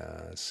the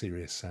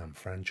Serious Sam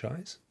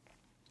franchise,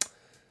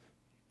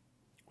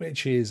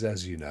 which is,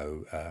 as you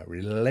know,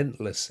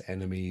 relentless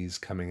enemies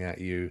coming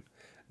at you,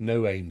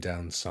 no aim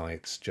down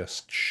sights,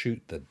 just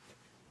shoot the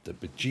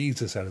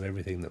bejesus out of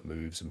everything that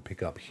moves and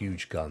pick up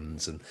huge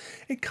guns, and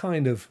it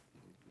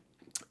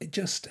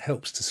just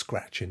helps to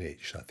scratch an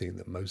itch, I think,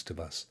 that most of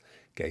us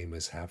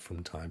gamers have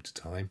from time to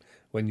time.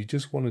 When you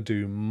just want to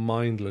do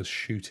mindless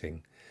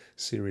shooting,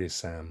 Serious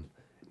Sam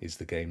is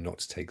the game not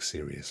to take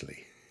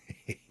seriously.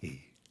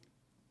 Dee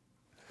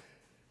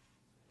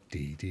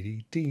dee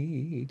dee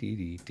dee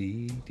dee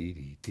dee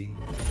dee dee.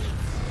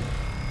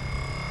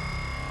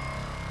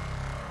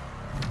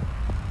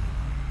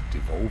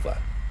 Devolver.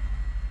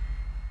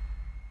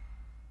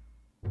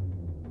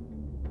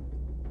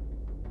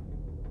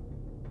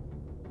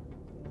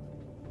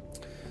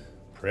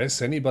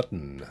 Press any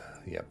button.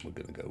 Yep, we're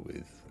going to go with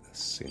a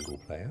single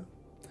player.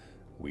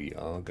 We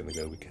are going to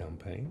go with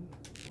campaign.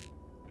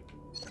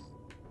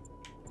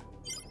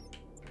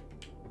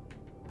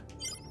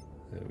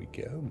 There we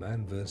go,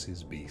 man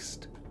versus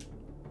beast.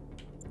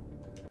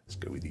 Let's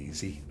go with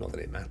easy, not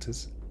that it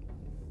matters.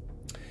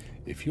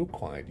 If you're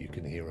quiet, you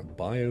can hear a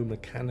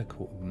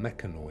biomechanical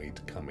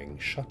mechanoid coming.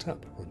 Shut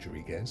up,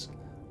 Rodriguez.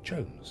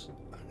 Jones.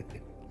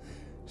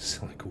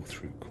 Cycle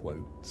through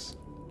quotes.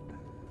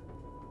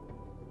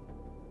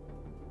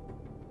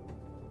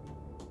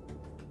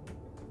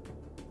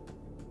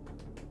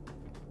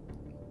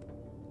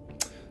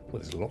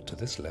 Well, there's a lot to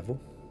this level.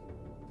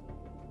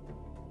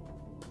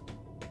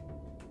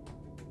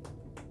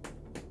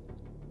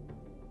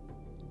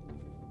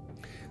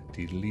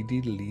 Diddly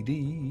diddly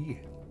dee.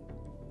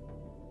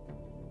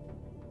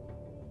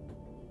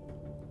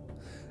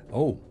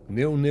 Oh,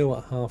 0-0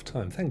 at half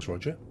time. Thanks,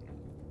 Roger.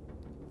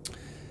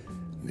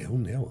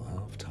 0-0 at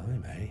half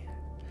time, eh?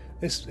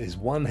 This is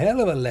one hell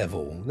of a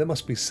level. There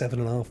must be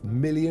 7.5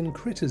 million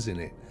critters in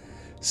it.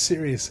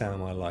 Serious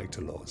Sam I liked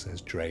a lot,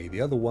 says Dre.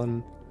 The other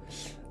once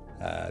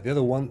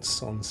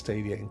on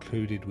Stadia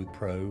included with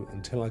Pro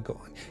until I got...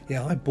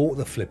 Yeah, I bought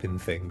the flipping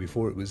thing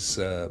before it was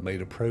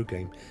made a Pro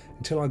game,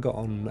 until I got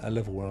on a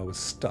level where I was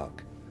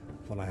stuck.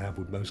 what I have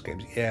with most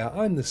games. Yeah,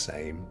 I'm the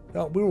same.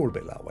 Oh, we're all a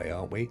bit that way,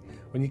 aren't we?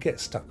 When you get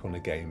stuck on a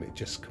game, it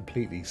just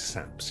completely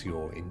saps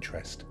your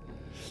interest.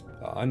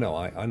 I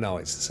know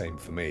it's the same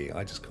for me.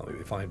 I just can't.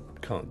 If I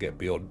can't get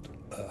beyond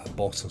a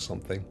boss or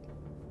something,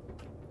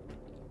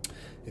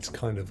 it's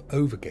kind of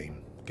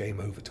game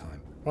over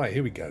time. Right,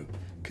 here we go.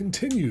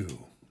 Continue.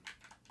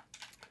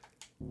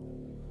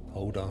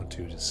 Hold on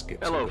to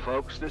skip. Hello,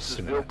 folks. This is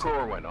Bill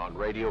Corwin on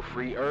Radio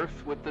Free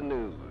Earth with the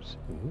news.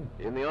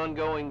 In the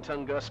ongoing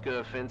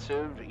Tunguska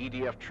offensive,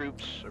 EDF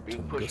troops are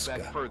being pushed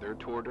back further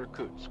toward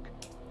Irkutsk.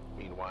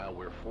 Meanwhile,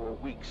 we're 4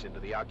 weeks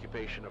into the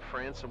occupation of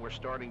France, and we're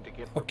starting to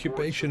get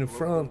occupation of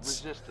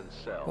France. Resistance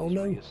cells. Oh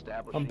no,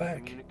 I'm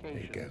back. There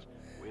you go.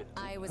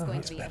 I was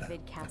going to be a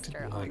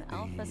vidcaster on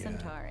Alpha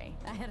Centauri.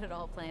 I had it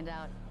all planned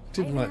out.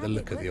 Didn't like the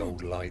look of the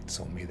old lights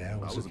on me there.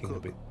 I was looking a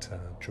bit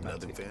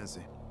dramatic. Nothing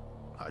fancy.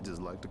 I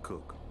just like to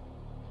cook.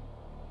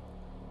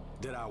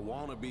 Did I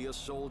want to be a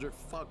soldier?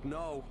 Fuck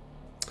no.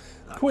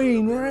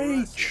 Queen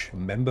Rach,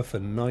 member for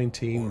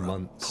 19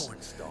 months.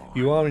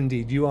 You are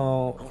indeed. You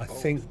are. I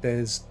think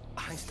there's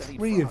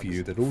 3 of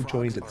you that all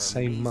joined at the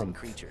same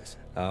month.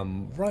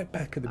 Right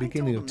back at the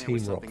beginning of Team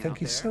Rokk. Thank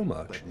you so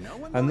much.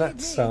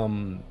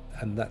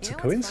 And that's a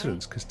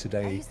coincidence because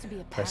today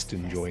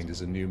Preston joined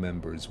as a new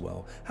member as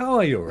well. How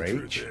are you,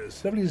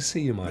 Rach? Lovely to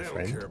see you, my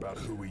friend.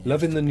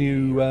 Loving the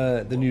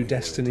new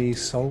Destiny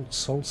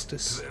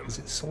Solstice. Is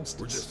it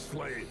Solstice?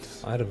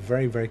 I had a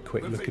very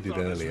quick look at it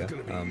earlier,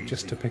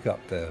 just to pick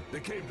up the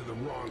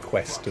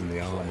quest and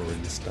the armor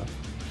and stuff.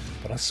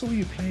 But I saw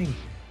you playing.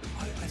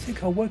 I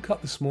think I woke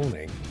up this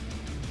morning,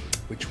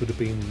 which would have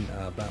been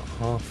about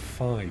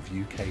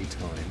 5:30 UK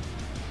time,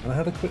 and I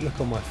had a quick look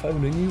on my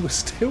phone and you were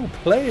still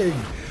playing.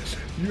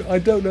 I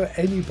don't know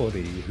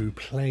anybody who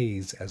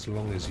plays as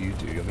long as you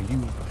do. I mean,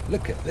 you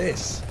look at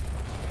this.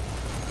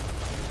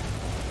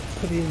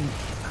 Put in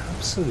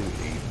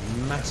absolutely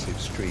massive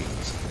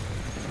streams.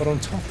 But on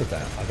top of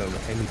that, I don't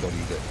know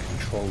anybody that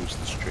controls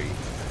the stream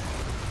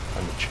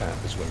and the chat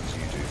as well as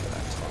you do for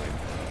that time.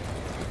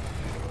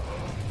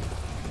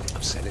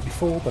 I've said it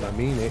before, but I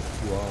mean it.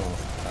 You are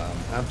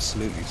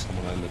absolutely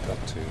someone I look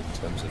up to in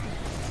terms of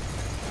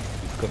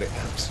you've got it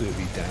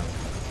absolutely down.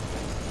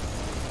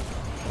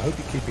 I hope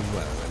you're keeping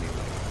well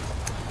anyway.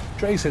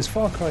 Dre says,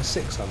 Far Cry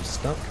 6, I'm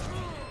stuck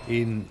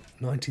in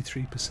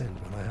 93%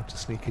 when I have to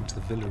sneak into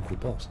the villa of the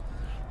boss.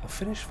 I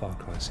finished Far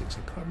Cry 6,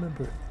 I can't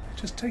remember it.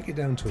 Just take it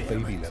down to a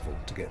baby level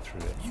to get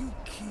through it. You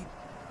keep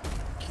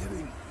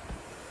getting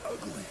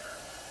uglier.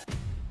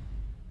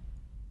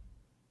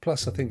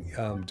 Plus, I think,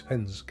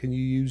 depends, can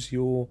you use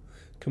your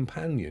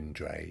companion,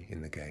 Dre,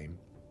 in the game?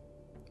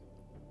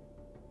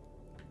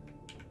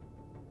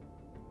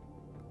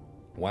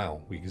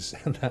 Wow, we can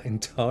send that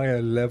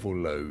entire level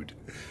load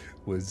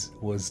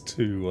was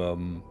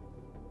to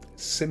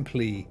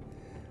simply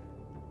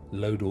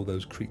load all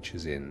those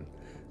creatures in.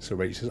 So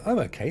Rach says, I'm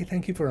okay,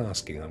 thank you for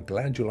asking. I'm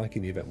glad you're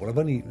liking the event. Well, I've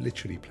only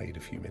literally played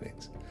a few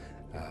minutes,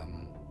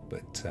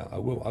 but I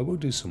will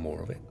do some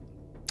more of it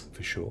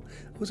for sure.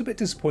 I was a bit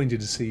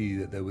disappointed to see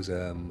that there was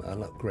an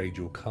upgrade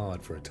your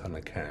card for a ton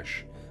of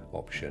cash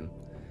option,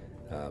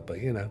 but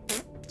you know,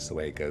 it's the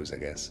way it goes, I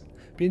guess.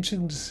 Be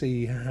interesting to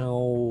see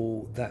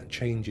how that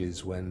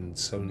changes when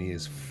Sony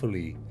is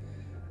fully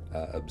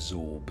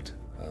absorbed,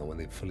 when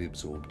they've fully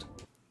absorbed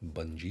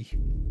Bungie.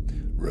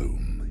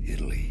 Rome,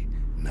 Italy,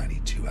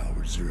 92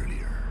 hours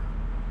earlier.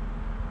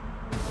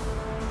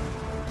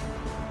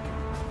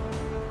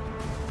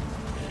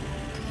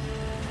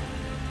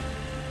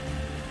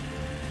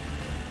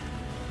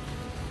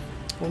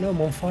 Oh no,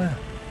 I'm on fire.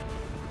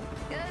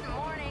 Good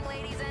morning,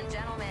 ladies and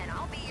gentlemen.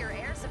 I'll be your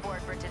air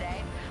support for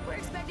today. We're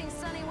expecting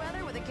sunny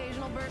weather with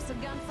occasional bursts of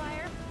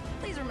gunfire.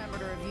 Please remember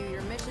to review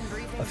your mission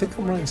briefing. I think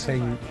I'm right in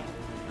saying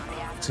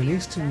it's an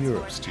Eastern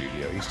European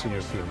studio. I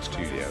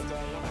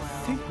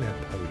think they're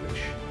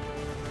Polish,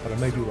 but I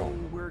may be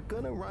wrong. We're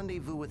gonna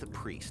rendezvous with a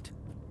priest.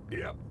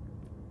 Yep.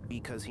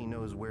 Because he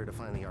knows where to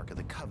find the Ark of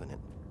the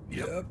Covenant.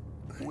 Yep.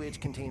 Which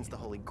contains the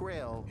Holy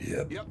Grail.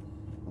 Yep. Yep.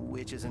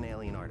 Which is an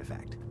alien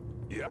artifact.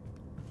 Yep.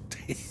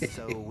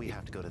 So we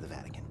have to go to the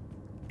Vatican.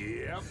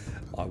 Yep.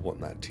 I want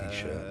that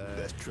T-shirt.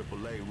 That's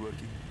AAA,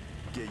 rookie.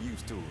 Get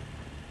used to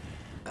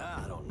it.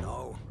 I don't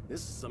know.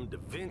 This is some Da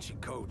Vinci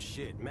Code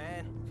shit,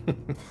 man.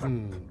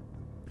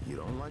 You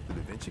don't like the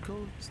Da Vinci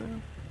Code,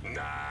 Sam?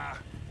 Nah.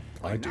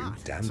 I do.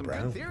 Dan Some good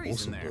Brown,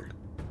 theories awesome in there.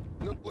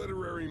 book. No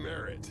literary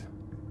merit.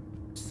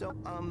 So,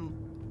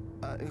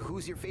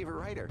 who's your favorite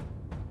writer?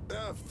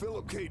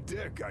 Philip K.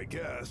 Dick, I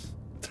guess.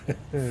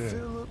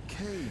 Philip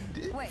K.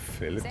 Dick. Wait,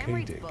 Philip Sam K.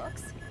 reads Dick.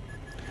 books?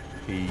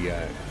 He,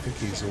 I think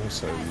he's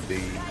also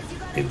the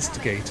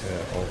instigator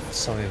of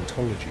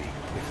Scientology,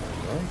 if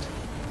I'm right.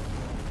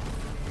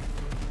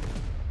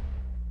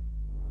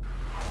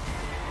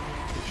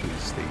 Which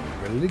is the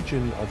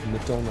religion of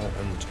Madonna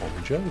and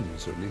Tom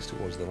Jones, or at least it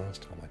was the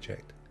last time I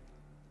checked.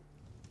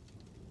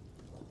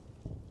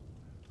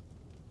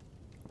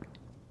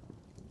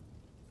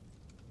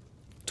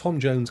 Tom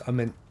Jones, I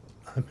meant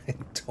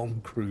Tom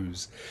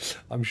Cruise.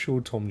 I'm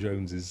sure Tom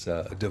Jones is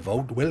a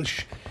devout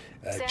Welsh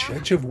Sam?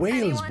 Church of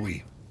Wales, Anyone?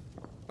 boy.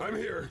 I'm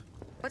here.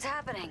 What's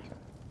happening?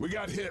 We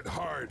got hit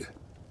hard.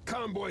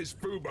 Convoy's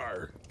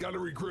foobar. Gotta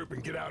regroup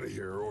and get out of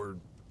here, or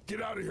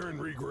get out of here and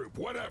regroup,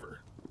 whatever.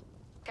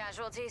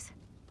 Casualties?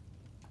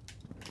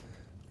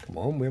 Come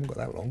on, we haven't got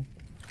that long.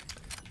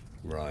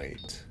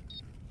 Right.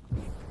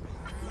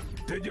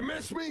 Did you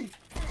miss me?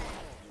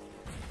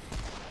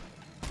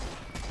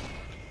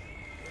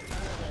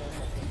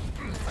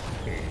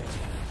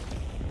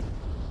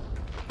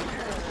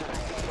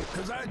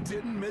 Because I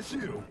didn't miss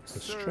you. So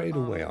straight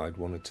away, I'd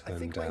want to turn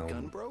My gun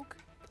down broke.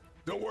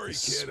 Don't worry, the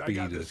kid. I speed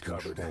got of the this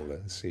covered. controller.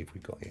 Let's see if we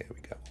got. Here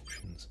we go.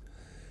 Options.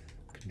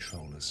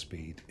 Controller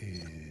speed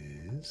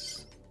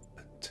is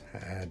a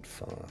tad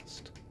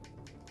fast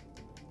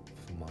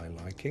for my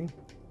liking.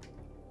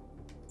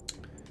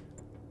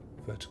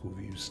 Vertical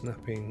view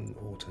snapping,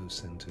 auto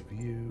center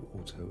view,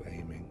 auto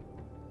aiming.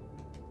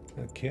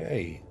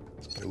 Okay,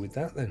 let's go with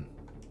that then.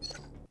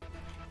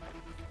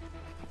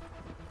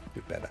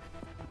 Bit better.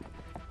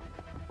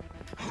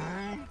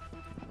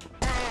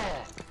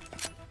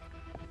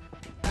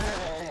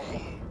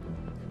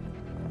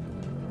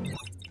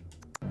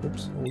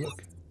 Oops, oh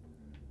look.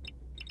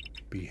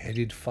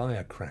 Beheaded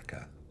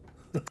firecracker.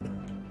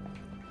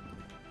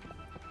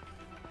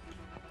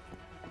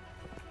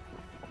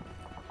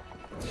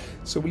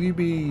 So will you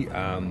be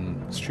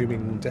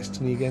streaming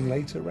Destiny again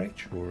later,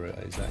 Rach, or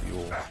is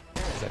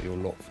that your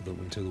lot for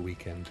until the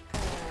weekend?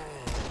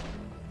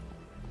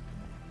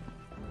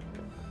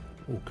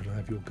 Oh, can I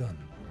have your gun?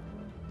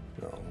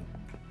 No.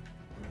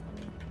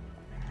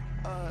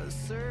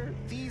 Sir,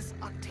 these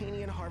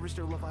Octanian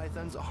Harvester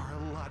Leviathans are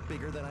a lot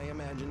bigger than I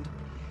imagined.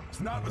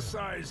 It's not the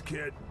size,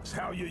 kid. It's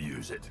how you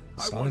use it.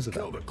 I Size once of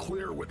killed a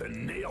clear with a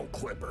nail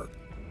clipper.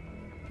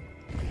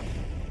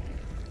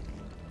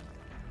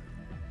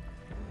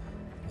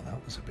 Well,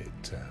 that was a bit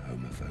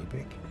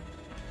homophobic.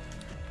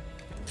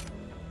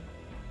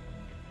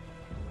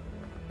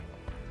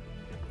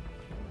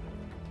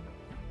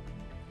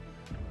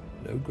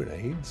 No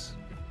grenades.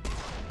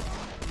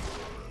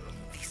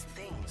 These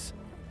things,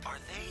 are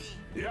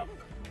they? Yep.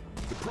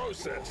 The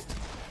processed.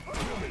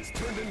 Humans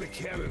turned into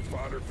cannon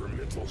fodder for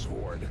Mitzel's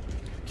horde.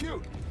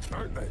 Cute,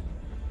 aren't they?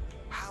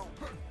 How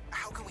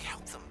can we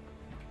help them?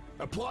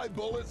 Apply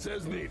bullets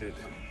as needed.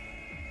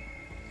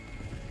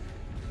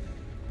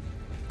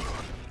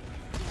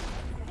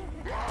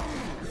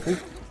 Oh,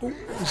 what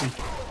is he?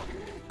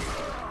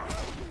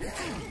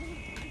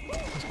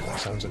 This guy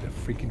sounds like a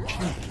freaking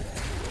cheat.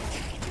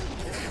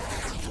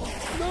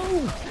 No!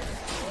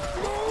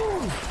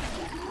 No!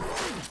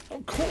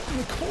 I'm caught in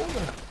the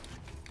corner.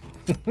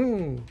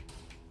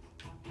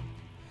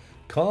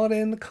 Caught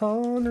in the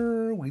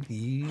corner with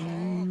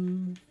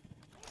you.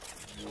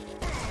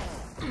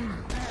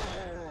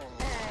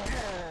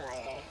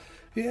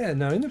 Yeah,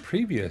 now in the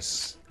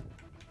previous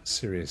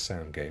Serious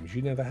Sound games,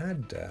 you never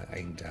had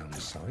aim down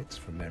sights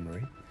from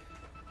memory.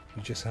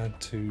 You just had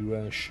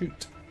to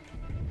shoot,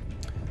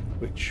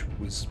 which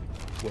was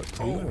worked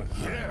pretty well.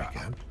 There we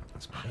go.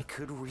 That's better. I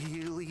could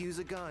really use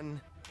a gun.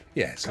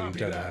 Yeah, so you Copy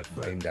don't that, have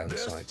but aim down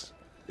this sights.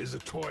 is a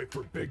toy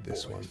for big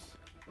This boys. one.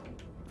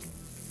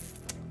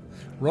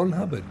 Ron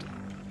Hubbard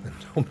and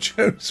Tom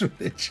Jones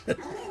religion.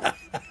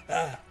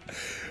 I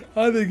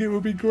think it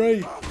would be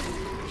great. I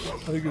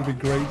think it would be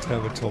great to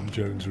have a Tom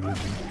Jones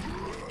religion.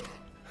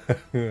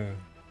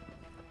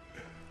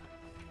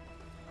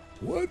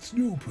 What's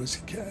new,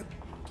 pussycat?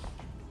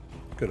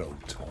 Good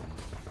old Tom.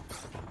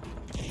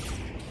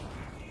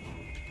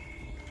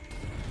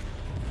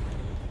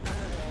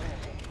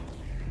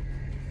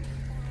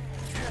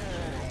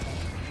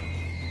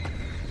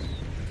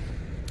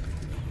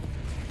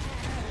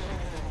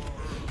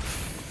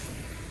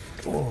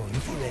 Come on,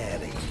 get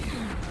out of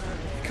here.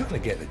 You kind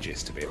of get the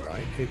gist of it,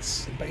 right?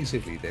 It's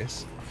basically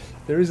this.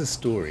 There is a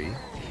story,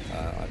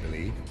 I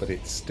believe, but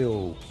it's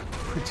still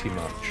pretty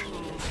much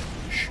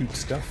shoot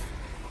stuff.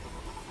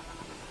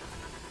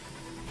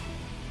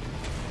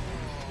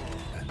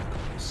 And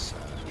of course,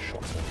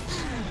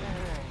 shotguns.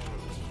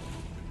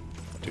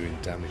 Doing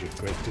damage at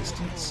great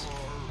distance.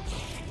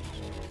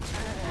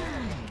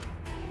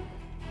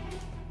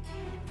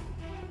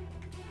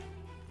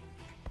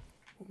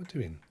 What am I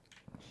doing?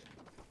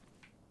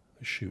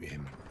 Shoot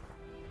him.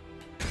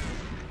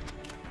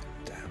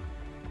 Damn.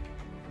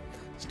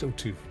 Still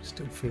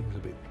feels a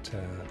bit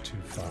too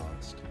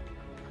fast.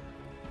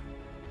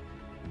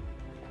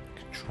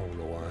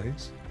 Controller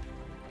wise.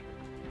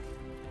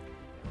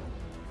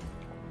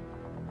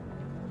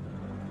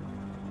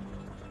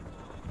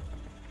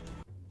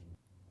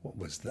 What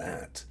was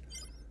that?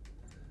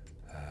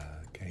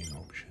 Game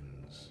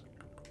options.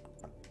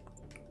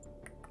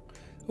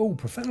 Oh,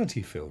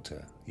 profanity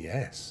filter.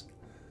 Yes.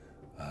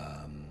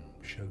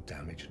 Show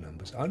damage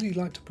numbers. I only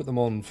like to put them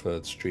on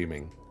for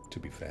streaming, to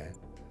be fair.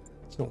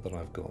 It's not that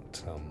I've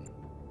got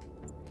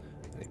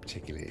any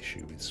particular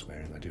issue with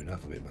swearing. I do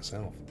enough of it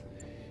myself.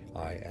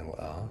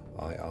 ILR,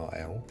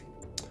 IRL.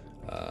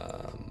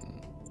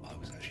 I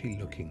was actually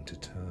looking to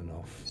turn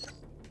off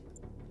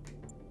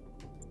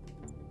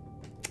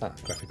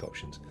graphic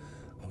options.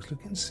 Oh was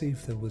looking to see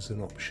if there was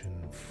an option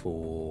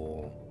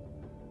for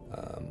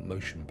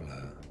motion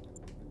blur,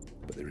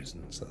 but there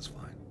isn't, so that's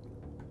fine.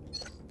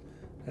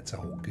 That's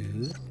all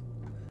good.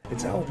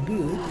 It's all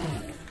good.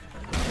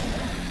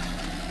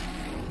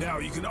 Now,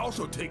 you can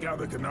also take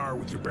out a Gnar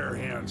with your bare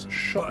hands.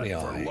 Shot me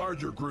but eye. for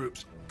larger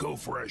groups, go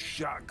for a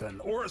shotgun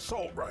or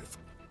assault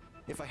rifle.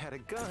 If I had a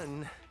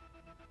gun,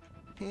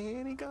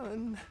 any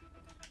gun.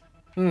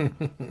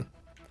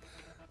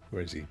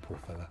 Where is he, poor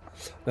fella?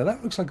 Now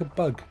that looks like a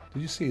bug.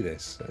 Did you see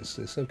this?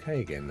 It's okay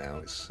again now.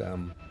 It's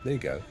there you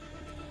go.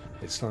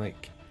 It's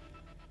like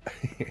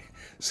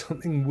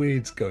something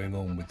weird's going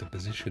on with the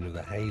position of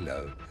the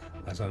halo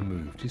as I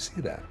move. Do you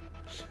see that?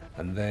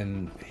 And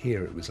then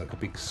here it was like a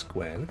big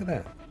square. Look at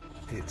that.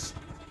 It's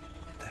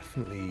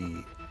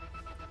definitely,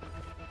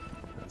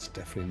 that's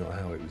definitely not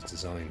how it was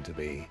designed to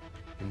be.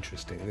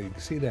 Interesting. You can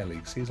see there, you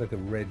can see it's like a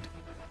red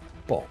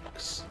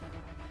box.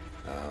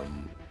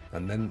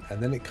 And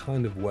then it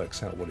kind of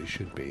works out what it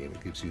should be, and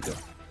it gives you the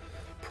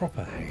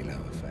proper halo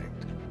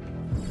effect.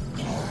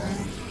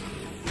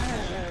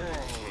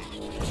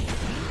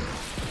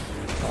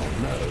 Oh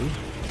no.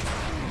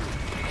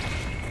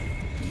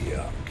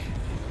 Yuck.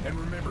 And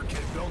remember,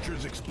 kid,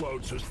 Belchers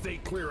explode, so stay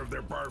clear of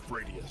their barf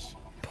radius.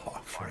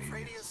 Barf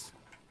radius?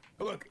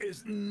 Look,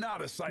 it's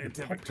not a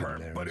scientific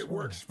term, but it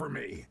works for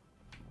me.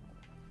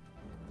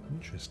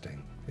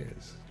 Interesting.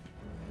 Yes.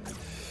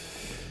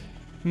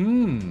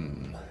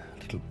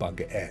 Little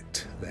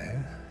bugette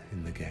there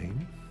in the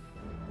game.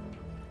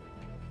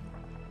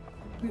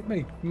 It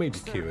may be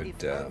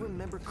cured.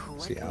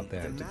 See out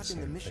there. The map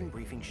in the mission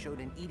briefing showed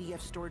an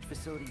EDF storage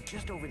facility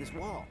just over this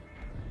wall.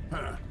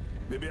 Huh.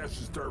 Maybe I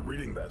should start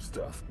reading that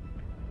stuff.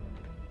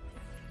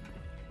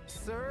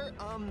 Sir,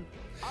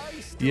 I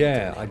still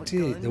yeah, don't I have a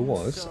did. gun, There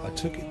was. so... I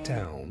took it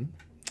down.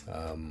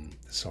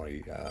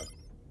 Sorry.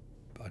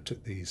 I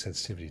took the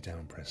sensitivity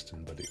down,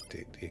 Preston, but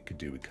it could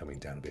do with coming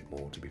down a bit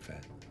more, to be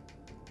fair.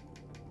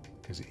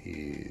 Because it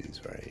is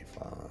very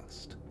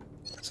fast.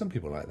 Some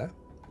people like that.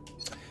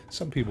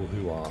 Some people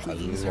who are a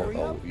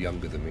lot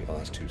younger than me. Oh,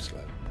 that's too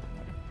slow.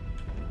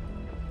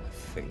 I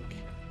think.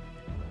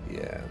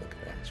 Yeah, look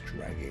at that. It's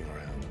dragging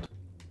around.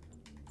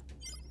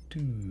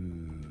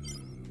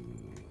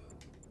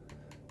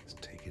 Let's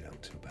take it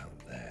up to about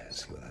there.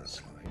 See what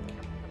that's like.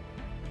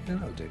 Yeah,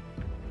 that'll do.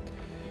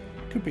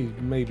 Could be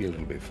maybe a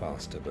little bit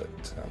faster, but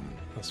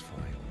that's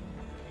fine.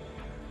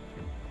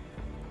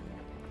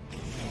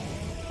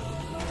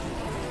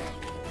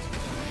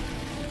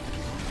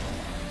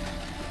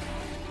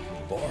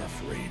 Barf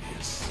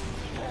radius.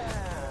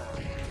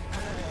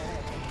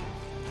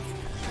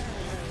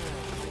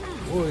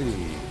 Oi.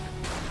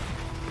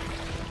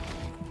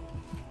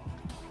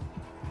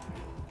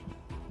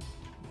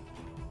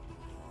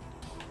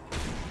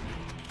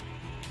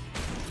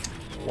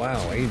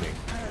 Wow, aiming.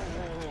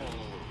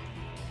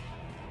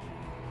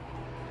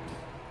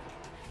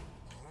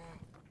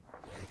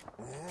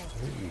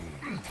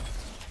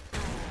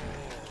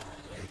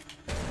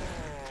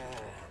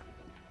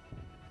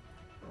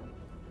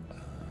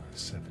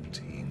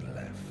 17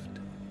 left.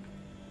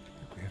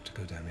 We have to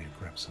go down here and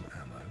grab some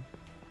ammo.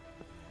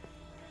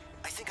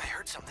 I think I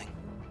heard something.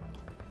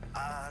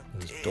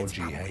 Those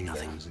dodgy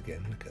halos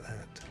again. Look at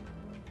that.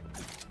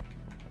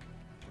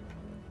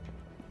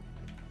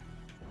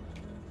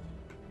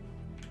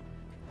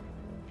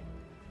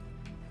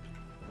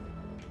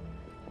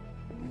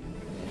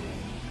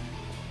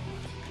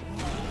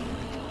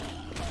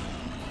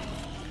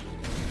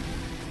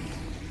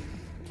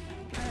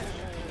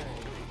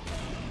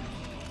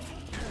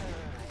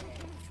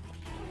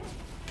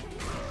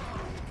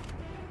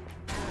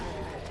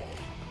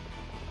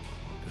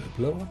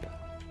 Blow up.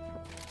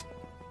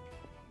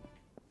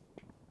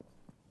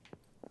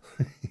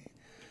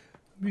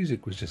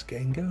 Music was just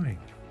getting going.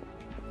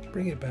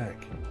 Bring it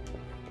back.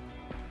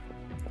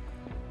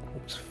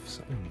 Oops,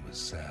 something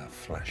was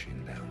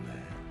flashing down there.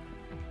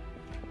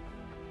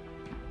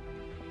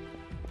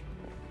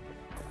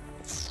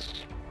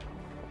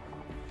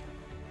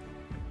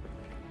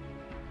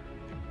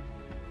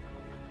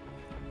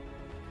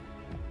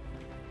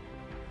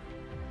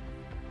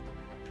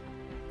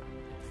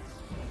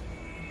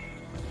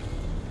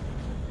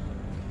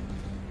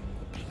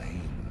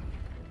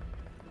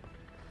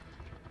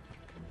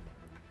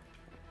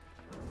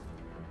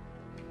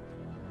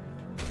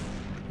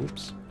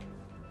 Oops.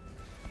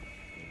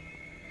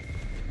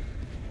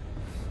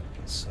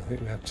 So I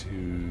think we have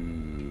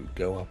to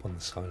go up on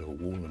the side of the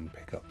wall and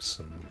pick up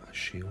a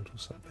shield or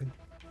something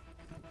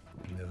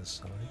on the other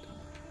side.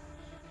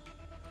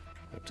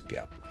 We have to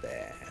get up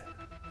there.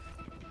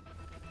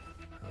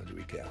 How do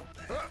we get up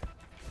there?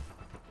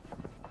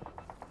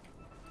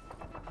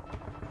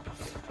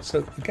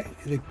 So again,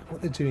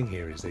 what they're doing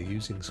here is they're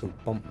using sort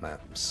of bump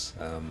maps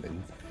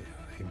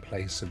in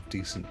place of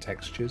decent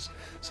textures,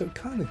 so it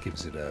kind of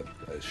gives it a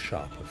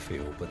sharper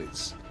feel, but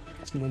it's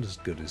not as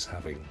good as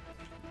having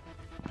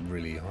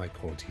really high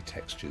quality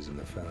textures in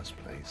the first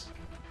place.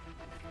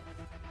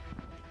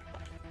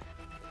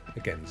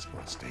 Again, it's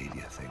not a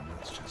Stadia thing,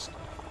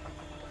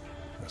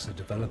 that's a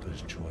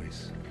developer's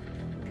choice.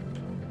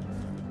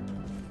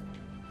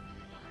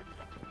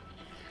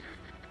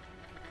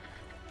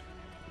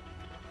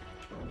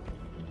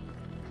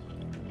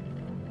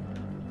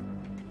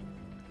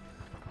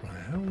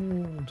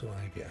 do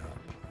I get up?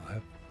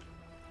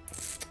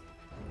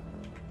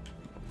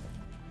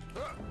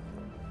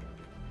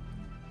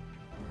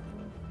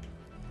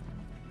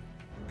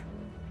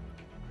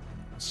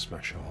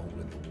 Smash a hole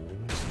in the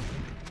walls.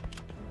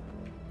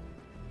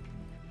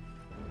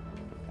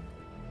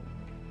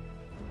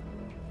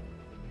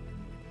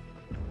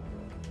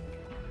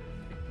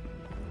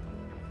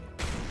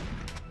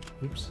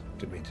 Oops,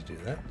 didn't mean to do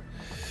that.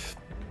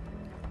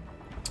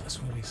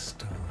 That's where we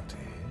started.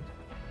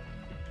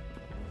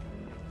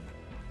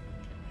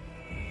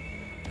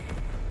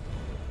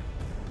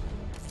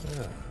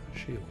 Ah,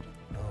 shield,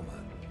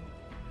 armor.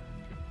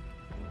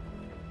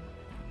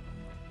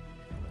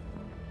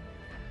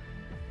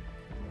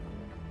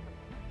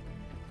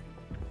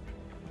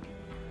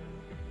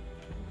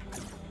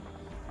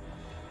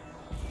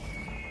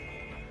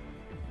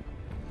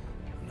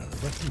 Another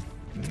weapon.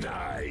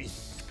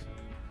 Nice.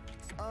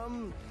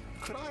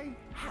 Could I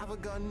have a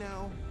gun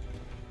now?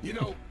 You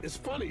know, it's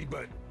funny,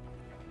 but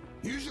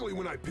usually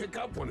when I pick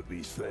up one of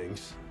these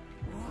things...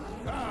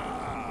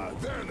 Ah,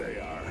 there they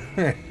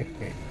are.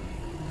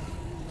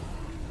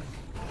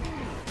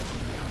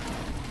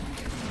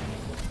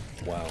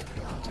 Wow,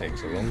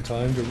 takes a long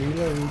time to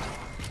reload.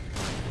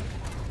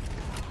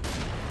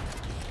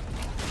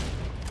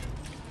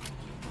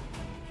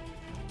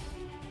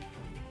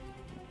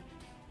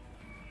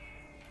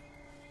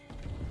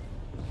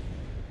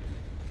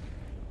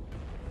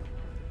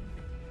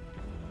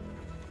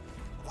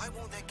 Why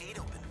won't that gate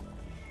open?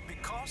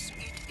 Because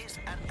it is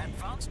an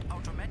advanced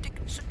automatic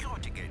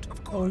security gate,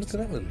 of course. Oh, look at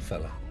that little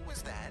fella. Who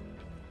is that?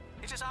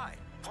 It is I,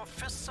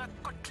 Professor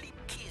Gottlieb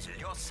Kiesel,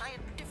 your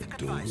scientific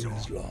The door advisor.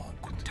 is locked.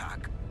 Guten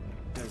Tag.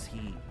 Does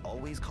he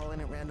always call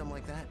in at random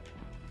like that?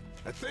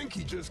 I think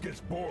he just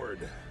gets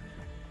bored.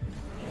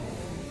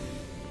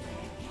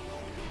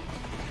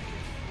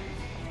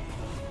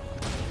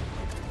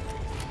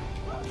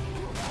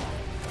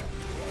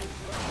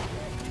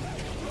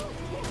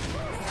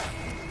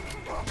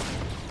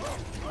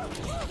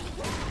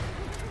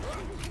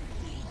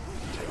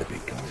 Take the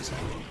big guys out.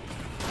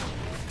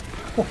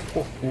 Ho,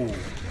 ho, ho.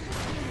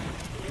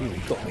 Ooh, he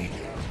got me.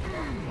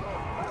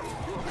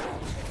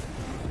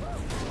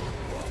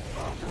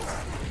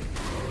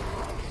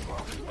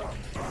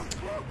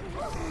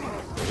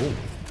 Oh,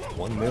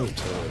 1-0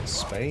 to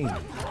Spain.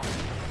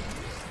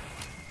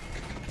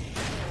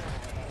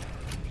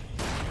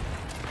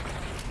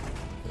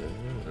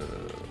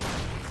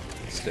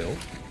 Still,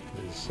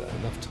 there's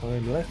enough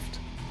time left.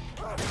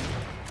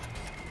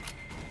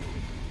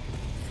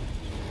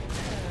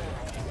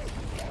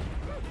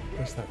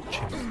 Where's that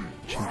chimp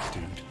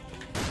dude?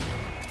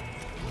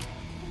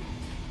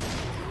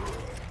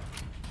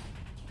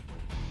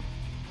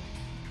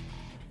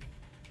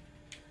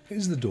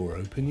 Is the door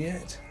open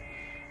yet?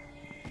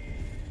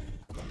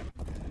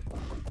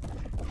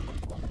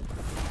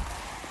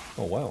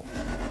 Oh wow.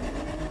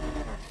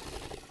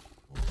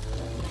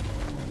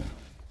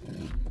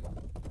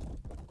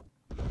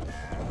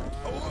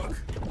 Oh look,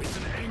 it's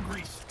an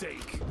angry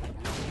steak.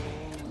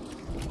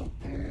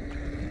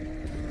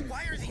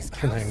 Why are these An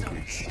cows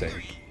angry so steak.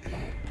 angry?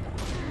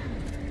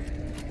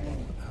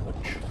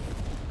 Ouch.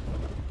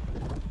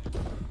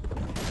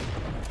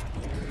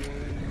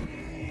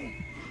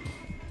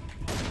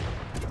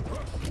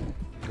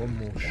 One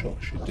more shot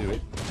should do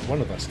it. One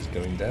of us is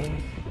going down.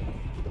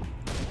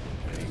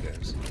 There he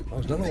goes.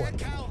 Oh, there's another one.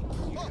 Cow!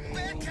 Oh,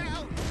 bad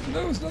cow!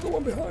 No, there's another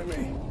one behind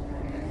me.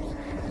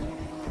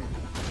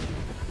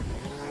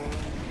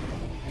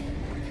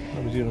 How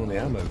are we doing on the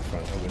ammo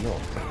front? Oh, we're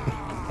not.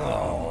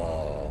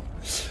 Oh,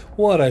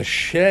 what a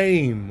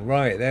shame.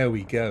 Right, there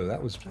we go.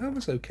 That was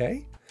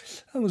okay.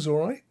 That was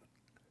all right.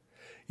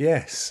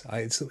 Yes,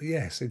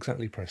 yes,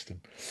 exactly, Preston.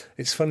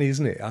 It's funny,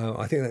 isn't it?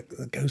 I think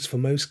that goes for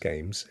most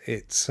games.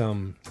 It's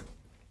you've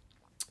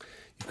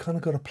kind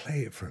of got to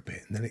play it for a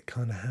bit, and then it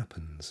kind of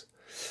happens.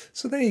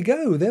 So there you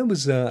go. There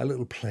was a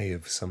little play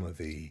of some of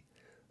the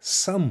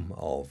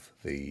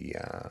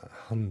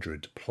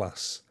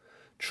 100+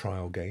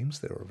 trial games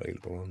that are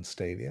available on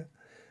Stadia.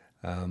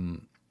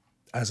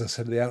 As I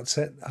said at the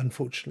outset,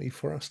 unfortunately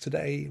for us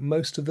today,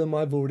 most of them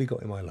I've already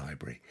got in my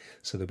library,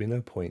 so there'll be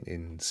no point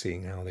in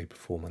seeing how they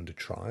perform under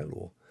trial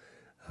or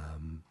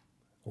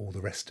all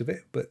the rest of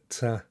it.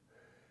 But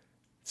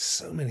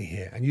so many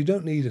here, and you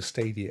don't need a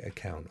Stadia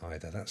account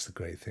either. That's the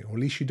great thing, or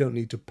at least you don't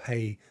need to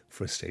pay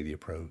for a Stadia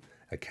Pro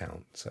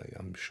account. So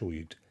I'm sure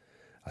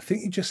I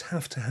think you just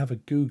have to have a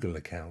Google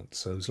account.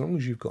 So as long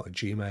as you've got a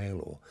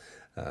Gmail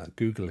or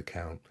Google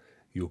account,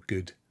 you're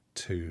good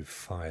to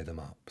fire them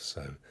up.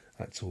 So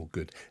that's all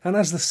good. And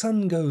as the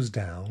sun goes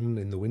down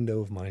in the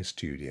window of my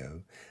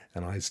studio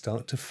and I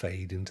start to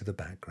fade into the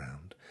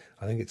background,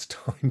 I think it's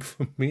time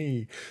for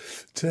me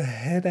to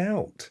head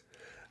out.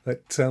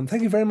 But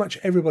thank you very much,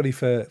 everybody,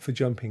 for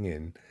jumping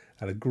in.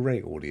 Had a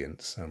great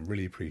audience.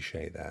 Really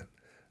appreciate that.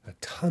 A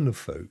ton of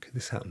folk.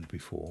 This happened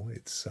before.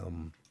 It's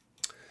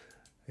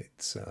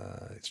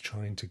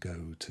trying to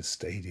go to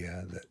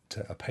Stadia,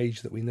 a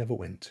page that we never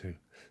went to.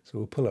 So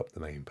we'll pull up the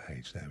main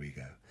page. There we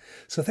go.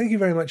 So thank you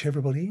very much,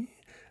 everybody.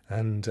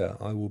 And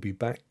I will be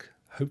back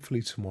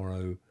hopefully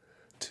tomorrow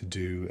to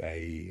do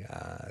a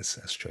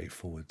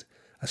straightforward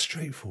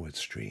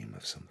stream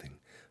of something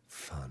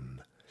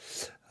fun.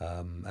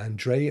 And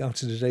Dre,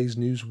 after today's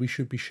news, we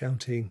should be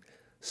shouting,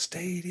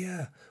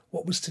 Stadia,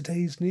 what was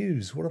today's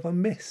news? What have I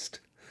missed?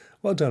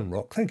 Well done,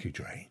 Rokk. Thank you,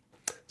 Dre.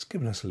 It's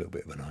given us a little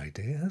bit of an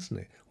idea, hasn't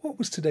it? What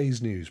was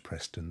today's news,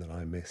 Preston, that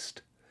I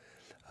missed?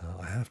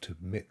 I have to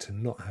admit to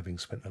not having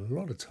spent a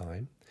lot of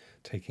time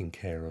taking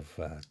care of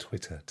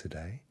Twitter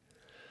today.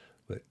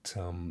 But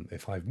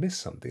if I've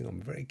missed something,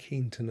 I'm very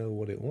keen to know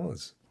what it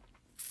was.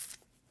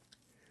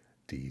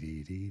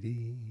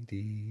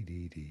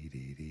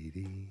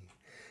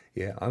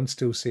 Yeah, I'm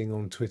still seeing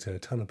on Twitter a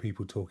ton of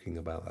people talking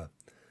about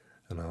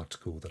an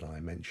article that I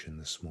mentioned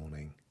this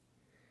morning.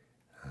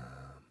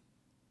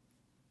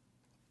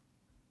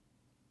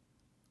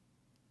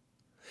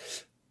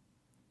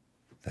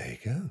 There you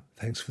go.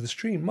 Thanks for the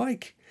stream.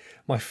 Mike,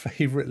 my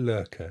favourite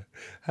lurker.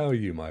 How are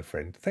you, my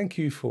friend? Thank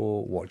you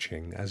for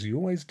watching, as you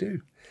always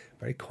do.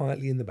 Very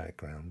quietly in the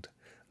background,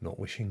 not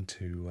wishing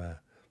to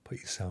put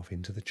yourself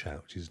into the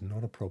chat, which is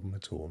not a problem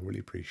at all. I really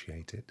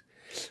appreciate it.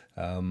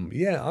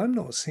 Yeah, I'm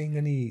not seeing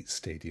any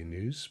Stadia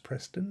news,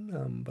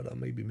 Preston, but I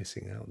may be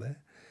missing out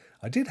there.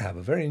 I did have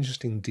a very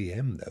interesting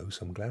DM, though,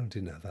 so I'm glad I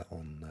didn't have that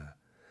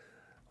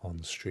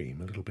on stream.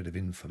 A little bit of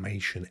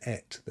information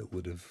that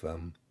would have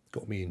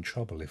got me in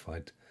trouble if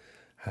I'd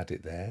had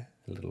it there.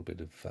 A little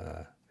bit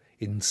of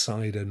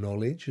insider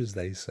knowledge, as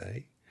they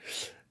say.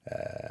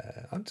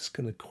 I'm just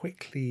going to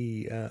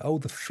quickly... oh,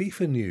 the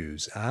FIFA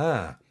news.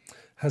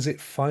 Has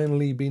it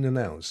finally been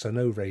announced? I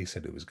know Ray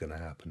said it was going to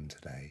happen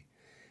today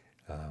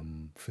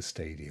for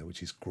Stadia,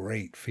 which is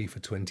great.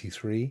 FIFA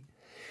 23.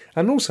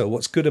 And also,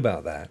 what's good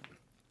about that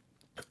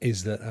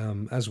is that,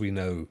 as we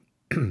know,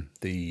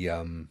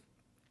 the...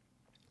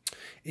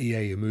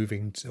 EA are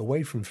moving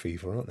away from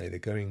FIFA, aren't they? They're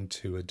going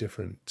to a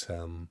different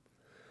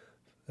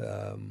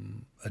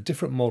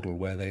model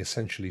where they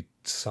essentially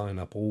sign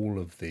up all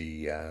of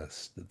the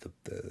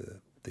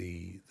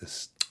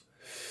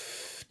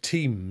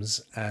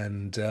teams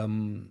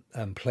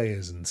and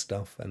players and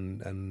stuff,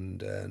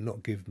 and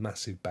not give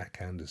massive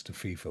backhanders to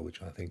FIFA,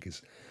 which I think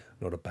is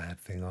not a bad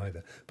thing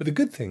either. But the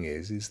good thing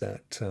is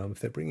that if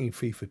they're bringing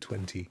FIFA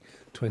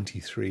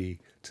 2023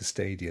 to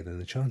Stadia, then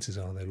the chances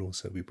are they'll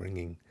also be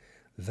bringing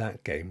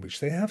that game, which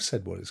they have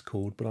said what it's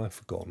called, but I've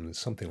forgotten. It's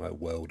something like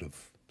World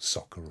of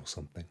Soccer or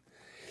something.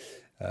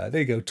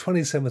 There you go,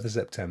 27th of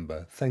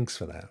September. Thanks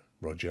for that,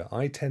 Roger.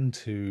 I tend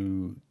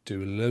to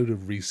do a load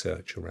of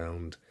research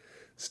around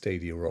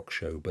Stadia Rokk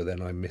Show, but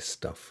then I miss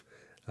stuff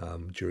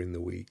during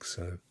the week,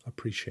 so I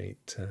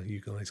appreciate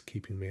you guys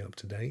keeping me up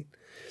to date.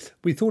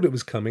 We thought it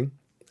was coming,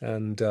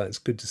 and it's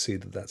good to see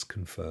that that's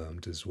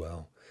confirmed as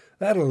well.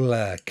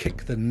 That'll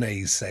kick the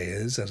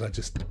naysayers, as I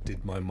just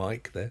did my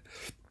mic there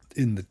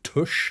in the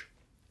tush.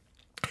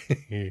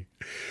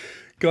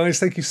 Guys,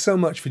 thank you so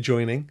much for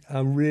joining.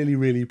 I really,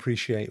 really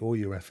appreciate all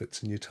your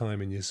efforts and your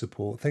time and your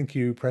support. Thank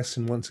you,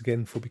 Preston, once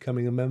again for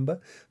becoming a member.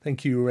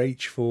 Thank you,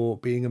 Rach, for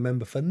being a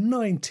member for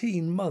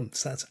 19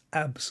 months. That's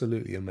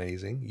absolutely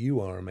amazing. You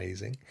are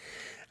amazing.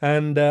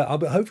 And I'll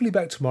be hopefully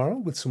back tomorrow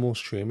with some more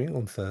streaming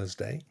on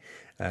Thursday.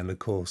 And of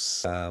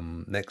course,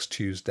 next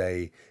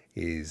Tuesday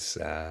is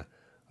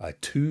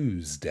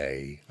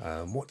Tuesday.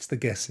 What's the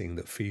guessing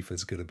that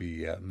FIFA's going to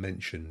be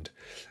mentioned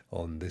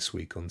on this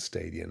week on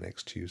Stadia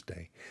next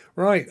Tuesday?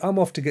 Right, I'm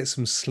off to get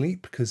some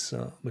sleep because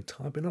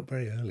I've been up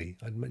very early.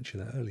 I'd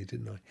mentioned that early,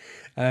 didn't I?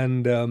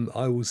 And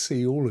I will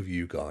see all of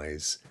you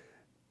guys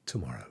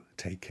tomorrow.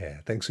 Take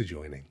care. Thanks for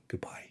joining.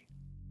 Goodbye.